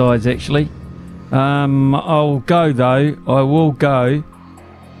those sides, actually. I'll go, though. I will go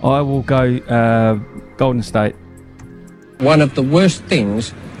Golden State. One of the worst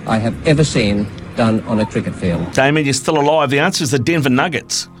things I have ever seen done on a cricket field. Damon, you're still alive. The answer is the Denver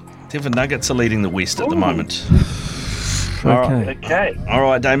Nuggets. Denver Nuggets are leading the West at the moment. Okay. All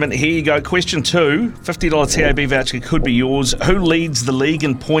right, Damon, here you go. Question 2. $50 TAB voucher could be yours. Who leads the league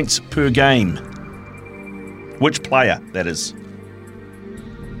in points per game? Which player, that is?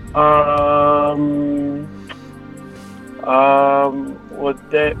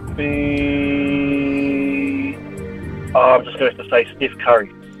 Would that be... I'm just going to have to say Steph Curry.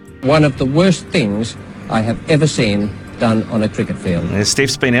 One of the worst things I have ever seen done on a cricket field. Yeah,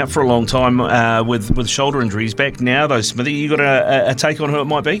 Steph's been out for a long time with shoulder injuries. Back now, though, Smithy, you got a take on who it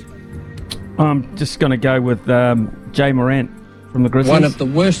might be? I'm just going to go with Jay Morant from the Grizzlies. One of the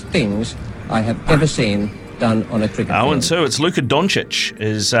worst things I have ever seen done on a cricket field. And 2. It's Luka Doncic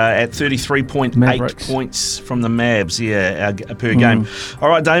is at 33.8 points from the Mavs per game. All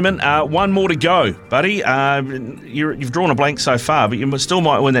right, Damon, one more to go, buddy. You've drawn a blank so far, but you still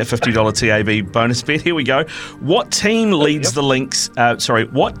might win that $50 TAB bonus bet. Here we go. What team leads the links?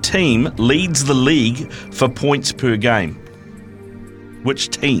 What team leads the league for points per game? Which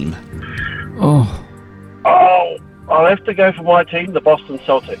team? Oh, I'll have to go for my team, the Boston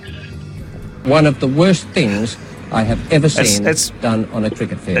Celtics. One of the worst things I have ever seen done on a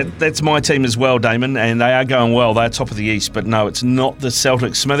cricket field. That's my team as well, Damon, and they are going well. They're top of the East, but no, it's not the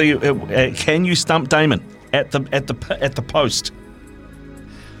Celtics. Smithy, can you stump Damon at the post?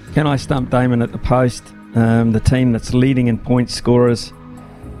 Can I stump Damon at the post? The team that's leading in point scorers.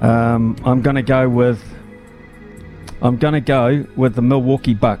 I'm going to go with the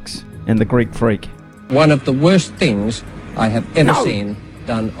Milwaukee Bucks and the Greek Freak. One of the worst things I have ever seen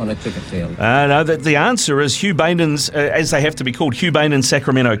done on a cricket field. No, the answer is Hugh Bainen's, as they have to be called, Hugh Bainen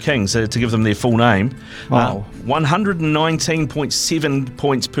Sacramento Kings, to give them their full name. Wow. 119.7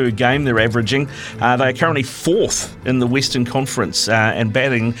 points per game they're averaging. They are currently 4th in the Western Conference and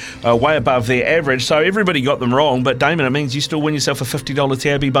batting way above their average. So everybody got them wrong, but Damon, it means you still win yourself a $50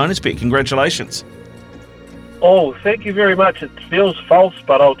 TAB bonus bet. Congratulations. Oh, thank you very much. It feels false,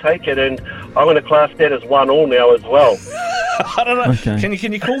 but I'll take it, and I'm going to class that as 1-1 now as well. I don't know. Okay.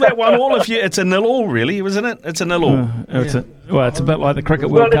 Can you call that 1-1 if it's a 0-all, really, isn't it? It's a 0-all. It's a bit like the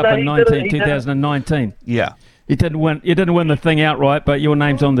Cricket World Cup in 2019. Yeah. You didn't win the thing outright, but your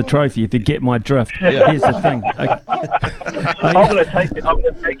name's on the trophy, if you get my drift. Yeah. Here's the thing. I'm going to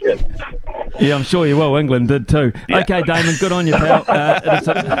take it. Yeah, I'm sure you will. England did too. Yeah. Okay, Damon, good on you, pal.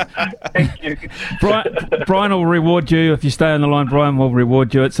 Thank you. Brian will reward you. If you stay on the line, Brian will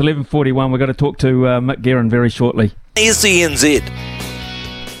reward you. It's 11:41. We've got to talk to Mick Guerin very shortly. SENZ.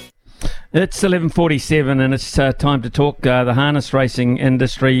 It's 11:47 and it's time to talk the harness racing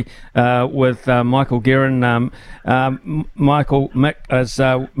industry with Michael Guerin. Mick, as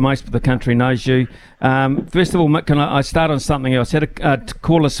most of the country knows you. First of all, Mick, can I start on something else? I had a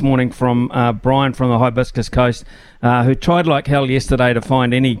call this morning from Brian from the Hibiscus Coast who tried like hell yesterday to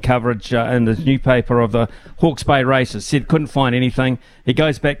find any coverage in the newspaper of the Hawke's Bay races. Said couldn't find anything. He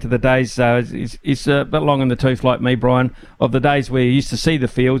goes back to the days, he's a bit long in the tooth like me, Brian, of the days where you used to see the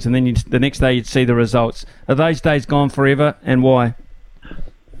fields and then the next day you'd see the results. Are those days gone forever, and why?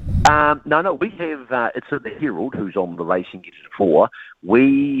 No, we have, it's in the Herald, who's on the Racing Editor 4.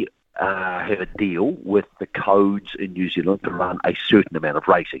 We have a deal with the codes in New Zealand to run a certain amount of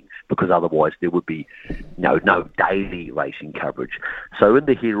racing, because otherwise there would be no daily racing coverage. So in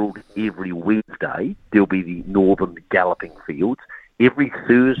the Herald, every Wednesday, there'll be the Northern Galloping Fields. Every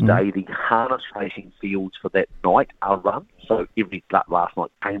Thursday, the harness racing fields for that night are run. So last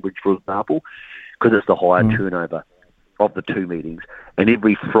night, Cambridge, for example, because it's the higher turnover of the two meetings. And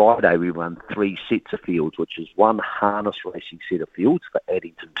every Friday, we run 3 sets of fields, which is one harness racing set of fields for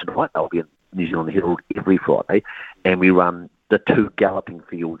Addington tonight. They'll be in New Zealand Herald every Friday. And we run the 2 galloping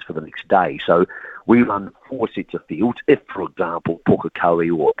fields for the next day. So we run 4 sets of fields. If, for example,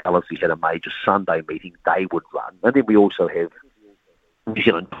 Pukekohe or Galaxy had a major Sunday meeting, they would run. And then we also have New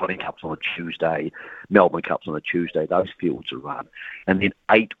Zealand Pony Cup's on a Tuesday, Melbourne Cup's on a Tuesday, those fields are run. And then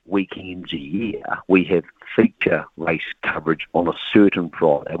 8 weekends a year, we have feature race coverage on a certain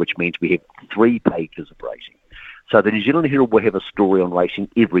Friday, which means we have 3 pages of racing. So the New Zealand Herald will have a story on racing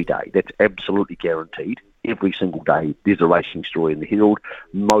every day. That's absolutely guaranteed. Every single day there's a racing story in the Herald.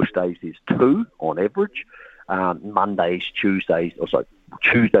 Most days there's 2 on average. Mondays, Tuesdays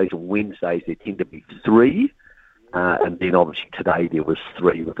and Wednesdays there tend to be 3. And then obviously today there was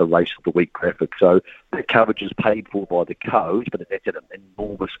 3 with the Race of the Week graphic. So the coverage is paid for by the coach, but that's at an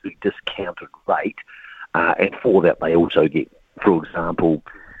enormously discounted rate. And for that they also get, for example,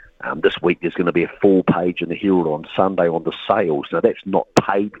 this week there's going to be a full page in the Herald on Sunday on the sales. Now that's not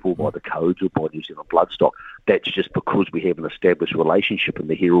paid for by the codes or by New Zealand Bloodstock. That's just because we have an established relationship and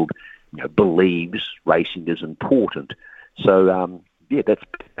the Herald believes racing is important. So that's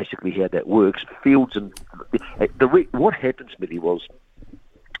basically how that works. Fields and what happened, Smithy, was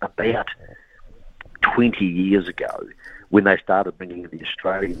about 20 years ago when they started bringing in the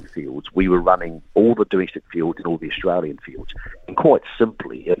Australian fields, we were running all the domestic fields and all the Australian fields. And quite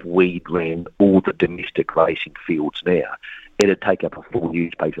simply, if we ran all the domestic racing fields now, it'd take up a full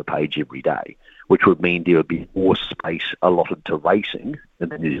newspaper page every day, which would mean there would be more space allotted to racing in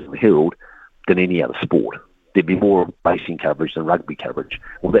the New Zealand Herald than any other sport. There'd be more racing coverage than rugby coverage.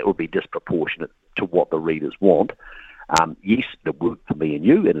 Well, that would be disproportionate to what the readers want. Yes, it worked for me and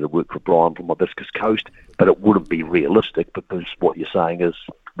you, and it'll work for Brian from Hibiscus Coast, but it wouldn't be realistic because what you're saying is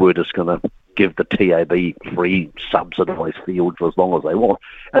we're just going to give the TAB free subsidised field for as long as they want.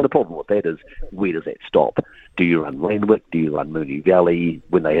 And the problem with that is, where does that stop? Do you run Randwick? Do you run Moonee Valley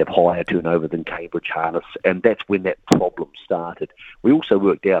when they have higher turnover than Cambridge Harness? And that's when that problem started. We also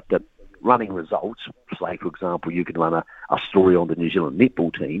worked out that running results, say, for example, you could run a story on the New Zealand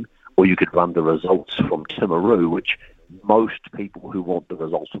netball team, or you could run the results from Timaru, which most people who want the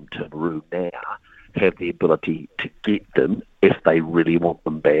results from Timaru now have the ability to get them if they really want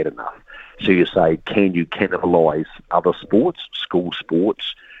them bad enough. So you say, can you cannibalise other sports, school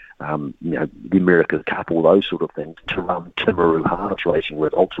sports, the America's Cup, all those sort of things, to run Timaru harness racing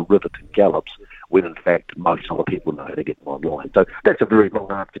results or Riverton gallops, when in fact most other people know how to get them online. So that's a very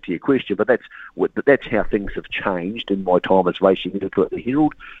long answer to your question, but that's how things have changed in my time as racing editor at the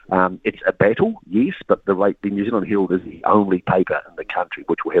Herald. It's a battle, yes, but the New Zealand Herald is the only paper in the country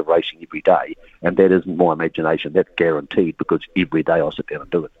which will have racing every day, and that isn't my imagination. That's guaranteed because every day I sit down and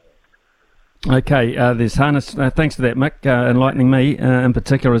do it. Okay, there's harness. Thanks for that, Mick, enlightening me in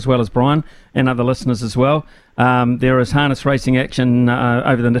particular, as well as Brian and other listeners as well. There is harness racing action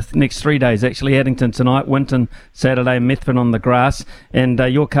over the next 3 days, actually. Addington tonight, Winton Saturday, Methven on the grass. And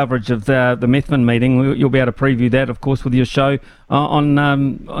your coverage of the Methven meeting, you'll be able to preview that, of course, with your show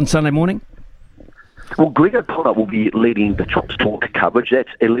on Sunday morning. Well, Gregor Potter will be leading the Chops Talk coverage. That's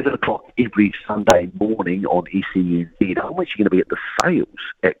 11 o'clock every Sunday morning on SENZ. I'm actually going to be at the sales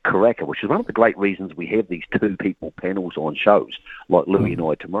at Karaka, which is one of the great reasons we have these 2-people panels on shows like Louis and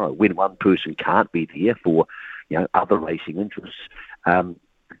I tomorrow. When one person can't be there for other racing interests,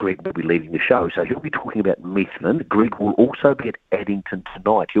 Greg will be leading the show. So he'll be talking about Methven. Greg will also be at Addington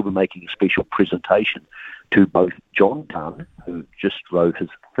tonight. He'll be making a special presentation to both John Dunn, who just drove his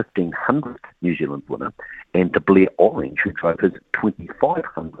 1,500th New Zealand winner, and to Blair Orange, who drove his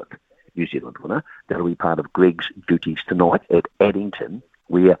 2,500th New Zealand winner. That'll be part of Greg's duties tonight at Addington,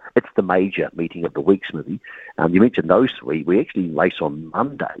 where it's the major meeting of the week, Smithy. You mentioned those 3. We actually race on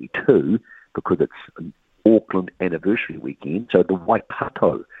Monday too, because it's an Auckland anniversary weekend. So the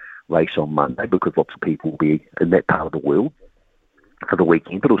Waikato race on Monday, because lots of people will be in that part of the world for the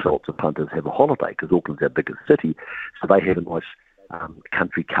weekend, but also lots of punters have a holiday because Auckland's our biggest city, so they have a nice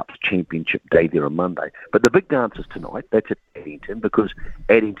Country Cups Championship day there on Monday. But the big dance is tonight. That's at Addington, because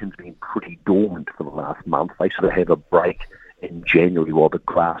Addington's been pretty dormant for the last month. They sort of have a break in January while the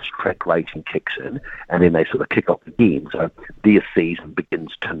grass track racing kicks in, and then they sort of kick off again. So their season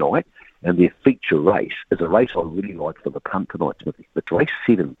begins tonight, and their feature race is a race I really like for the punt tonight, Smithy. It's race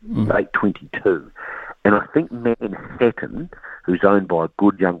 7, date 22. And I think Manhattan, who's owned by a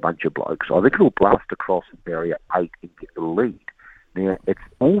good young bunch of blokes, I think it'll blast across barrier 8 and get the lead. Now, it's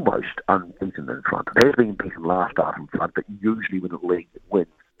almost unbeaten in front. It has been beaten last start in front, but usually when it leads, it wins.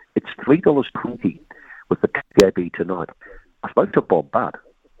 It's $3.20 with the TAB tonight. I spoke to Bob Budd,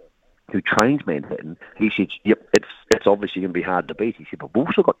 who trains Manhattan. He said, yep, it's obviously going to be hard to beat. He said, but we've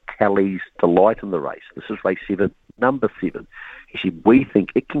also got Tally's Delight in the race. This is race 7, number 7. He said, we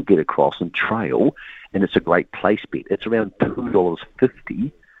think it can get across and trail, and it's a great place bet. It's around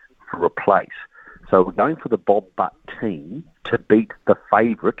 $2.50 for a place. So we're going for the Bob Butt team to beat the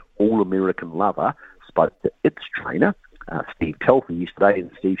favourite All-American Lover. Spoke to its trainer, Steve Telford yesterday,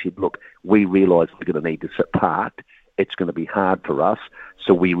 and Steve said, look, we realise we're going to need to sit parked. It's going to be hard for us,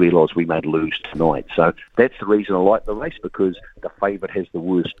 so we realise we may lose tonight. So that's the reason I like the race, because the favourite has the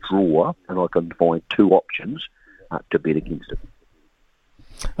worst draw, and I can find two options to bet against it.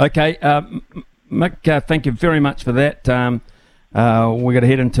 Okay, Mick, thank you very much for that. We're going to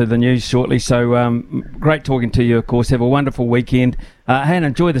head into the news shortly, so great talking to you, of course. Have a wonderful weekend, and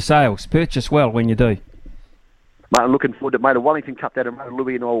enjoy the sales. Purchase well when you do. Mate, I'm looking forward to Mater Wellington Cup. That, and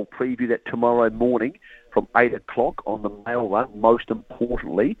Louis and I will preview that tomorrow morning from 8 o'clock on the mail run. Most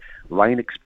importantly, rain expected